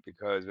asked that,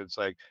 because it's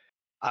like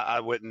I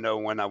wouldn't know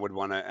when I would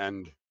want to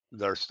end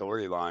their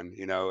storyline,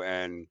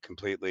 and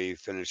completely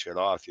finish it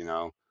off.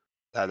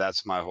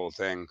 That's my whole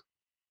thing.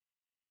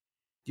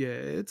 Yeah,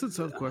 it's a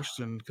tough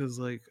question because,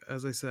 like,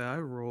 as I said, I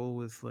roll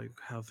with like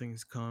how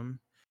things come.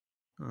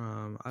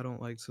 I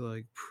don't like to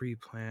like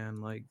pre-plan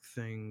like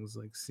things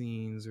like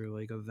scenes or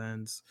like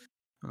events.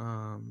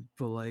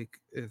 But like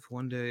if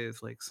one day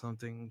if like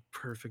something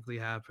perfectly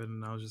happened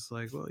and I was just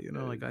like, well,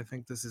 like I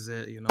think this is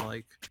it,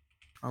 like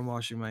I'm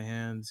washing my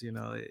hands,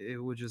 it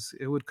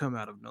would come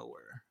out of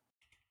nowhere.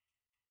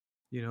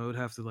 It would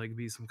have to like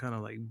be some kind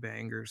of like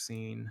banger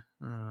scene,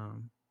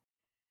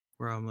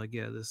 where I'm like,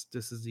 yeah,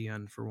 this is the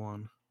end for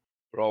one.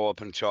 We're all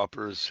up in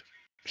choppers,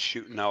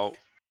 shooting at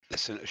the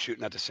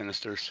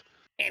Sinisters.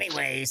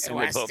 Anyway, so And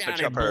we'll I blow up a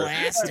started chopper.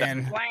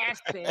 blasting.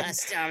 Blasting. I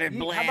started How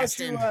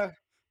blasting. how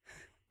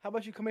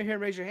about you come in here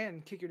and raise your hand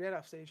and kick your dad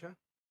off stage, huh?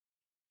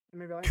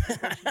 And maybe I'll answer the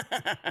question.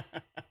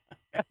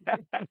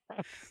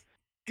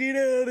 Get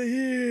out of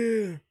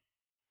here.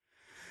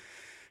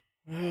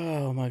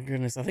 Oh my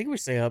goodness. I think we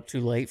stay up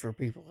too late for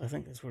people. I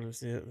think that's what it is.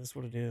 That's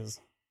what it is.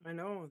 I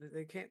know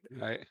they can't.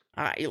 Right.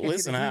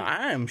 Listen,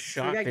 I am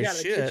So you shocked gotta as get out of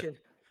the shit. kitchen.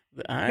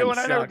 I'm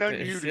I shocked don't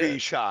as you to be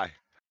shit shy.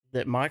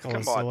 that Michael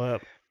Come is still on.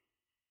 up.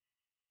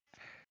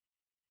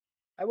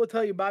 I will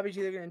tell you, Bobby's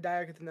either gonna die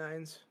or get the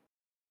nines.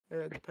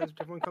 It depends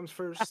which one comes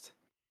first.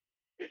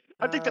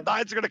 I think the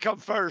nines are gonna come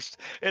first,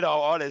 in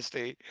all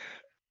honesty.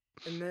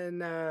 And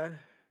then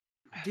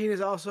Dean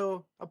is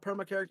also a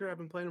perma character. I've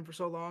been playing him for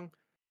so long.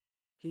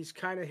 He's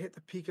kind of hit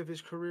the peak of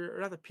his career,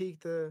 or not the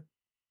peak, the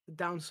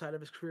downside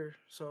of his career.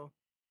 So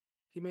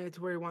he made it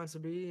to where he wants to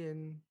be,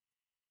 and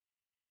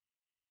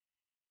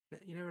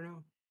you never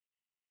know.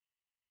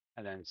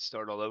 And then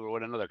start all over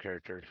with another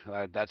character.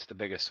 That's the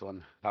biggest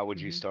one. How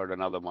would you start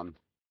another one?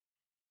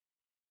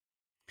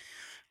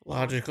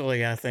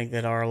 Logically, I think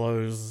that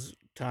Arlo's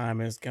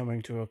time is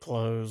coming to a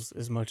close.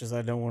 As much as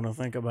I don't want to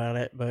think about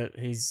it, but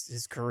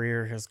his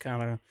career has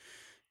kind of,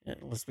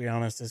 let's be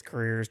honest, his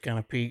career has kind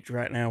of peaked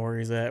right now where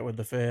he's at with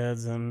the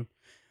feds, and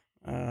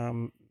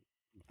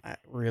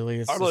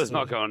it's Arlo's just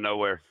not going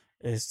nowhere.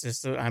 It's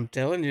just I'm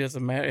telling you, it's a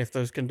matter. If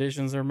those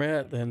conditions are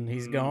met, then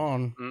he's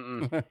gone.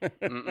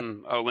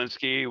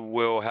 Olinsky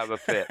will have a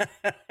fit.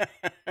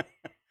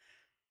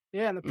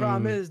 Yeah, and the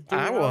problem is, Dean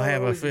I and will Arlo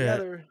have are a always fit.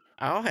 together.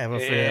 I'll have a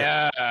fit.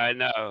 Yeah, I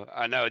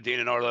know. Dean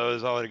and Arlo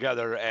is all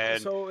together,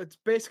 and So it's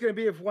basically gonna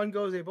be if one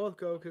goes, they both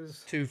go,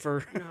 because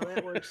Twofer. you know how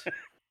that works.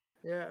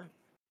 Yeah.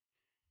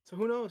 So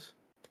who knows?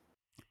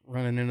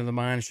 Running into the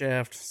mine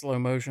shaft, slow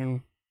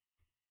motion.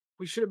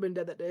 We should have been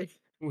dead that day.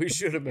 We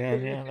should have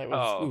been. Yeah, that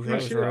was. Oh, We that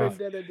was should have rough.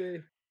 been dead that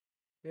day.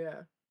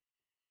 Yeah.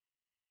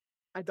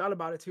 I thought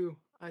about it too.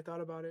 I thought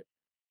about it.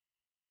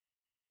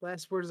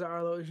 Last words of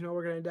Arlo is,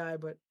 we're gonna die,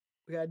 but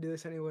we gotta do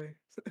this anyway.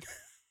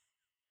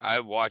 I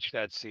watched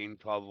that scene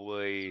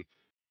probably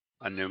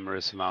a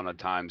numerous amount of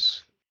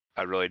times.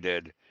 I really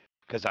did,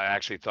 because I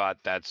actually thought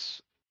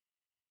that's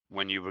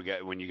when you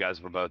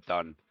guys were both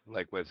done,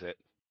 like with it.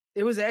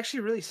 It was actually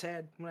really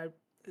sad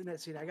in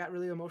that scene. I got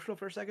really emotional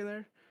for a second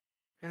there,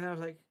 and I was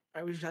like,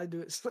 I wish I'd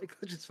do it. It's like,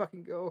 let's just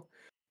fucking go.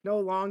 No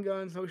long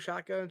guns, no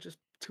shotguns, just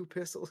 2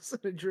 pistols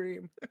in a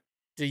dream.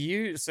 Do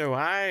you? So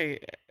I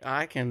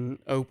can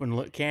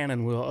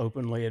and will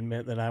openly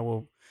admit that I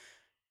will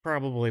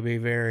probably be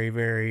very,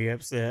 very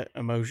upset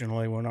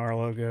emotionally when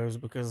Arlo goes,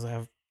 because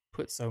I've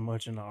put so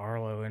much into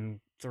Arlo in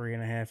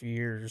 3.5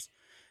 years.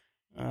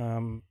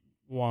 Juan,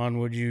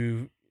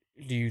 do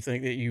you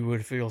think that you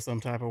would feel some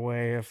type of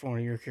way if one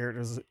of your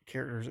characters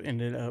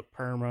ended up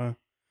perma?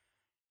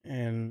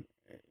 And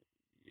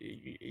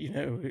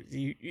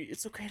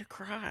it's okay to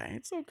cry.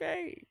 It's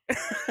okay.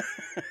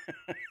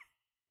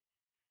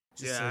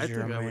 Yeah, I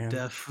think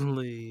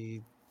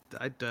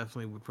I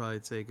definitely would probably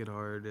take it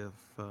hard if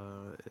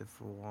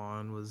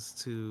Juan was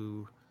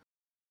to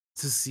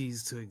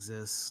cease to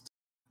exist.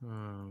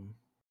 And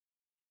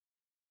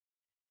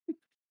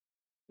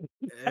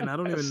I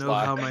don't even know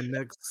how my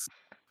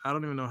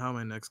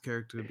next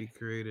character would be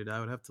created. I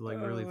would have to like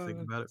really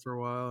think about it for a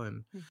while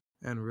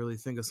and really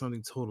think of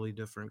something totally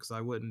different, because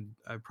I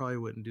probably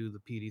wouldn't do the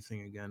PD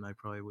thing again. I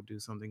probably would do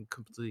something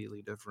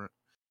completely different.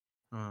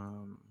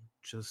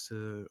 Just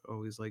to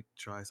always like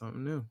try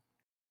something new.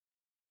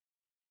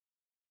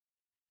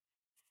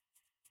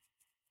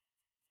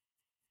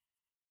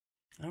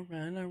 All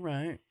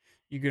right.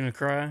 You gonna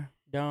cry,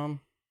 Dom?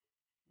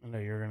 I know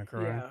you're gonna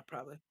cry. Yeah,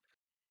 probably.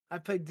 I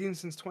played Dean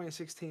since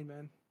 2016,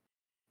 man.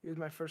 He was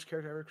my first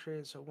character I ever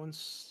created. So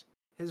once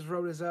his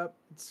road is up,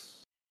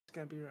 it's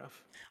gonna be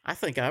rough. I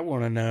think I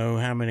want to know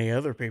how many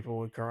other people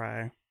would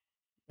cry.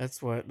 That's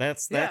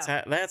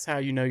how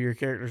you know your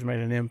character's made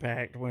an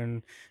impact,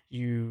 when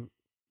you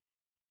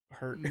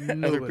hurt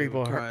other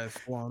people. Would cry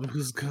if Juan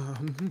was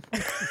gone.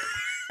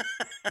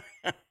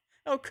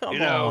 Oh,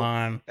 come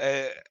on.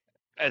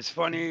 As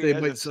funny They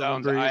as might it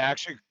sounds, celebrate. I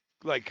actually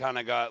like kind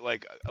of got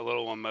like a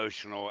little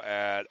emotional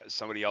at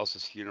somebody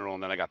else's funeral,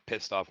 and then I got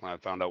pissed off when I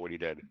found out what he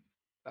did.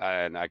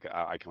 And I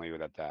can leave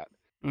it at that.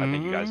 I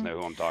think you guys know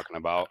who I'm talking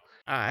about.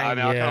 I'm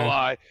not gonna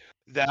lie,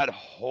 that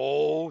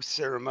whole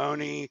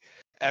ceremony,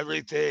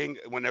 everything,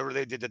 whenever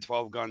they did the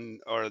 12 gun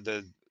or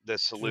the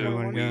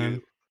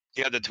salute,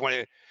 the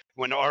 20,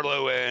 when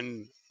Arlo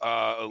and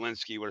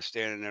Olinsky were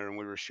standing there and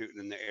we were shooting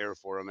in the air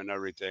for him and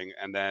everything,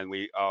 and then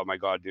oh my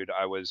god, dude,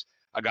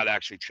 I got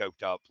actually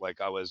choked up,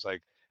 like I was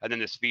like, and then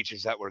the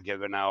speeches that were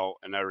given out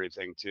and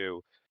everything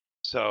too.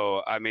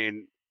 So I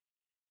mean,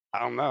 I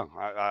don't know.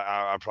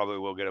 I probably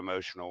will get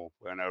emotional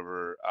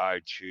whenever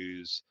I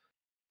choose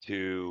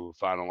to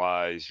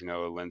finalize,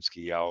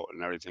 Alinsky out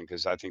and everything,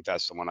 because I think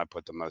that's the one I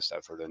put the most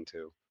effort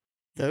into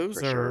Those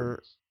for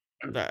sure.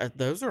 are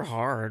those are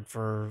hard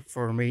for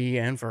me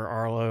and for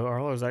Arlo.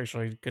 Arlo's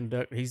actually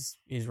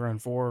he's run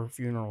 4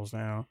 funerals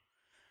now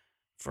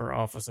for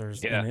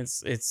officers, Yeah. and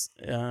it's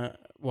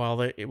while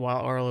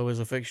Arlo is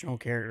a fictional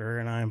character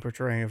and I am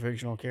portraying a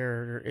fictional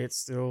character, it's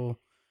still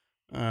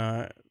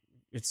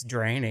it's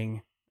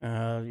draining.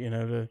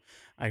 To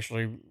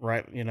actually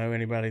write,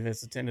 anybody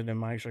that's attended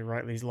them actually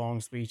write these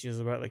long speeches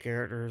about the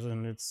characters,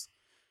 and it's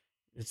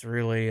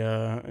really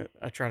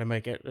I try to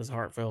make it as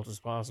heartfelt as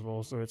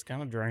possible, so it's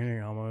kind of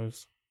draining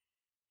almost.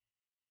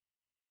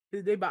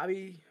 The day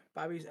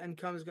Bobby's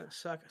income is gonna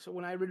suck. So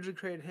when I originally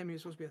created him, he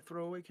was supposed to be a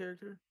throwaway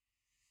character.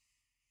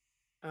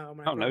 When I Oh,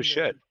 brought no him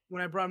shit.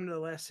 when I brought him to the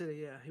last city,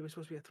 yeah, he was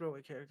supposed to be a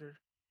throwaway character.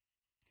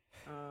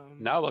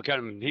 Now look at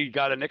him. He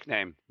got a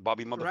nickname,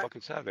 Bobby Right.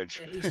 Motherfucking Savage.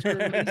 And he's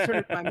turned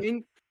into my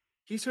main.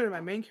 He's turned into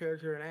my main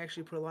character, and I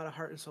actually put a lot of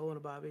heart and soul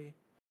into Bobby,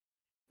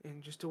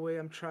 and just the way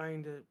I'm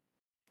trying to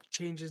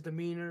change his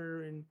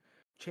demeanor and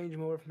change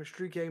him over from a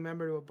street gang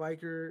member to a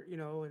biker,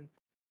 and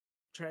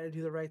try to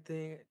do the right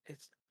thing.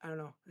 I don't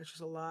know. It's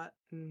just a lot,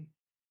 and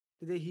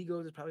the day he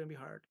goes, it's probably gonna be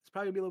hard. It's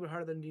probably gonna be a little bit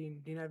harder than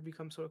Dean. Dean I've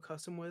become so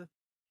accustomed with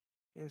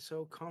and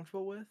so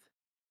comfortable with.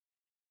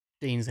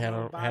 Dean's had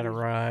a Bobby's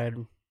ride.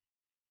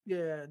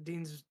 Yeah,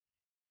 Dean's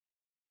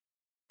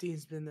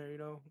been there,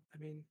 I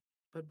mean,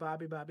 but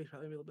Bobby's probably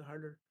gonna be a little bit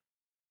harder.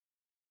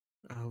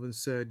 Alvin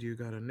said you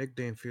got a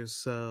nickname for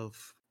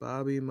yourself,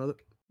 Bobby Mother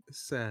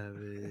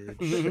Savage.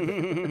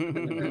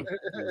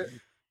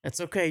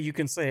 It's okay. You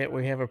can say it.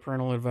 We have a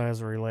parental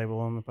advisory label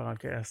on the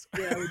podcast.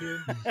 Yeah, we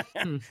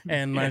do.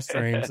 And my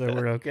stream, so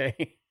we're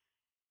okay.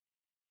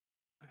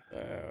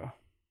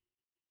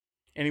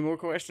 Any more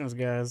questions,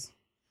 guys?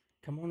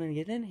 Come on and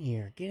get in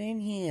here. Get in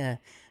here.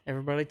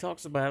 Everybody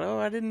talks about,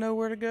 I didn't know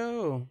where to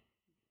go.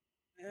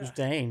 Yeah. There's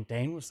Dane.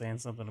 Dane was saying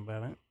something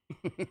about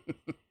it.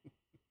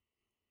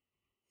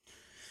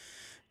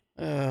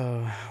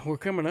 We're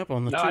coming up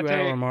on the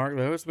 2-hour mark,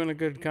 though. It's been a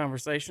good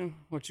conversation.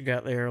 What you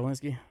got there,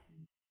 Alinsky?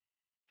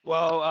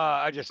 Well,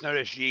 I just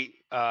noticed Yeet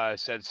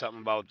said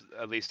something about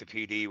at least the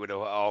PD would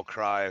all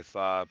cry if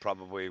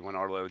probably when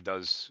Arlo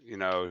does,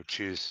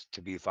 choose to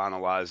be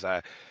finalized.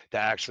 That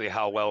actually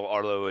how well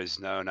Arlo is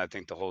known, I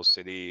think the whole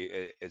city,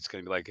 it's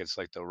going to be like it's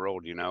like the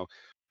road,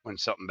 when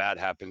something bad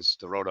happens,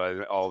 the road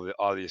all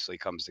obviously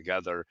comes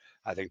together.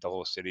 I think the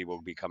whole city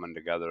will be coming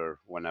together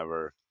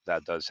whenever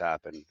that does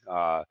happen.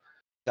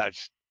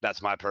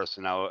 That's my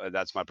personal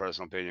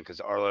opinion, because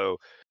Arlo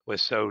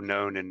was so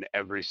known in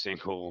every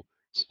single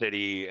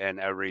city and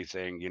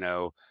everything.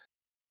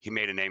 He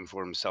made a name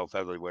for himself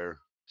everywhere.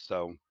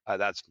 So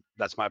that's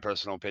my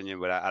personal opinion,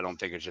 but I don't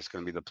think it's just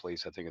going to be the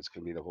police. I think it's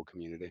going to be the whole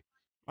community.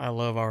 I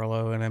love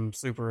Arlo, and I'm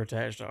super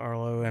attached to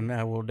Arlo, and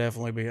I will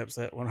definitely be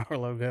upset when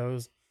Arlo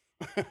goes.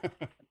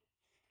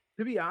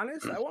 To be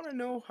honest, I want to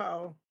know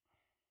how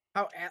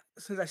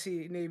since I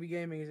see Navy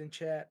Gaming is in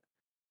chat,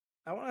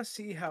 I want to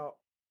see how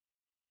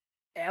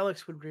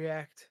Alex would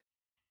react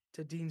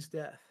to Dean's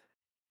death.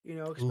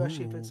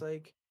 Especially if it's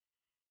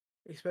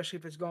especially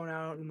if it's going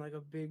out in like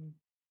a big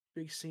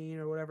scene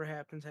or whatever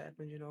happens. But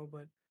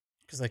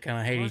because they kind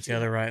of hate each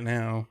other right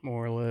now,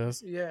 more or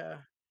less. Yeah.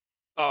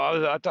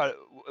 Oh, I thought.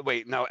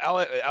 Wait, no.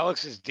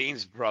 Alex is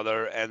Dean's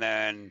brother, and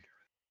then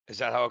is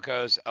that how it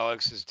goes?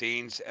 Alex is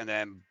Dean's, and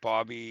then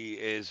Bobby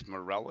is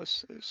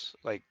Moreles's.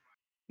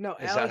 No,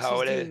 is Alex that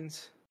how is it Dean's.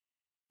 is?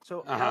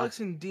 So Alex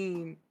and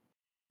Dean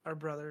are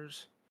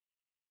brothers,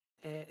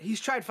 and he's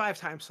tried 5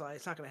 times, so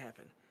it's not going to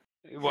happen.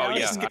 Well,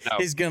 Alex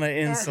he's going to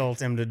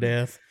insult him to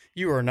death.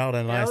 You are not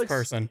a nice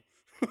person.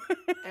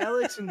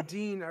 Alex and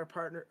Dean are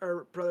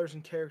brothers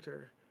in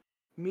character.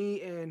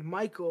 Me and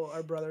Michael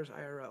are brothers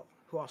IRL,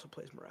 who also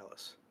plays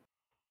Morales.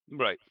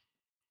 Right.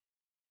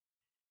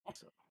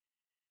 So.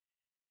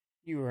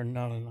 You are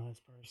not a nice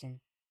person.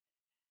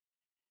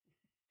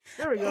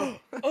 There we go.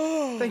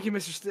 Thank you,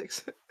 Mr.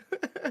 Sticks.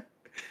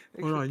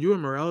 Hold on, you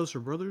and Morales are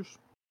brothers?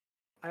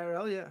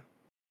 IRL, yeah.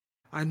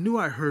 I knew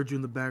I heard you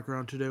in the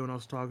background today when I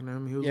was talking to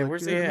him. He was like,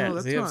 where's he at? No,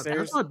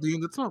 that's not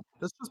Dean.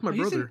 That's just my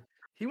brother.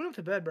 He went up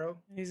to bed, bro.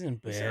 He's in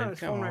bed. He's on his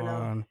phone right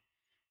now.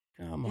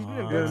 Come He's on.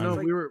 been in bed no,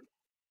 since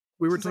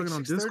we were talking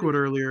on Discord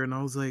earlier, and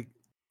I was like,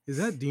 "Is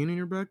that Dean in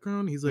your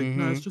background?" He's like,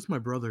 "No, it's just my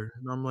brother."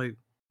 And I'm like,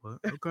 "What?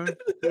 Okay,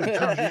 it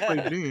sounds just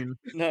like Dean."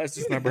 No, it's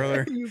just my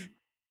brother. You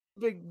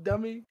big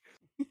dummy.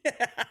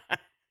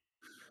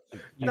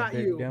 Not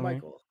big you, dummy.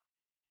 Michael.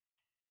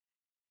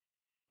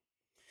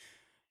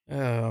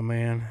 Oh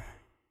man.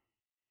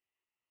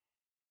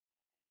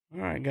 All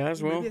right,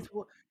 guys. Well,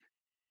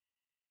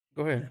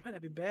 go ahead. That might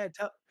not be bad.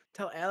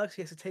 Tell Alex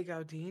he has to take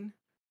out Dean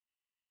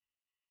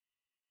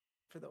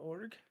for the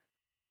org.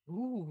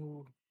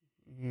 Ooh.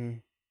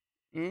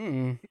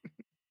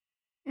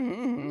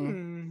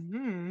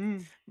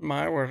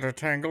 My, what a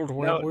tangled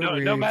web we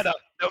weave. No meta.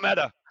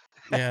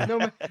 Yeah.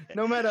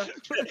 No meta.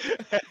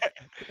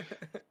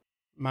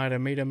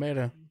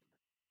 Meta.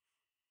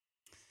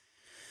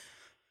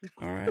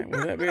 right.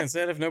 With that being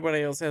said, if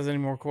nobody else has any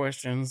more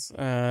questions,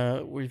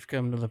 we've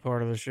come to the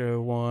part of the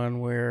show, Juan,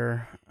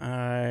 where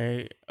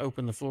I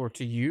open the floor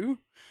to you.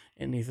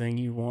 Anything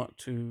you want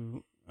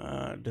to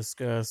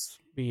discuss,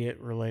 be it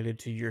related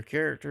to your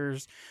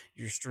characters,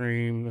 your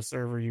stream, the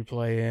server you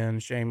play in,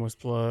 shameless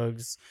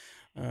plugs,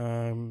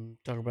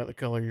 talk about the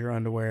color of your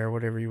underwear,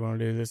 whatever you want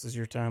to do. This is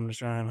your time to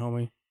shine,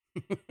 homie.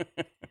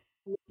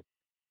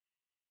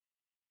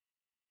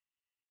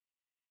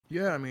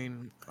 Yeah, I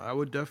mean, I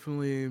would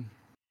definitely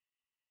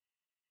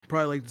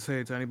probably like to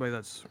say to anybody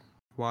that's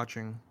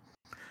watching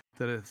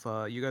that if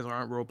you guys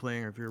aren't role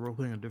playing or if you're role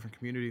playing in a different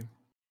community,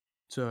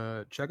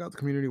 to check out the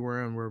community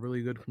we're in. We're a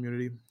really good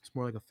community. It's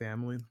more like a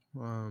family.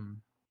 We're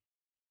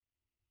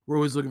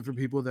always looking for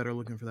people that are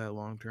looking for that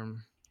long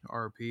term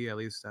RP. At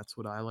least that's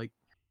what I like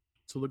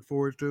to look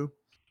forward to.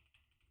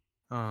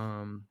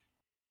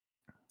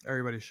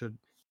 Everybody should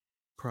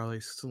probably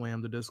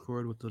slam the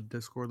Discord with the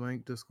Discord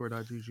link,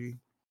 discord.gg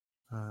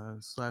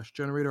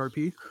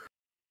 /generateRP.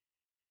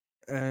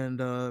 And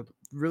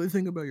really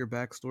think about your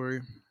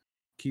backstory.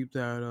 Keep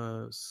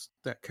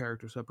that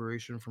character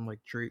separation from like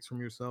traits from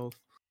yourself,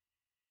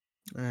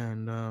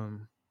 and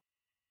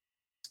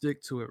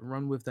stick to it.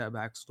 Run with that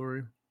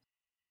backstory,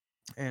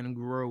 and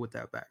grow with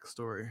that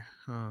backstory.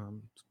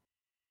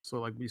 So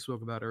like we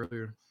spoke about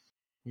earlier,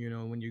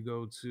 when you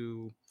go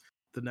to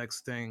the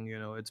next thing,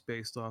 it's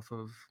based off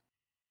of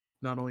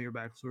not only your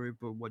backstory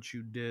but what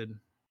you did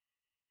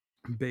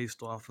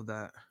based off of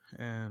that,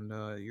 and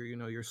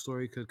your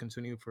story could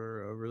continue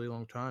for a really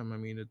long time. I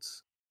mean,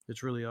 it's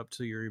really up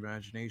to your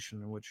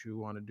imagination and what you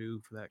want to do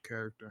for that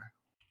character.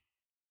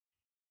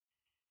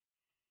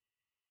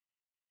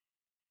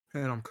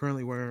 And I'm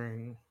currently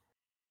wearing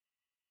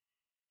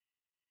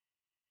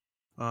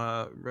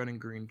red and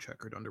green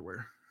checkered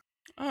underwear.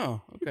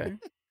 Oh, okay.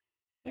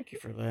 Thank you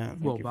for that.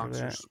 Thank Well, you for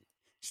that. boxers.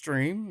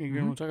 Stream? You Mhm.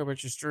 gonna talk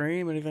about your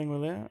stream? Anything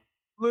with that?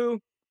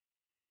 Blue.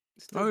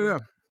 Still Oh blue. yeah.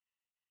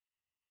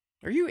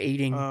 Are you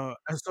eating? No,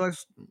 Yeah,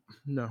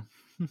 no,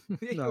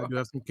 you I do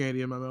have some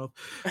candy in my mouth.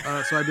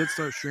 So I did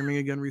start streaming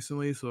again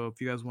recently. So if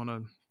you guys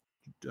want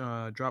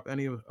to drop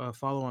any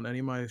follow on any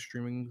of my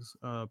streaming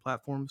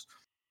platforms,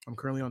 I'm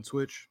currently on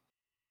Twitch,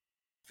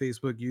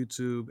 Facebook,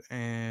 YouTube,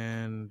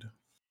 and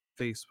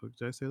Facebook.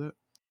 Did I say that?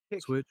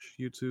 Kick. Twitch,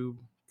 YouTube,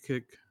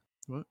 Kick.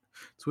 What?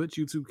 Twitch,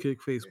 YouTube,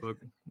 Kick, Facebook.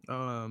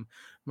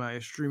 My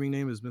streaming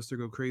name is Mr.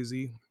 Go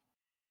Crazy.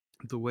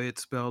 The way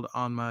it's spelled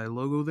on my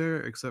logo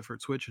there, except for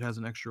Twitch, it has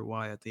an extra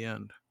Y at the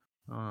end.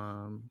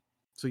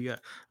 So yeah,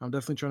 I'm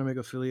definitely trying to make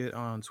affiliate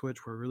on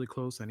Twitch. We're really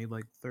close. I need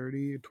like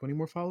 20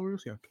 more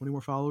followers. Yeah, 20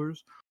 more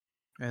followers.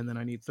 And then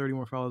I need 30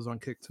 more followers on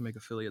Kick to make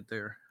affiliate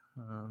there.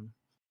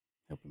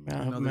 Help him out. And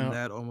Help him other than out.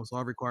 that, almost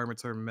all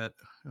requirements are met,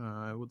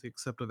 with the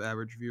except of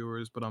average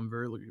viewers. But I'm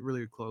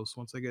really close.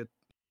 Once I get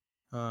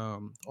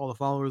all the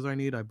followers I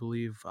need, I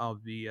believe I'll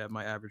be at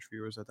my average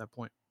viewers at that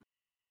point.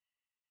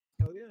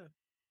 Hell yeah.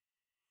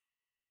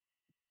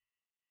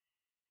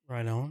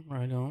 Right on.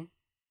 Right on.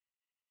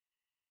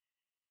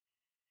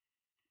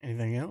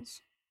 Anything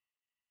else?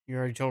 You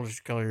already told us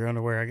your color of your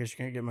underwear. I guess you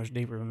can't get much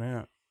deeper than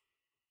that.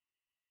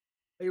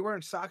 Are you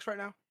wearing socks right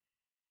now?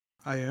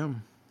 I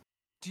am.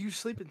 Do you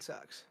sleep in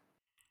socks?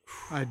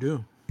 I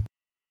do.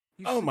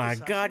 You Oh sleep my with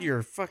socks god, on?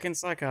 you're fucking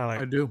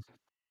psychotic. I do.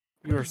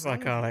 You are What is wrong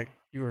with psychotic.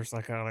 You are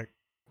psychotic.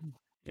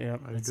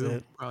 Yep, I that's do.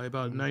 it. Probably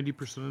about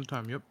 90% of the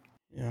time. Yep.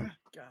 Yeah.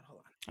 God, hold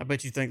on. I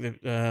bet you think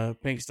that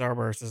Pink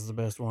Starburst is the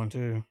best one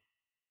too.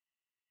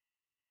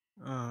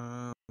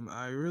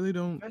 I really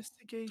don't.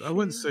 Investigation. I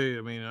wouldn't say.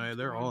 I mean, of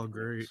they're all mind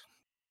great.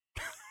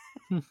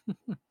 points.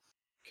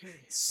 Okay.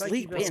 Psyche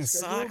Sleep Bell in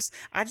schedule. socks.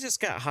 I just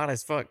got hot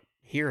as fuck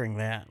hearing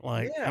that.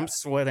 Like Yeah. I'm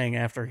sweating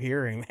after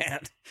hearing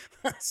that.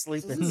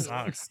 Sleep in Ugh.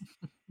 socks.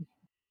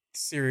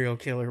 Serial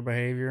killer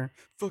behavior.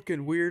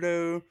 Fucking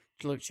weirdo.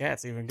 Look,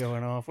 chat's even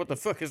going off. What the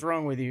fuck is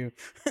wrong with you?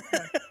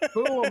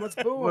 Boo him. Let's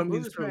boo Well, I him. Boo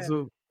mean, this man.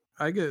 so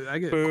I get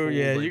Boo, cold.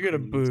 yeah, like, you get a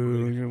pretty boo.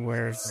 easily. You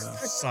wear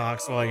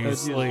socks while you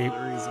That's usually sleep.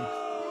 the reason.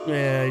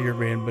 Yeah, you're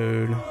being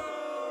booed.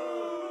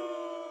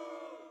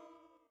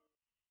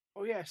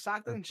 Oh yeah,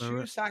 sock then That's about shoe,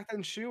 right. sock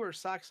then shoe, or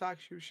sock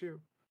shoe shoe.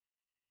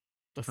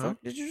 The Huh?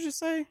 fuck did you just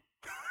say?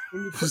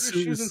 When you put your So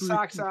you shoes and sleep-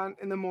 socks on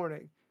in the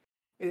morning,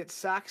 is it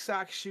sock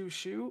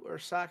shoe, or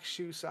sock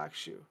shoe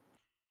shoe?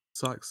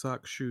 Sock,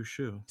 shoe.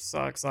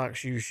 Sock,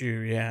 shoe,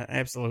 shoe. Yeah,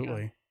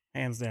 absolutely.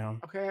 Hands down.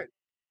 Okay.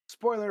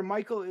 Spoiler: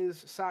 Michael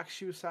is sock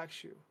shoe. Sock,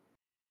 shoe,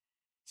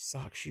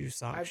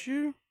 I've-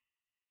 shoe?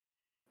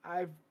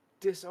 I've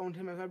disowned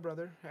him as my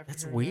brother. After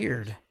That's hearing that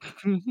weird.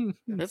 news.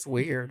 That's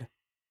weird.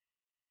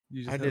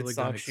 You just I have did like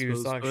sock, an shoe,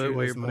 exposed foot shoe while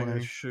this you're putting a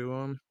morning. shoe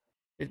on.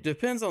 It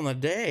depends on the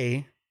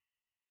day.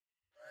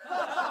 What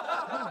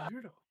a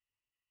weirdo.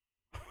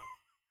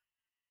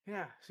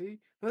 Yeah. See,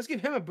 let's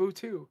give him a boo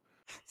too.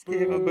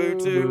 Give him a boo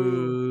too.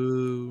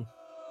 Boo.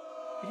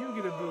 You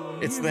get a boo.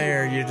 It's You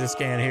there, get a you just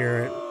can't hear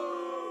it.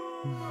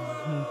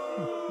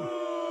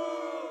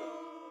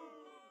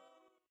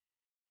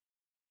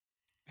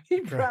 He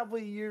Okay.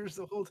 probably years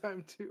the whole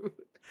time too.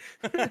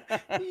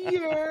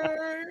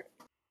 Yeah.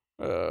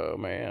 Oh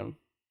man.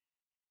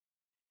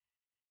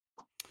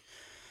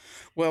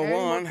 Well, Any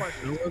more Juan,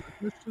 questions? No other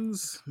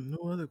questions?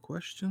 No other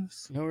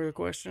questions? no other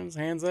questions?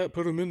 Hands up,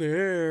 put them in the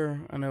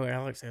air. I know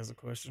Alex has a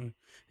question.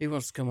 He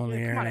wants to come on Yeah,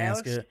 the air come on, and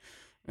ask Alex. it.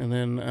 And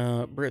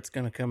then Britt's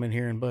going to come in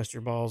here and bust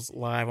your balls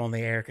live on the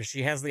air because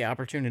she has the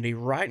opportunity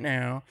right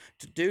now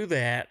to do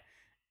that.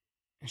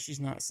 And she's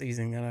not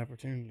seizing that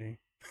opportunity.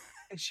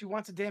 And she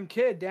wants a damn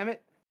kid, damn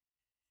it.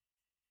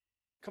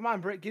 Come on,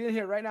 Britt, get in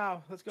here right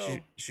now. Let's go.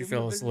 She Give him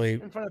fell the business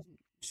asleep. in front of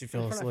She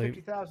fell of asleep.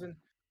 50,000.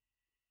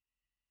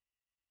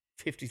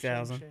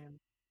 50,000. Shame.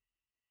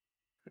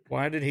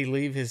 Why did he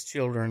leave his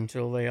children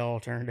until they all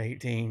turned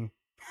 18?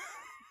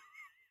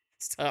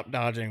 Stop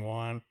dodging,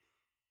 Juan.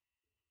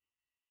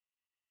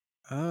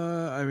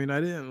 I mean, I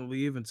didn't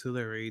leave until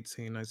they were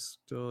 18. I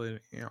still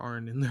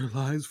aren't in their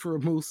lives for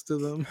most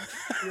of them.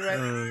 You're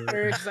right.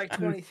 Their age is like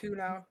 22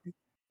 now.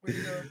 Way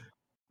to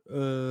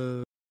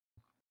go.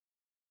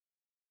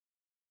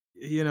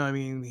 I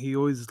mean, he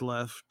always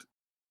left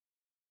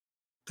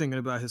thinking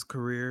about his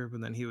career, but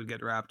then he would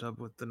get wrapped up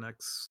with the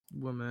next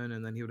woman,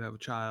 and then he would have a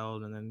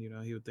child, and then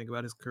he would think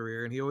about his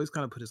career, and he always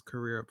kind of put his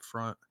career up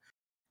front,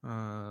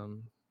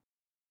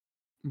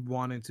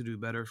 wanting to do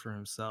better for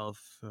himself.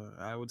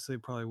 I would say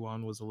probably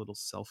Juan was a little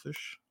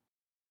selfish.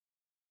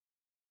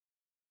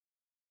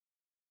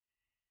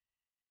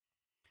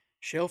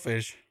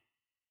 Shellfish.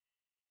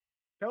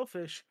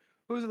 Shellfish.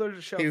 Who's allergic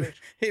to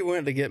shellfish? He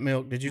went to get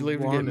milk. Did you leave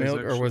to Juan get is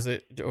milk, or was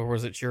it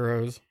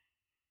churros?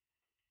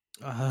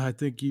 I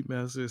think Geek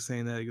Master is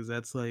saying that because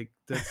that's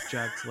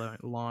Jack's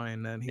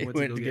line, and he went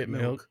to go get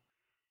milk,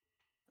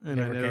 and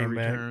Never I never came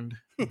back. returned.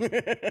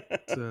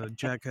 So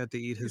Jack had to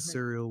eat his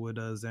cereal with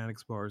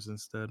Xanax bars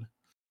instead.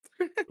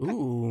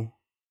 Ooh.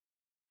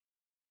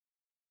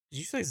 Did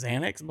you say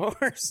Xanax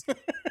bars?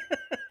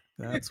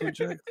 That's what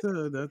Jack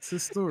said. That's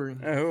his story.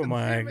 Oh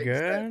my makes god.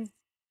 sense.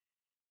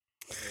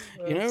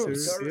 You know,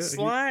 Yeah,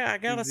 Sly, I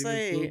gotta he's even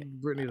say,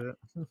 told Brittany that.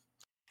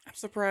 I'm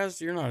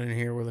surprised you're not in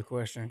here with a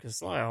question because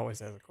Sly always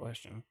has a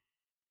question.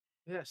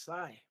 Yeah,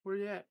 Sly. Where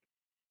you at?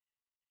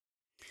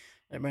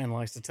 That man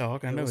likes to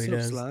talk. I Hey, know what's he up,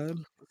 does. Slide?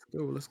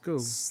 Let's go.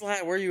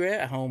 Sly, where you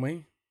at,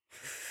 homie?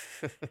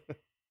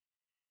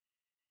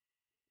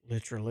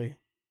 Literally.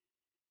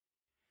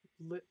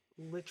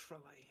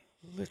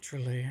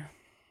 Literally.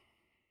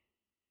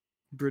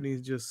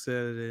 Brittany just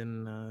said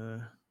in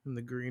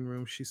the green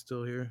room she's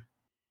still here.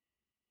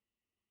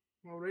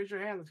 Well, raise your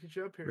hand. Let's get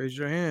you up here. Raise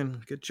your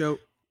hand. Get you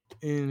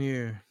in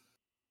here.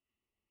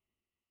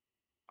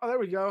 Oh, there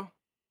we go.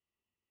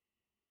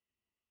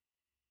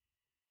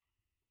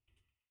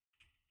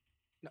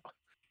 No.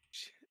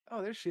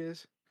 Oh, there she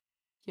is.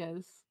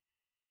 Yes.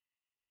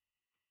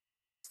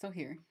 Still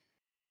here.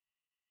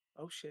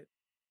 Oh, shit.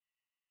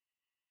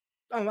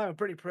 I'm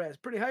Pretty Perez.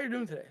 Pretty, how you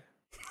doing today?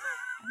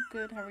 I'm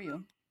good. How are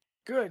you?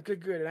 Good.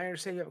 And I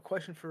understand you have a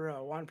question for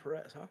Juan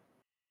Perez, huh?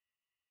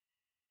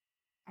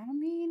 I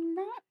mean,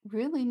 not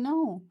really,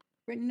 no.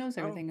 Brittany knows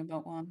everything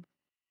about Juan.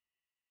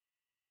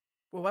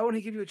 Well, why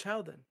wouldn't he give you a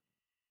child then?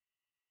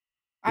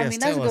 I mean,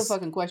 that's a good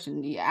fucking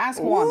question. You ask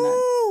Juan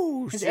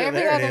then. Because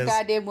every other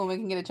goddamn woman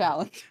can get a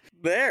child.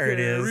 There it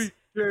is.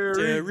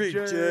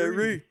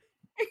 Jerry.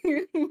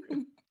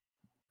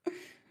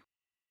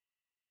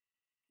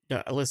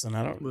 Listen,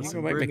 I don't. Listen,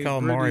 You gonna make me call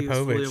Brittany Maury is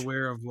fully Povich?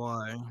 aware of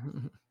why.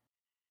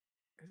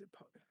 It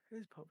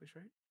is Povich,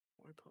 right?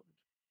 Maury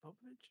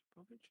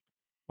Povich?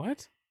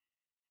 What?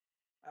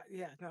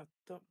 Yeah, no,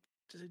 don't.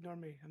 Just ignore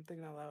me. I'm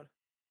thinking out loud.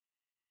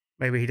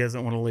 Maybe he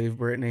doesn't want to leave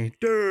Brittany.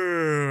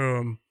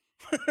 Damn.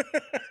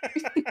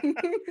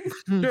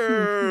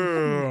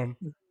 Damn.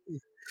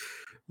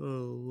 Oh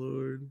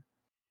Lord.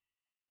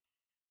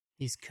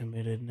 He's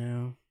committed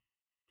now.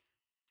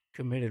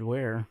 Committed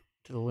where?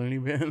 To the loony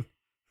bin?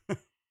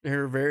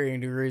 There are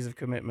varying degrees of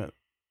commitment.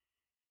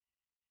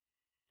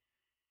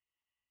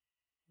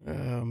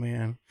 Oh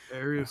man.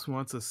 Arius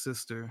wants a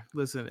sister.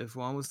 Listen, if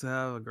Juan was to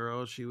have a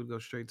girl, she would go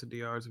straight to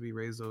DR to be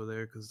raised over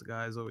there because the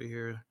guys over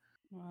here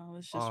Well,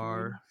 it's just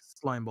are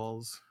slime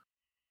balls.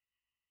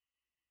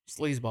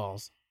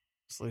 Sleazeballs.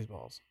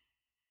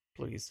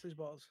 Please.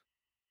 Sleazeballs.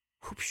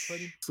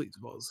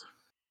 Sleazeballs.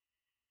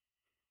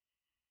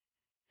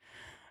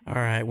 All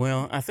right.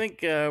 Well, I think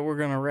we're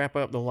going to wrap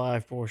up the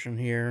live portion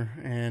here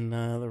and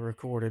the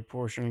recorded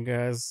portion,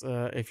 guys.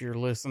 If you're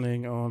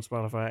listening on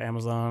Spotify,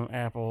 Amazon,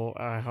 Apple,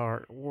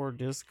 iHeart, or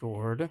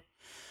Discord,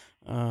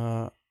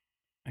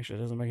 actually,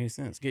 it doesn't make any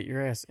sense. Get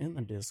your ass in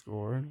the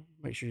Discord.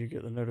 Make sure you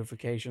get the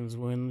notifications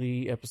when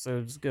the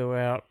episodes go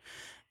out.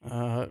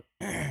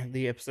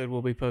 The episode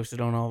will be posted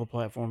on all the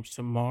platforms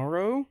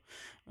tomorrow.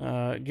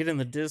 Get in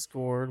the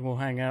Discord. We'll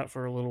hang out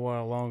for a little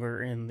while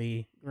longer in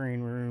the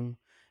green room.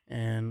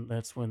 And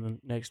that's when the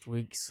next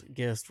week's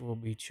guest will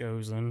be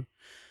chosen.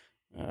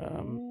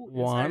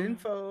 Juan,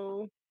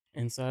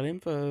 inside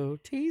info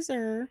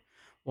teaser.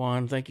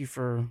 Juan, thank you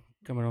for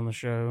coming on the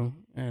show,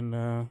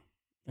 and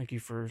thank you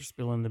for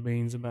spilling the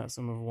beans about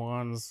some of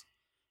Juan's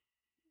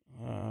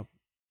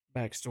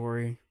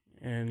backstory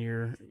and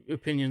your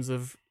opinions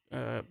of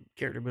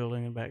character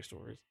building and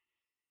backstories.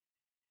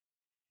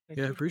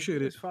 Yeah, I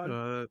appreciate it.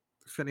 Fun.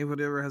 if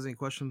anybody ever has any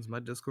questions, my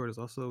Discord is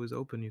also always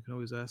open. You can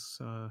always ask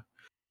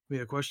me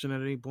a question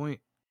at any point.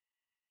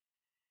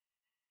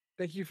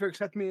 Thank you for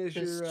accepting me as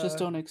your just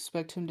don't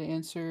expect him to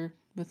answer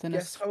within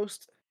guest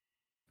host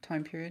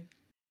time period.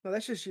 No,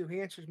 that's just you. He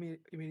answers me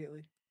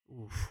immediately.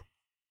 Oof.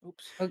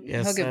 Oops. He'll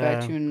get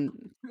back to you in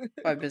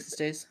 5 business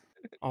days.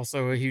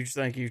 Also, a huge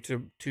thank you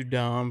to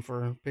Dom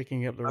for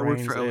picking up the I work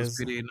reins for as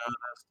LSPD, not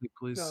SD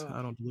Police.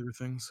 I don't deliver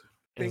things.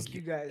 Thank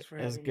you guys for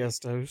having as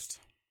guest host.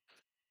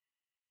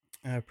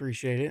 I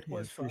appreciate it. It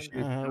was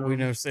fun. We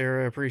know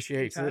Sarah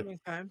appreciates it.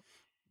 Anytime.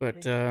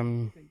 But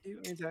thank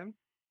you. Anytime.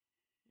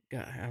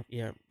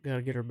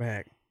 Gotta get her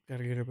back.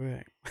 Gotta get her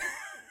back.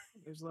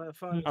 It was a lot of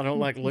fun. I don't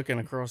like looking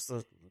across the.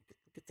 Look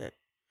at that.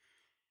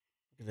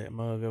 Look at that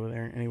mug over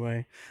there.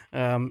 Anyway,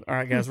 all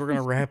right, guys, we're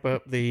gonna wrap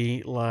up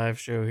the live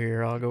show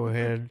here. I'll go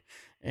ahead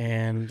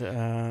and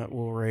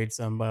we'll raid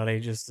somebody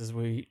just as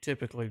we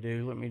typically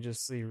do. Let me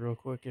just see real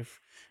quick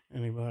if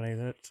anybody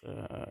that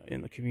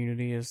in the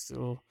community is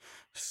still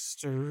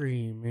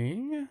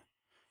streaming.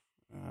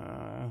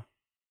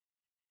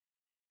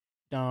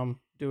 Dom,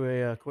 do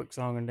a quick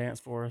song and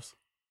dance for us.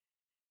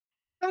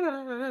 I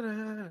don't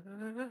know.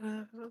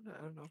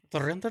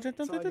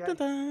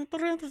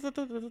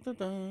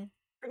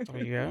 Oh,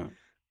 yeah.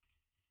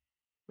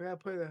 We gotta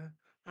play the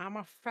 "I'm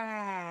a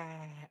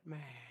Fat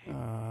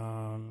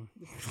Man."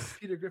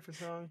 Peter Griffin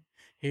song.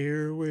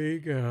 Here we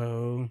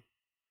go.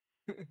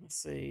 Let's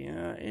see.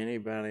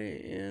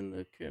 Anybody in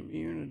the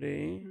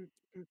community?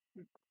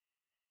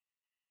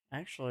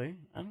 Actually,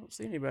 I don't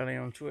see anybody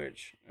on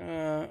Twitch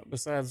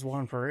besides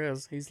Juan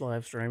Perez. He's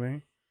live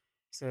streaming.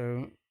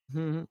 So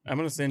I'm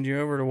going to send you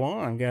over to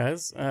Juan,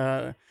 guys.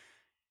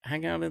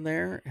 Hang out in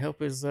there.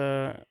 Help his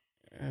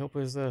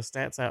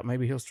stats out.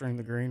 Maybe he'll stream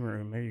the green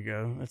room. There you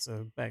go. That's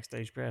a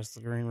backstage pass to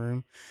the green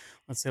room.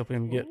 Let's help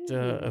him get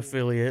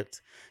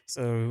affiliate.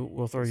 So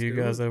we'll throw you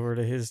guys over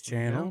to his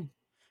channel.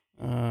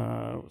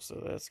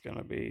 So that's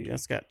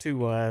got 2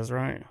 Y's,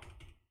 right?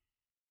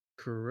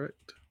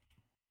 Correct.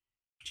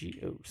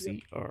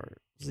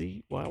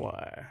 GOCRZYY.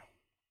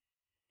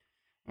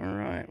 All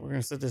right, we're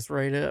gonna set this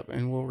right up,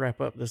 and we'll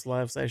wrap up this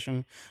live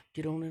session.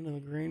 Get on into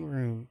the green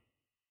room,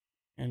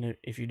 and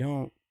if you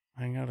don't,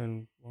 hang out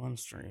in one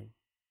stream.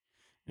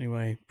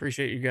 Anyway,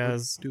 appreciate you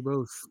guys. Do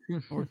both,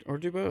 or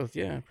do both.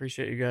 Yeah,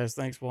 appreciate you guys.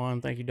 Thanks,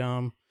 Juan. Thank you,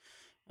 Dom.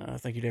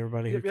 Thank you to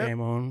everybody who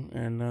came on,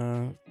 and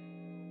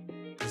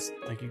just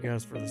thank you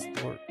guys for the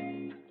support.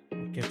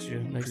 We'll catch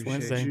you next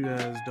Wednesday. Appreciate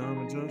you guys, Dom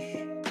and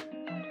Josh.